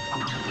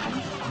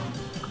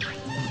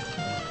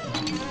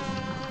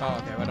 Oh,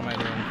 okay, what am I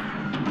doing?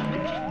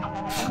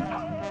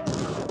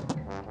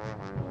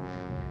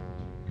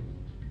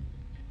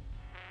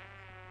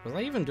 Was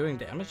I even doing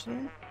damage to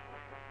him?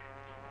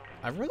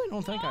 I really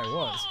don't think I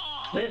was.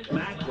 This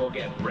match will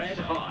get red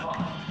hot.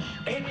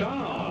 It's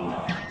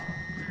on.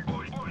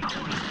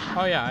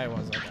 Oh yeah, I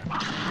was, okay.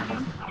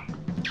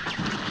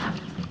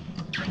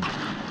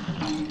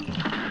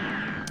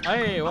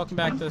 Hey, welcome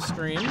back to the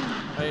stream.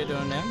 How you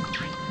doing, man?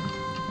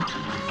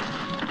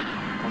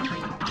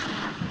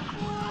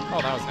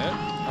 Oh, that was it?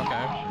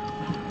 Okay.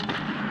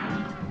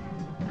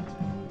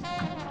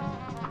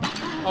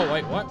 Oh,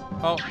 wait, what?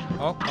 Oh,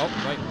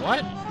 wait,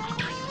 what?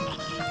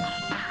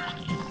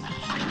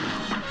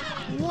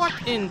 What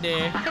in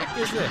the heck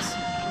is this?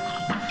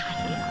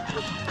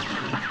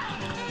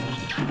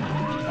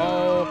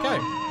 Okay.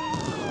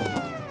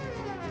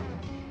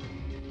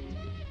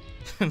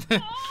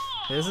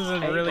 This is a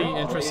really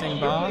interesting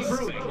boss.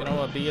 You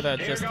know, a bee that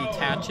just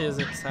detaches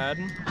its head.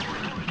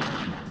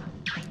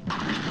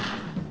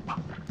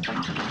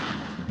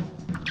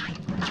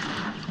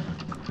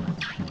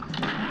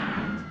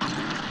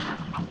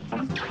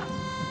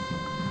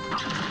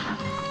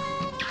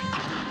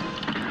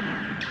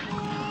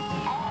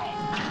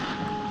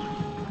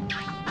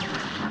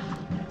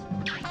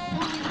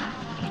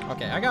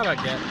 Okay,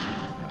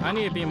 I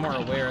need to be more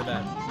aware of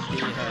that bee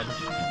head.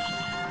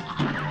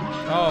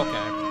 Oh,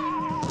 okay.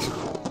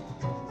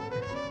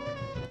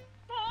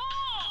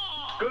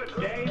 Good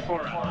day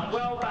for a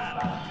well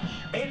battle.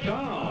 It's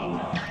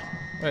on.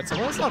 Wait, so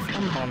what's left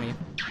from homie?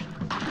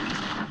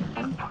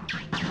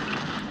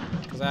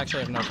 Because I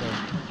actually have no clue.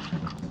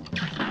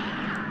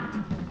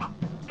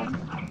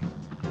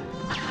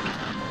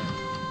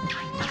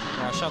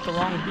 Oh, I shot the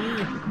wrong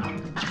bee.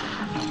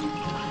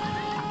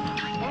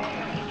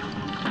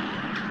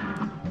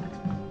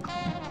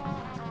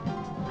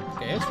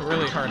 Okay, it's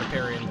really hard to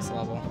parry in this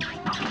level.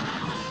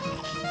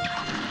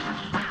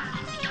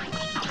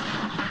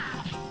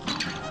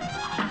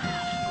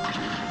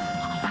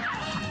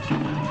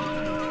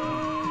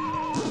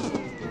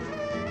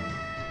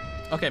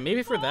 Okay,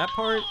 maybe for that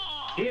part,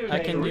 I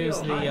can use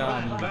the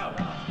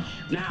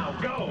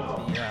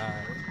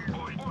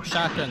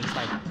shotgun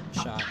type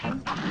shot.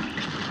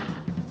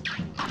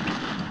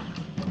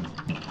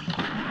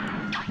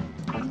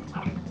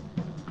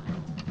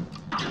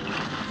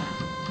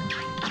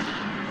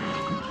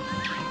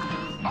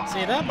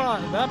 See, that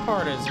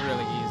part is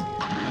really easy,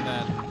 and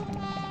then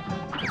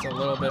it's a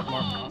little bit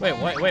more. Wait,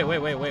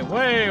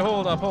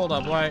 hold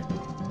up, wait.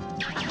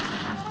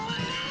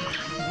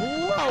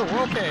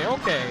 Whoa,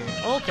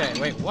 okay,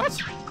 wait, what?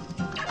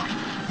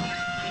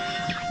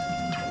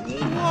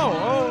 Whoa,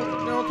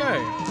 oh, okay.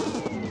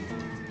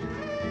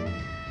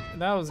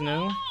 That was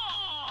new.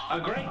 A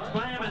great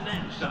slam and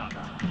then some.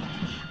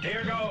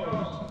 Here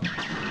goes.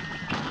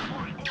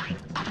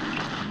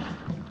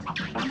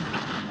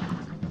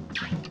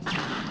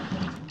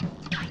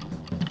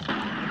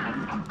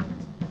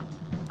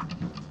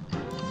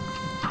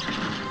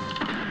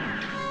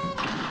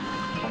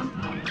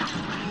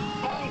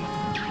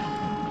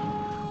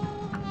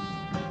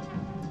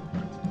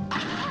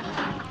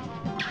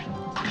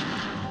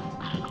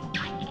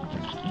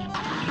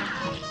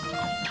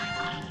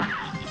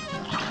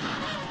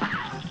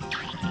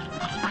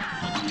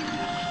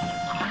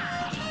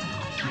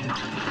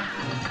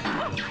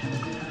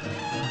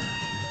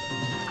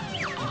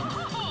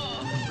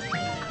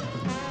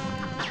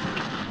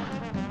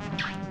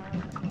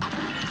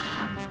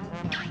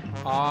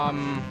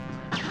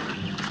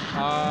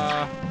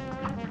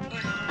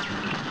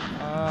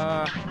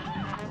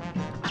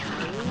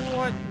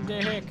 What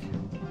the heck?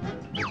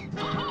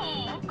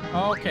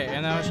 Okay,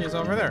 and now she's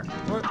over there.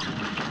 What?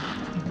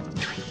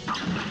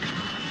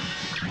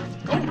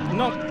 Oh,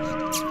 no!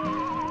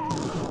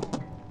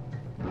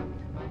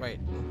 Wait.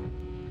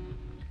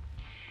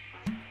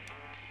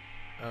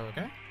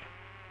 Okay.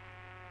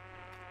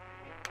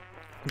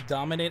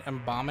 Dominate and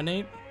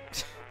abominate?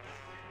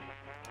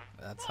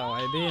 That's how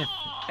I be.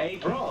 A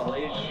brawl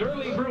is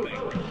surely brewing.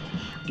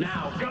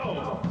 Now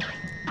go!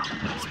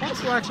 This boss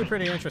is actually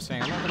pretty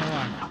interesting, I'm not gonna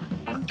lie.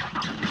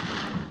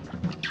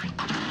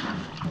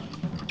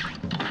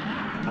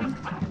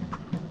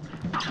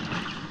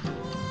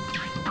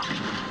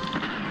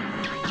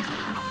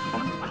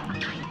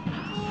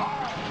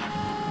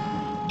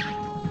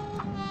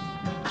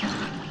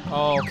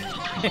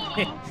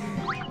 Okay.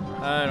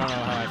 I don't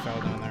know how I fell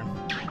down there.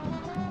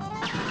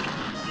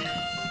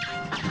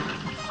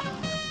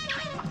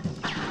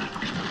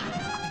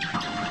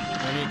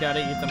 When you gotta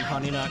eat them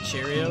Honey Nut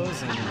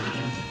Cheerios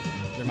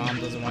and your mom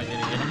doesn't want you to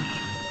eat them.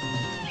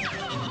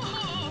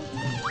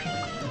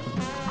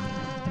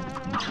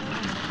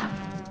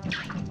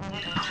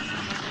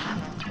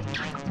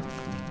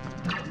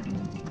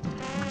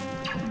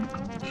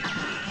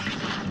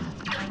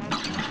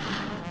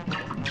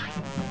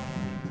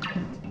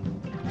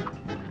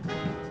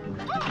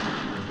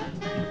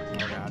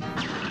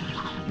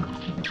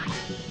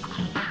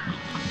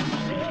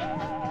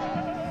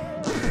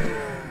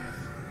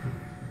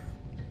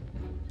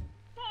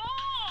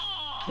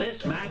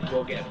 This match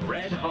will get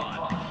red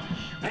hot.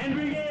 And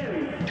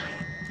begin!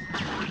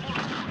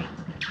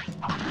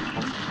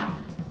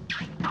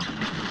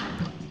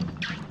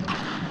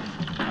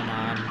 Come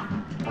on.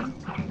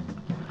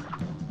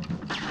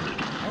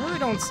 I really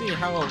don't see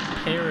how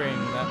pairing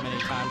that many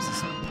times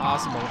is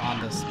possible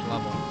on this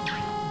level.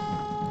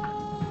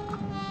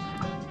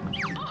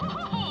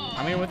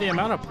 I mean, with the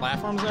amount of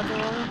platforms that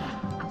there are,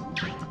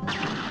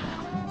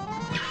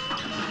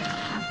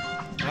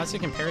 unless you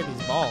can parry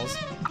these balls.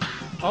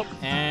 Oh,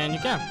 and you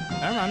can.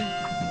 Never mind.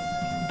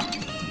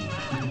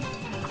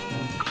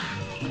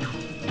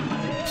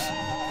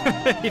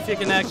 If you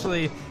can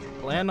actually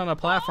land on a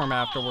platform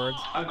afterwards.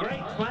 A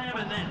great slam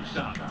and then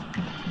some.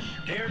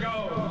 Here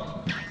goes.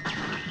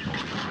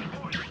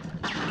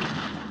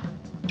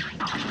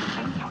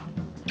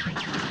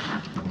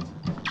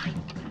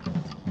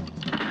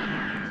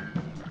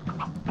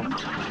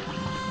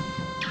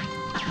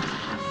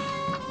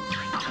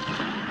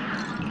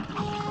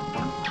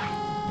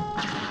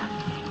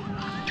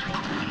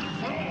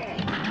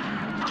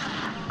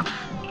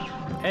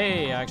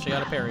 Hey, I actually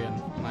got a parry in.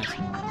 Nice.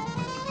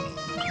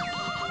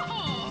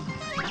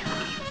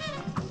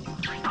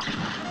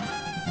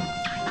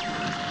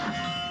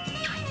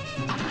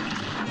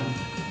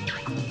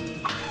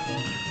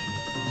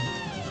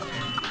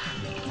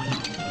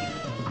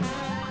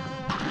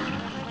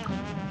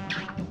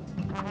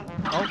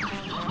 Oh.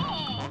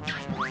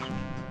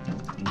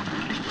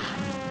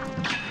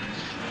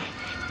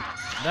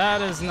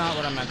 That is not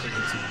what I meant to do.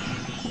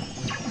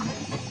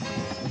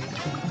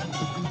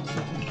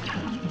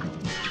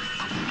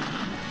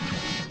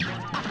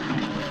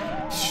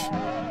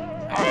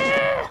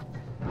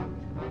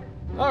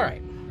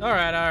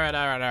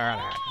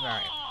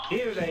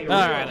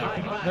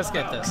 Alright. Let's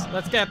get this.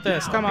 Let's get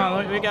this. Come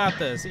on, we got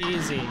this.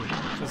 Easy.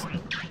 Just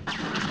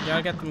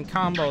gotta get them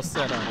combos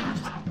set up.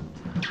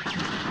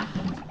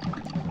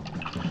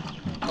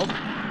 Oh,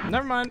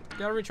 never mind.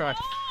 Gotta retry.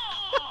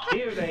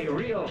 Here's a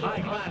real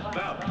high-class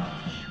bout.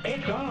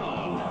 It's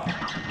on.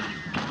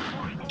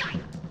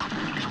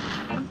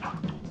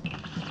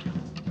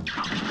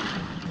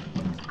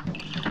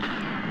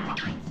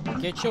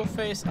 Get your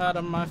face out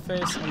of my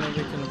face and then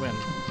we can win.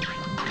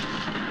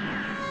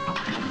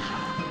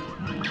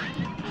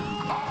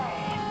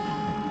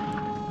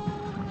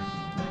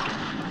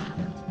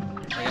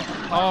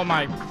 Oh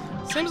my,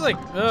 seems like,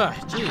 ugh,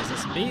 jeez,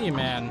 this bee,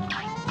 man.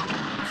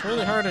 It's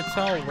really hard to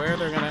tell where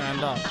they're gonna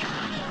end up.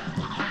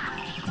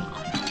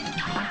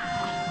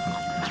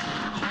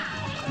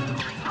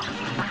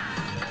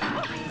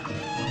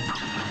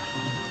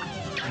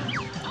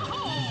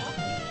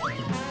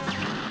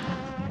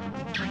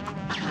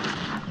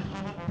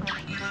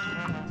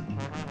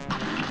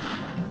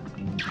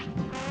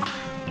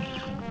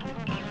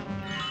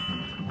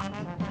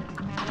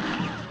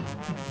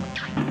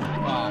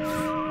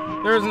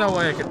 There's no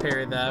way I could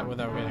parry that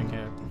without getting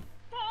hit.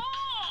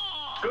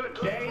 Good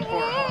day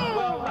for a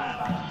well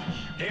battle.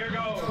 Here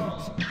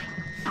goes.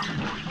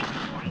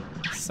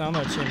 The sound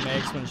that she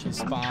makes when she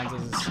spawns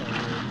is so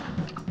weird.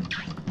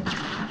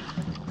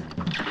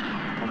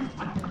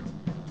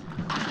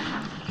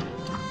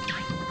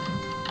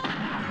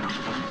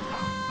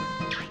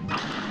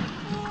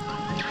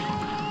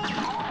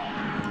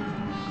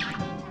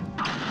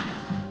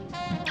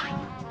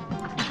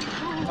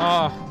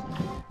 Oh,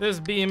 this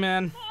bee,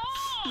 man.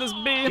 This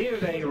bee.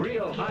 Here's a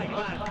real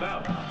high-class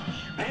bout.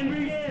 And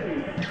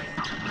begin.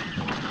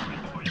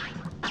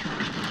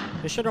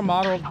 They should have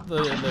modeled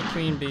the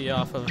queen bee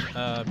off of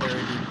Barry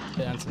B.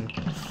 Benson.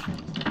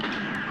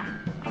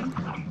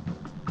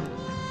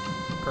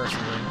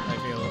 Personally, I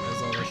feel as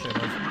though they should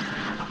have.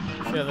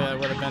 I feel that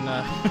would have been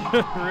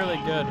really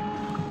good.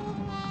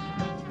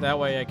 That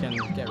way I can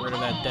get rid of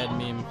that dead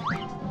meme.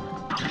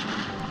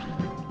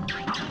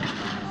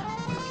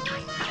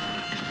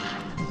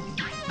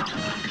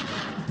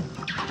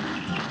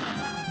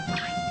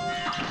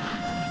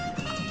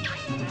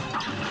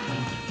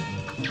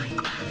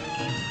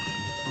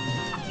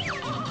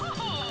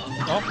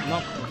 Oh,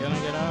 nope, gonna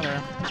get out of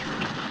there.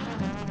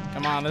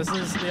 Come on, this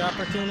is the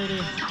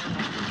opportunity.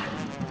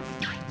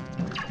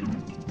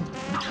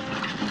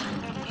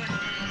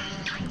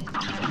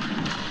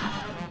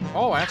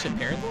 Oh, I actually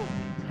parried that?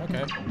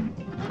 Okay.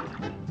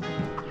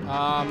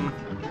 Alright.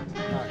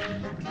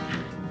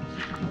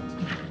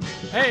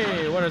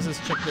 Hey, what is this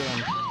chick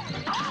doing?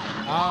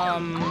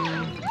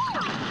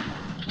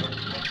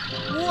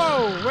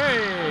 Whoa,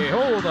 wait,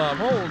 hold up.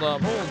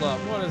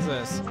 What is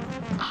this?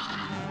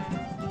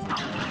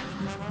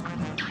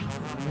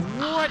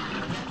 What?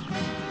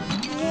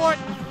 What?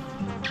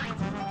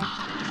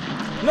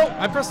 No,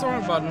 I pressed the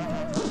wrong button.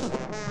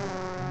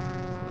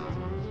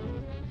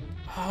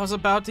 Oh, I was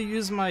about to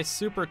use my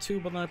super 2,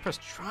 but then I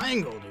pressed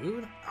triangle,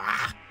 dude.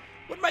 Ah,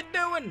 what am I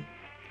doing?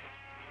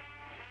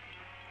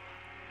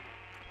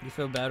 You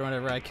feel bad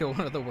whenever I kill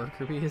one of the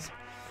worker bees?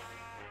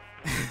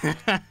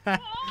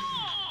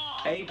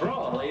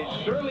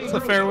 It's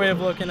a fair way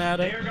of looking at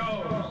it.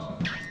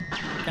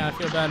 Kind of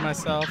feel bad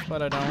myself,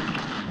 but I don't.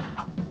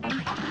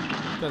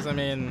 Because, I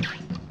mean,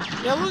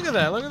 yeah, look at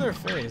that. Look at their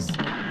face.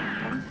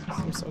 It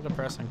seems so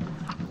depressing.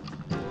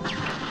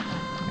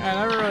 Yeah, I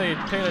never really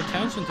paid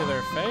attention to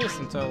their face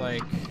until,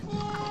 like,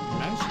 you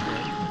mentioned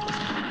it.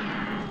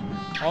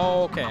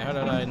 Oh, okay. How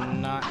did I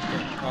not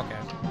get... Okay.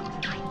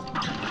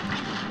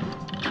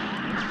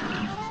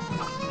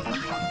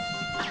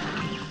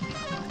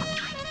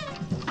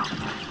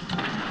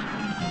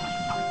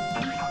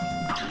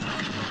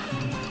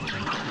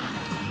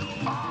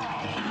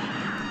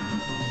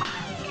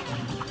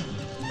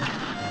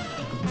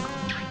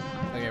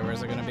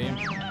 Where's it gonna be?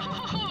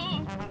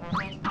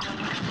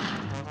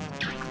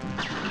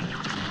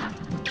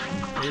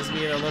 Please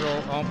be a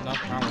little. Oh, no,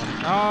 wrong one.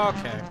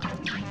 Okay.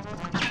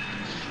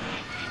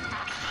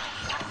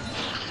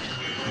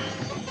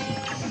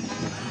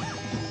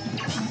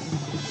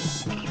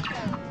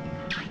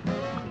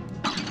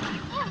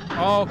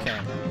 Okay.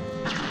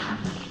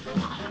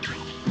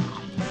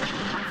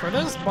 For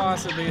this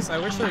boss, at least, I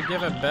wish they would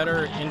give a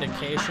better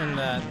indication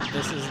that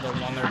this is the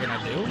one they're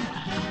gonna do.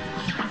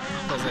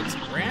 Because it's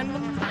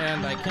random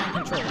and I can't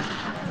control it.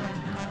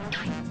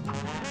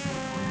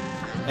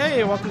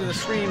 Hey, welcome to the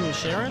stream,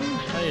 Sharon.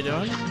 How you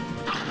doing?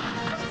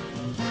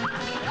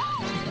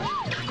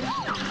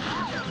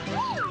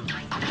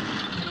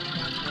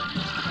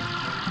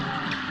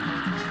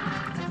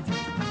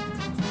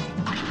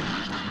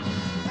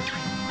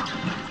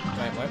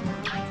 Wait, what?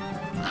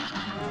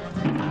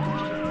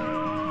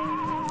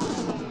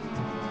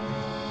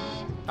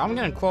 I'm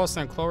getting closer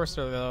and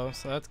closer though,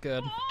 so that's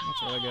good.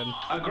 That's really good.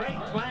 A great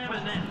slam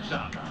and then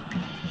some.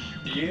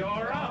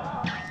 You're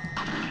up.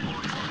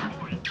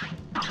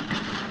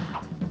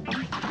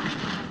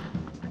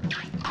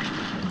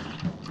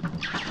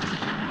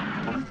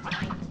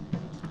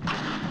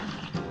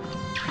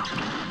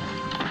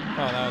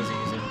 Oh, that was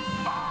easy.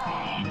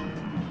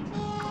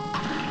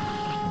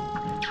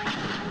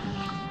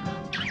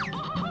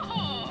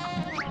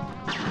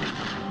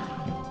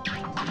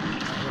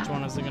 Which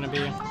one is it gonna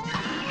be?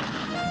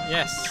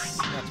 Yes,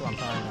 that's what I'm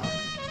talking about.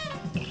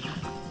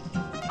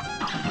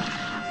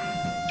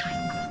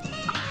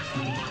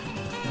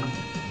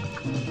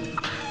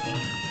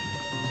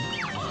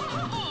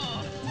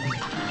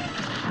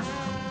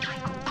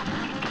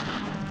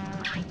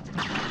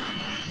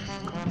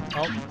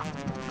 Oh,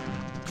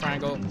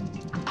 triangle.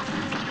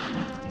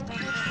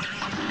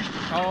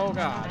 Oh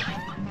god.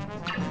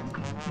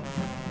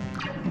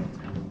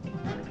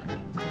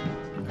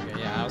 Okay,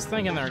 yeah, I was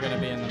thinking they were gonna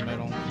be in the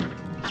middle.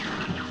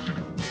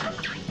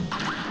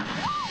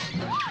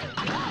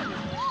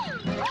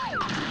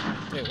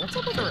 Dude, what's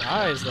up with her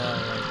eyes though?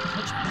 Like,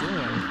 what you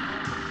doing?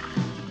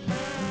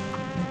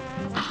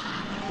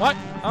 What?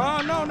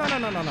 Oh no no no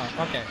no no no.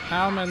 Okay,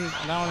 now I'm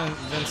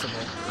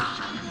invincible.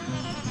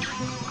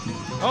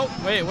 Oh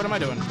wait, what am I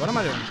doing? What am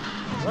I doing?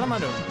 What am I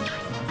doing?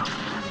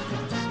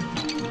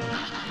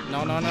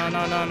 No no no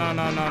no no no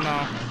no no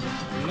no.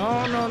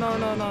 No no no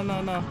no no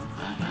no no.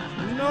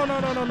 No no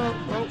no no no.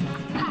 Oh.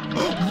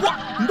 What?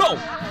 No!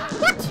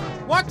 What?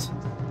 What?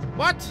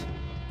 What?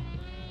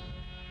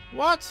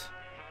 What?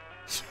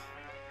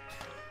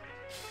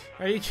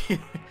 Are you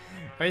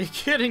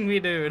kidding me,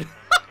 dude?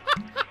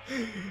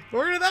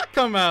 Where did that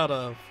come out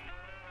of?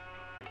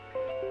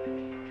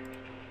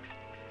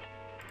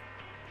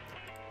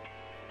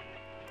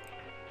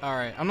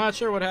 Alright, I'm not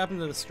sure what happened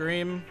to the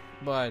stream,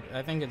 but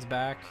I think it's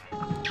back.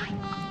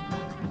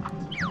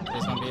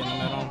 It's gonna be in the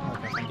middle.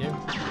 Okay, thank you.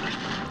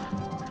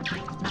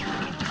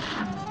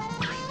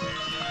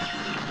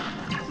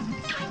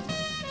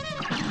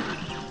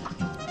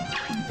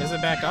 Is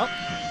it back up?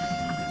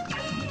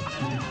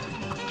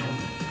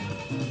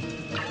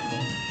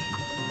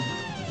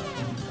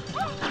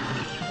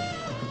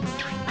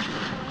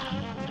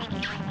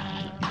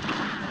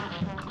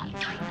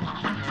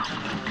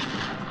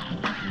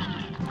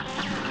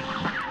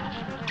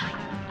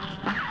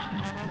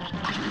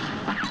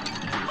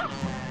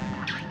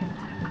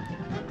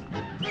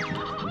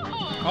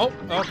 Oh,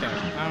 okay.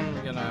 I'm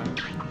gonna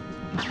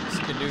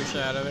skadoosh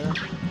out of there.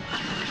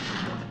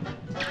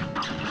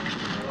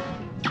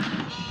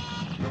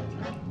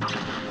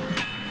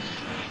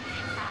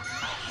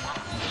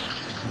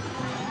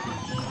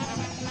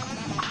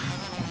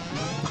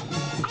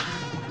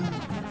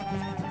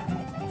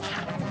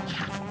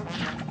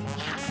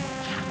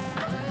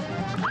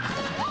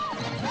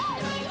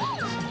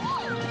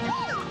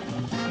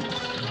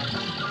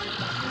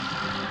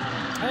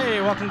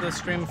 Hey, welcome to the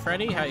stream,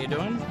 Freddy. How you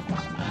doing?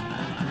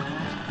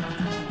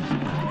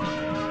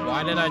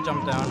 Why did I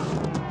jump down?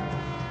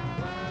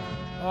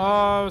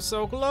 Oh,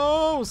 so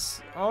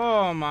close!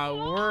 Oh my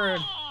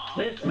word!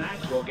 This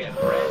match will get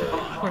red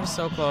hot. We're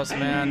so close,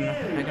 man.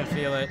 I can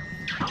feel it.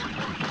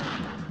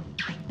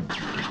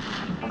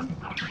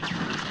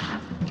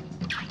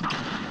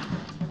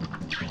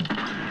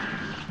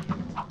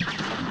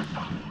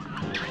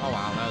 Oh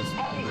wow, that was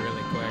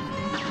really quick.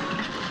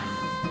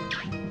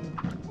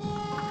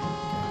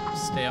 Okay,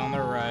 stay on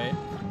the right.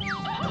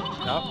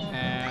 Oh,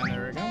 and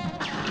there we go.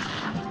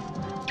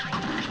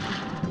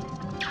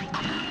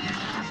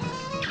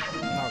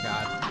 Oh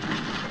god.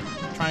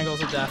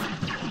 Triangles of death.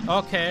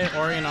 Okay,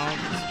 or you know,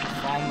 just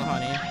fall in the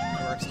honey.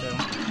 That works too.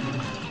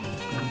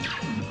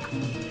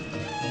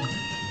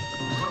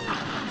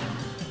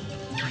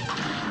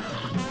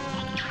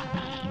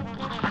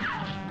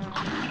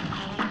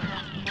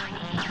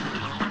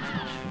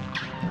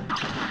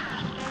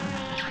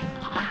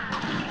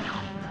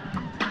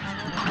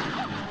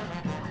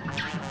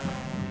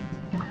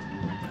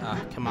 Ah,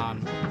 come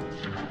on.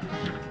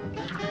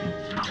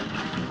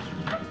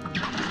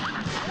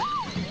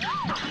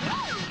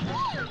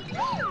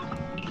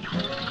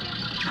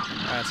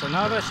 Alright, so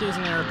now that she's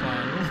an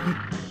airplane,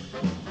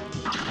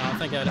 I don't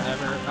think I'd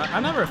ever... I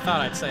never thought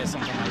I'd say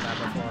something like that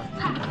before.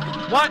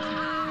 What?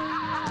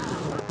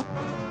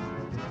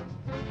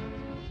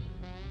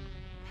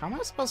 How am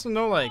I supposed to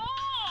know, like,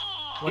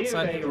 what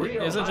side...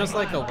 Is it just,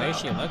 like, the way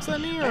she looks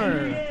at me,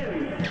 or...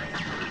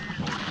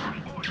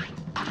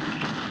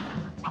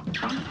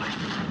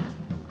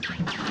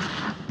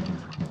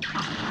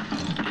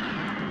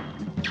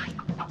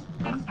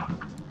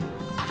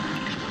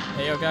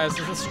 Hey, yo, guys,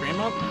 is the stream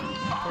up?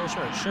 Pretty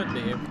sure it should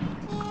be.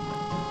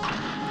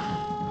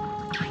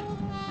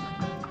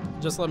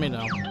 Just let me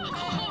know.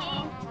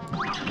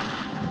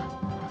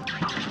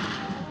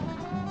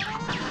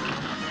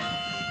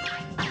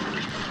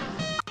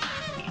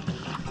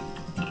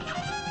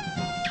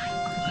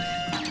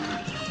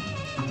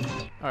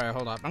 Alright,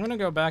 hold up. I'm gonna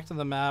go back to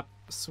the map,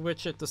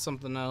 switch it to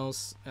something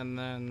else, and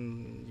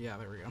then... yeah,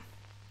 there we go.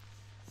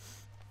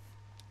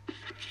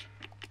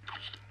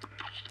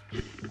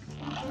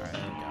 Alright,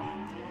 there we go.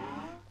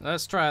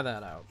 Let's try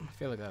that out. I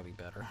feel like that'll be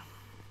better.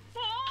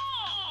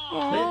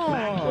 This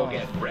match will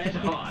get red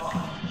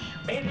hot.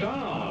 It's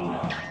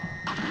on.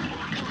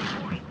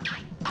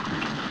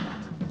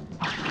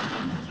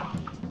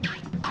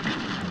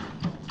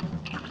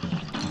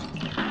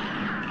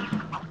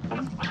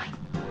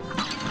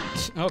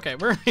 Okay,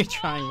 we're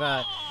trying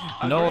that.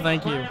 No,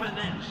 thank you.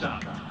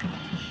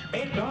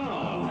 It's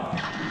on.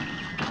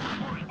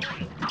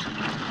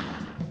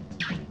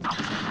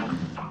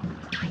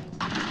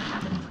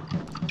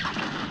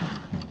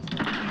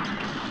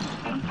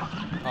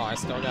 Oh, I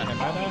still got hit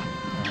by that?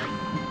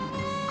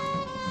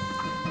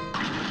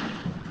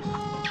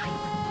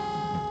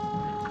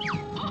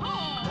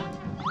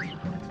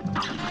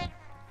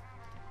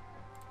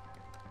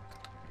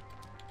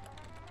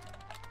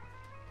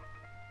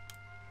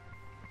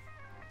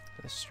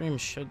 The stream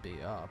should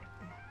be up.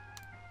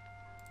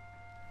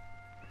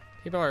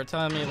 People are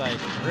telling me, like,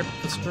 rip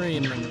the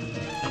stream and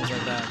things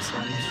like that, so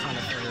I'm just trying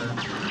to figure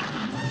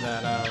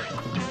that out.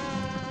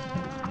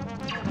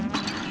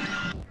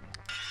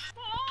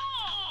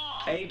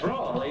 A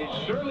brawl is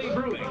surely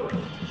brewing.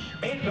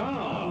 It's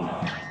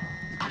on.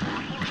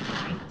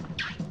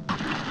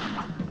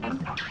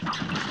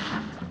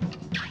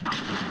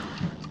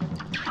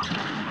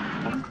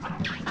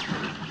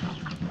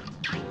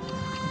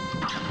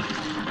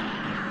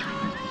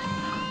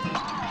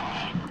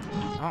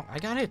 Oh, I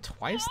got hit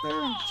twice there?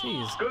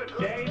 Jeez. Good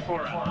day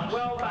for a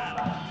well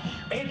battle.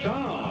 It's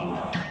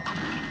on.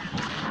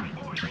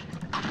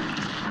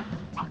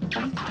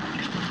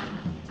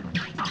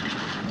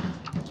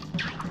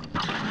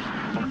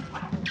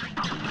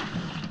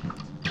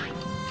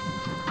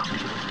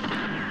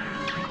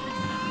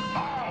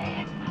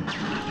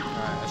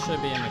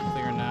 Should be in the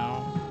clear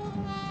now.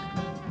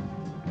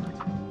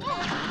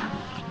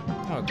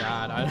 Oh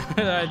god,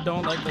 I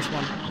don't like this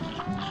one.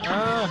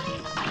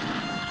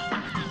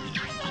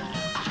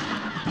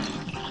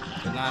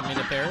 Did not mean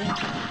to parry.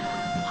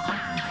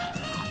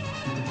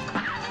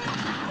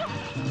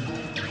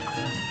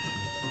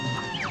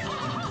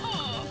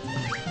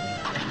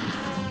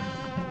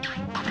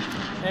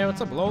 Hey,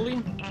 what's up,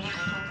 Loli?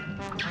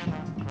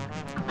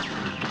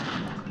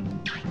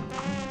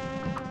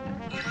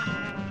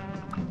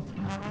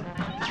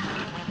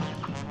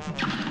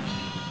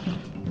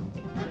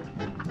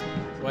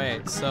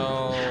 Wait,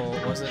 so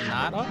was it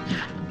not up?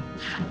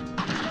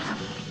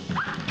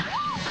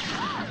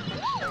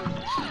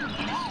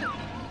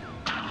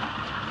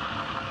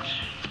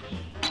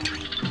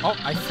 Oh,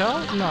 I fell?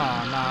 No.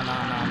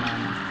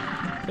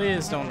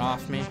 Please don't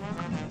off me.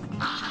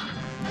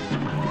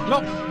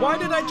 No, why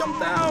did I jump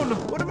down?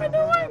 What am I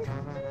doing?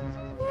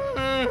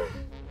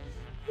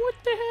 What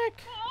the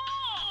heck?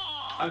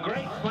 A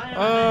great slam.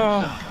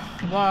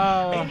 Oh,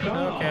 wow,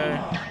 okay.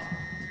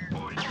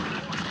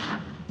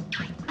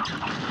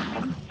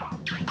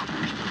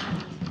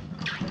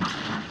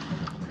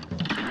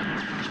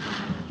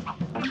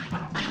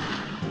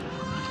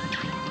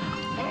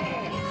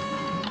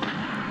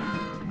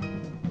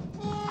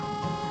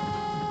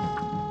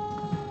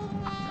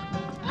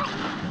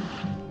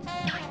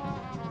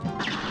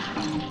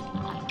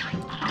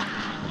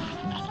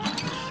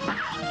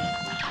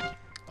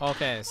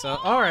 Okay, so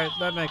alright,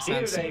 that makes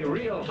sense. Here's a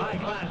real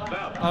high-class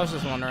bout. I was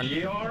just wondering.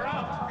 You're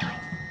up.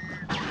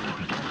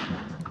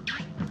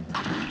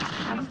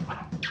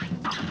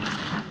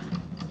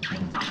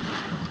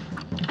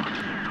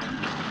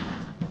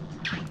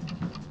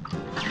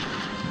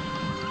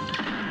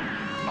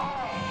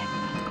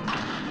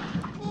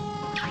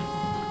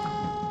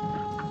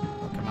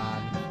 Come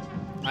on.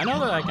 I know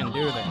that I can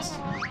do this.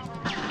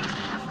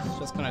 It's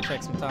just gonna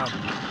take some time.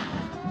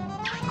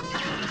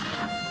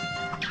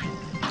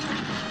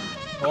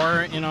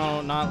 Or, you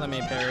know, not let me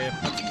parry.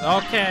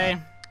 Okay.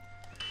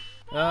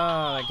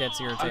 Oh, that gets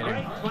A irritating.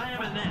 great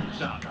slam and then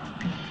some.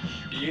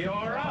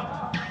 You're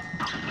up.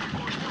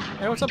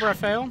 Hey, what's up,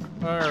 Raphael?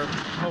 Or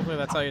hopefully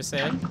that's how you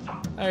say it.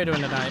 How you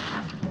doing tonight?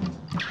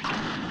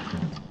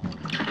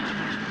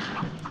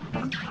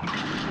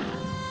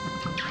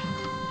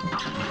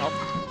 Oh.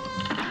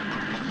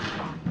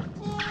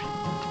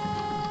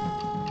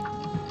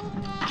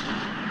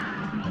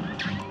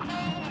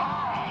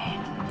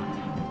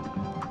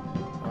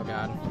 Oh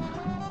god.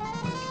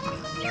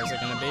 Where's it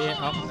gonna be?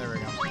 Oh, there we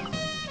go.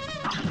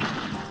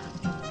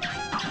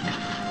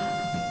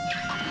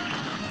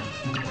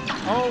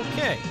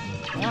 Okay.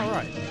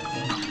 Alright.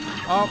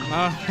 Oh,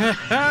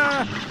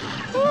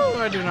 Ooh,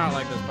 I do not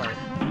like this part.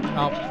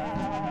 Oh.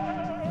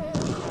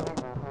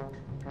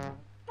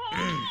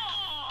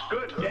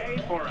 Good day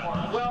for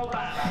a well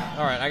battle.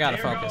 Alright, I gotta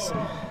focus.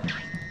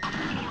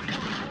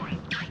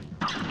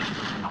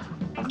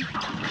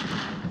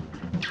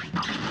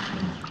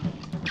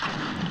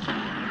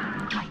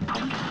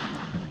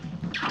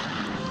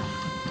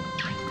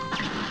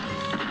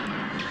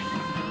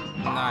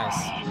 Nice.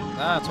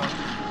 That's what.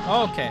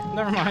 Okay,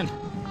 never mind.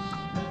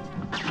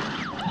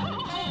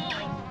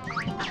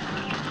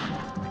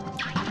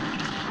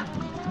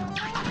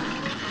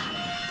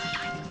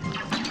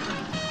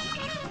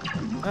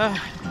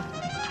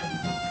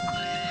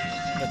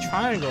 The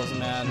triangles,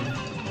 man.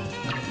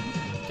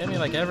 Get me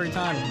like every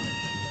time.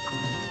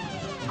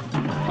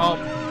 Oh.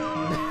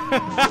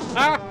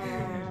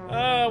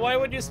 Why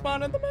would you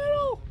spawn in the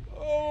middle?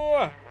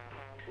 Oh,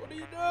 what are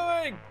you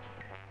doing?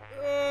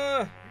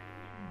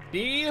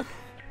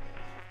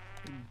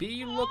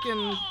 B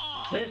looking.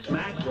 This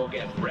match will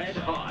get red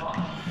hot.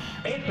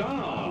 It's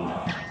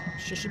on.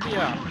 She should be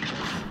a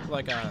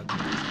like a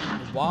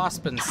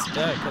wasp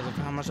instead because of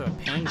how much of a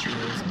pain she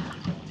is.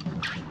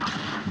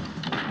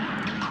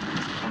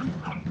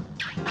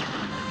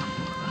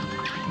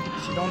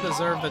 She don't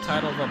deserve the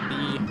title of a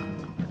bee.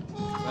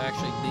 She's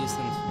actually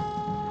decent.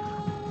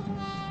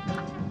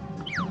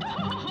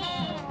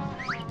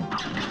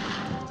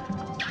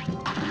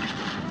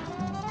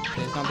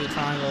 There's gonna be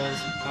triangles.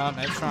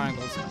 It's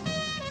triangles.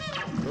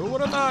 Who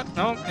would have thought?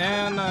 Nope,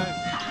 and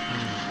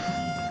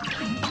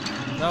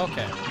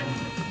okay.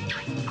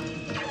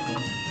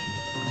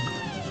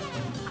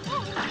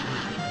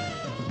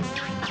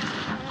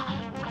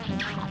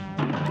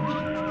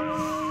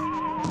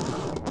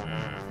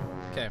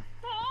 Okay.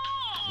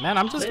 Man,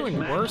 I'm just doing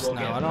worse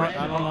now. I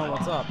don't know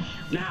what's up.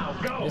 Now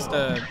go. Just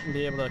to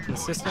be able to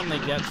consistently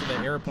get to the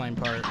airplane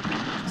part.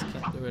 Just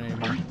can't do it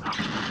anymore.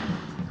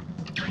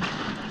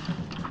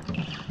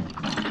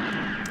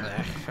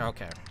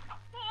 Okay.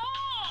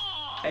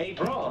 A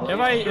brawl. If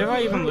I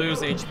even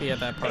lose HP at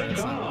that part,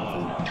 it's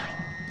not worth it.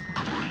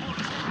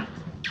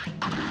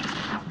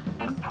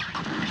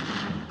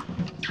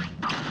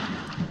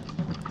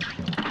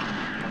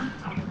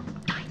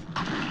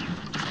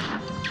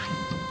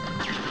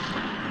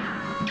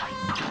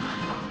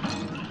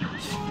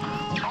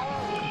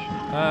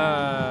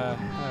 Alright.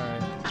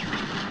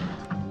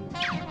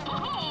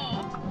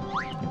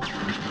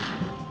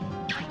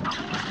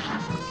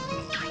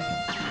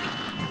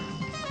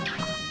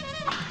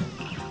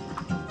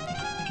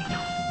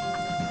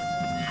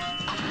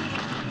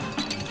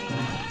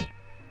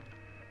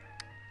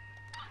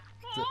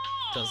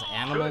 Does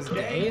animals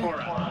day?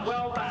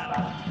 Well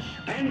battle.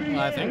 Well,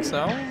 I think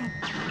so. I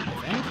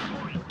think.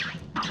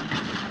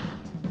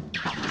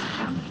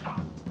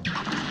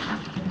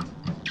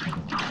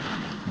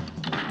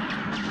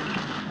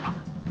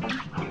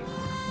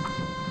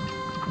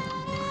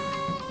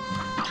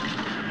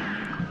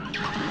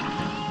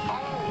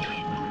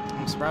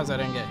 I'm surprised I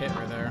didn't get hit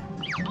right there.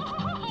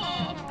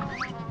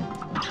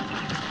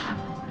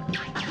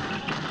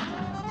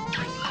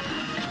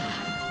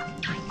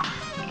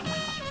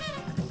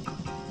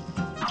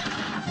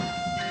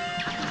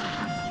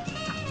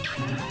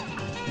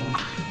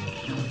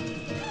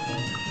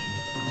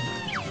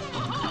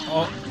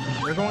 Oh,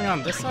 you're going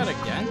on this side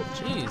again?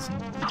 Jeez.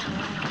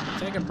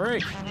 Take a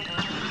break.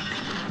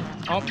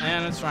 Oh,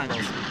 and it's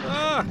triangles.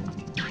 Ah!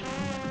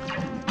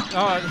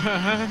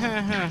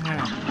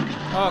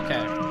 Oh,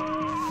 okay.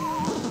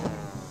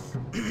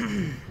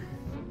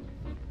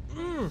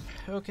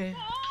 Okay.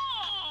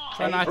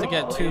 Try not to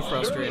get too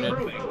frustrated.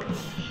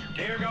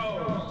 Here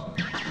goes.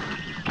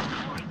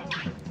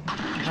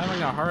 I'm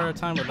having a harder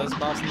time with this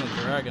boss than the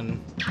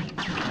dragon.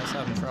 I was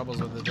having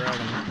troubles with the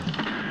dragon.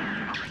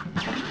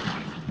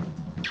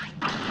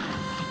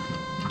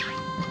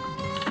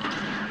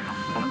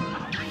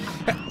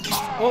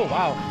 Oh,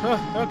 wow.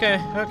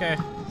 Okay, okay.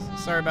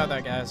 Sorry about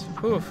that, guys.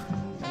 Whew.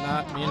 Did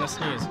not mean to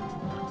sneeze.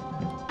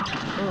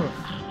 Whew.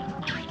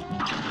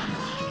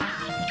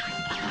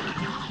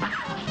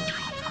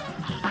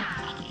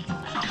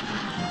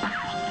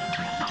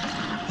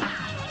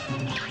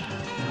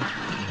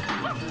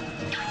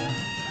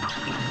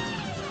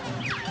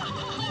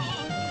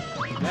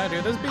 Yeah,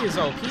 dude, this bee is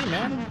OP,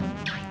 man.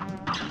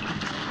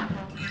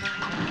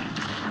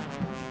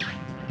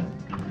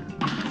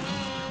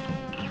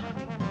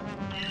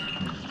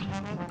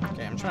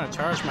 Okay, I'm trying to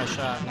charge my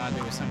shot, not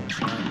do a single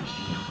shot.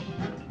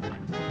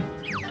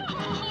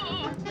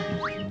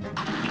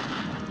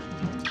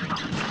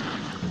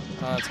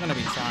 It's gonna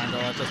be triangle.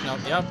 I just know.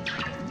 Yep.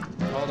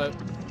 Hold it.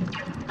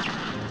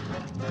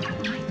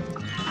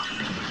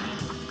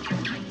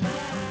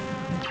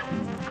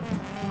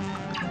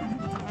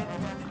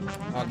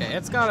 Okay,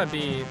 it's gotta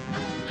be.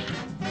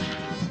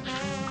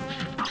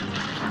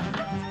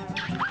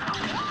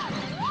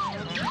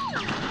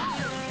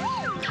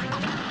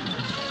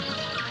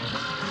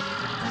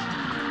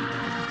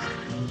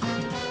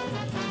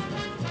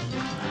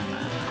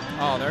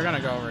 Oh, they're gonna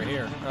go over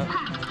here.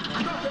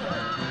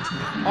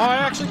 Oh, I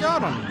actually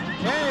got him!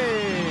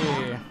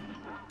 Hey!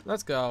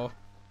 Let's go.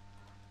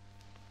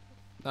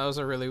 That was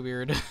a really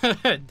weird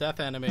death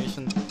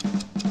animation.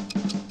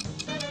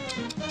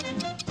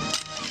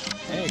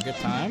 Hey, good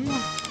time.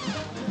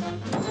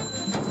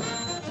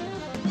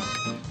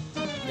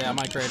 Yeah,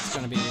 my crate's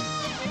gonna be...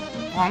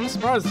 Oh, I'm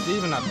surprised it's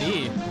even a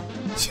B.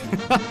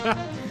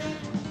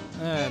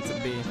 It's a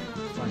B.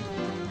 Fine.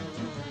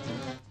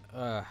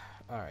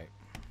 Alright.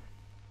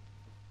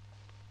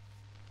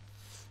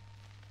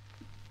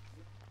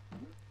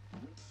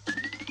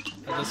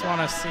 I just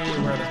want to see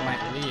where this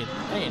might lead.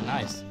 Hey,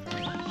 nice.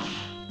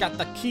 Got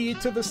the key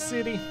to the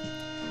city.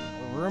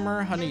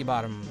 Rumor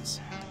Honeybottoms.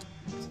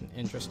 It's an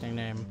interesting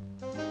name.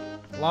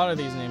 A lot of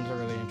these names are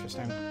really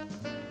interesting.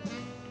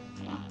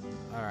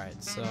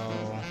 Alright, so...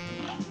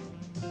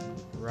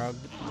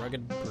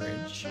 Rugged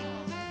Bridge.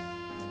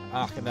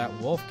 Ah, that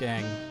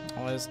Wolfgang.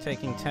 I was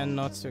taking 10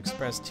 notes to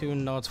express 2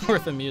 notes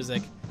worth of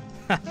music.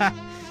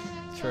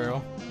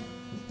 True.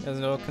 There's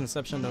no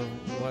conception of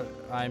what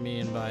I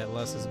mean by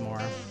less is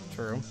more.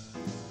 True.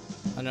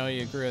 I know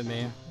you agree with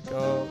me.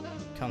 Go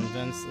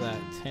convince that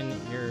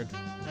tin-eared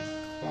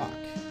clock.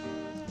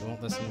 You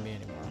won't listen to me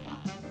anymore.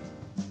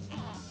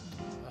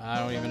 I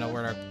don't even know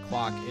where our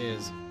clock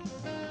is.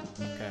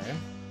 Okay.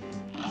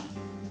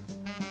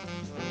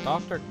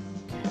 Dr.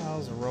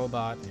 Cal's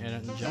robot in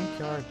a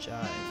junkyard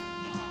jive.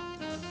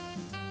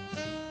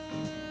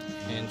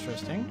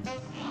 Interesting.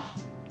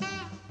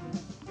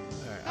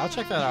 Alright, I'll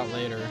check that out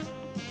later.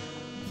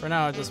 For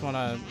now, I just want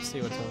to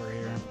see what's over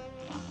here.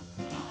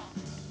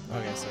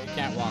 Okay, so you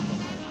can't walk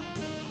over there.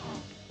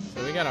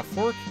 So we got a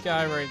fork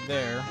guy right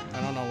there.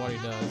 I don't know what he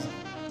does.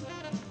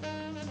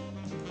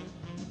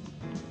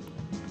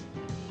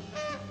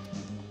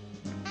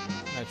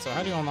 Alright, so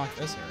how do you unlock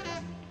this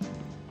area?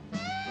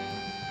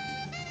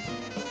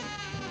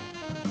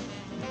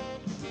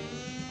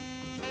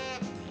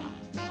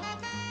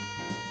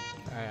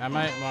 Alright, I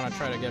might want to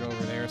try to get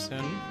over there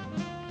soon.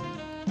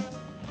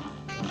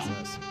 What's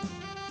this?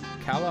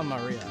 Cala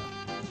Maria.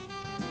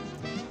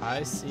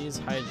 High seas,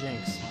 high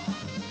jinks.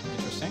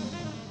 Interesting.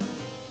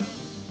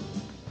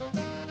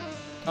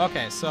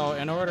 Okay, so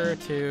in order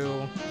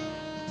to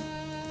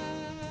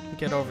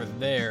get over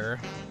there,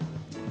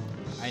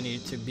 I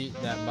need to beat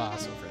that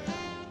boss over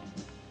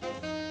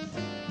there.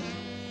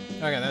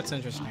 Okay, that's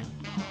interesting.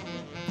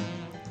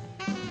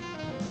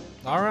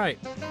 Alright.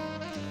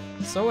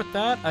 So with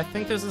that, I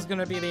think this is going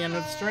to be the end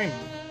of the stream.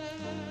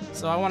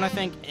 So I want to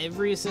thank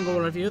every single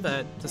one of you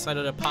that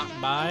decided to pop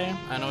by.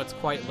 I know it's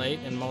quite late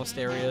in most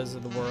areas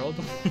of the world,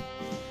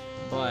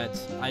 but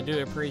I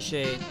do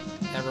appreciate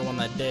everyone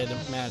that did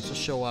manage to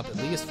show up at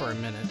least for a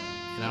minute,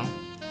 you know?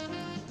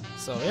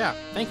 So yeah,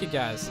 thank you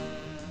guys.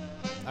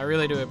 I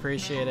really do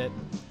appreciate it.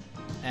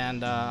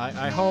 And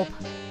I hope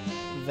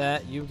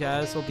that you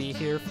guys will be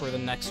here for the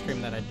next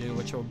stream that I do,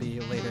 which will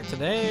be later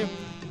today.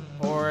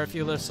 Or if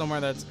you live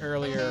somewhere that's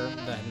earlier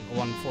than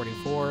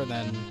 1:44,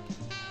 then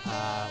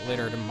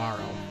later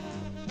tomorrow.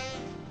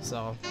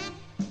 So,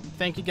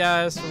 thank you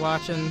guys for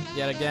watching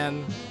yet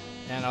again,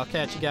 and I'll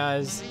catch you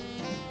guys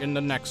in the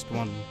next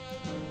one.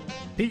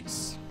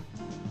 Peace!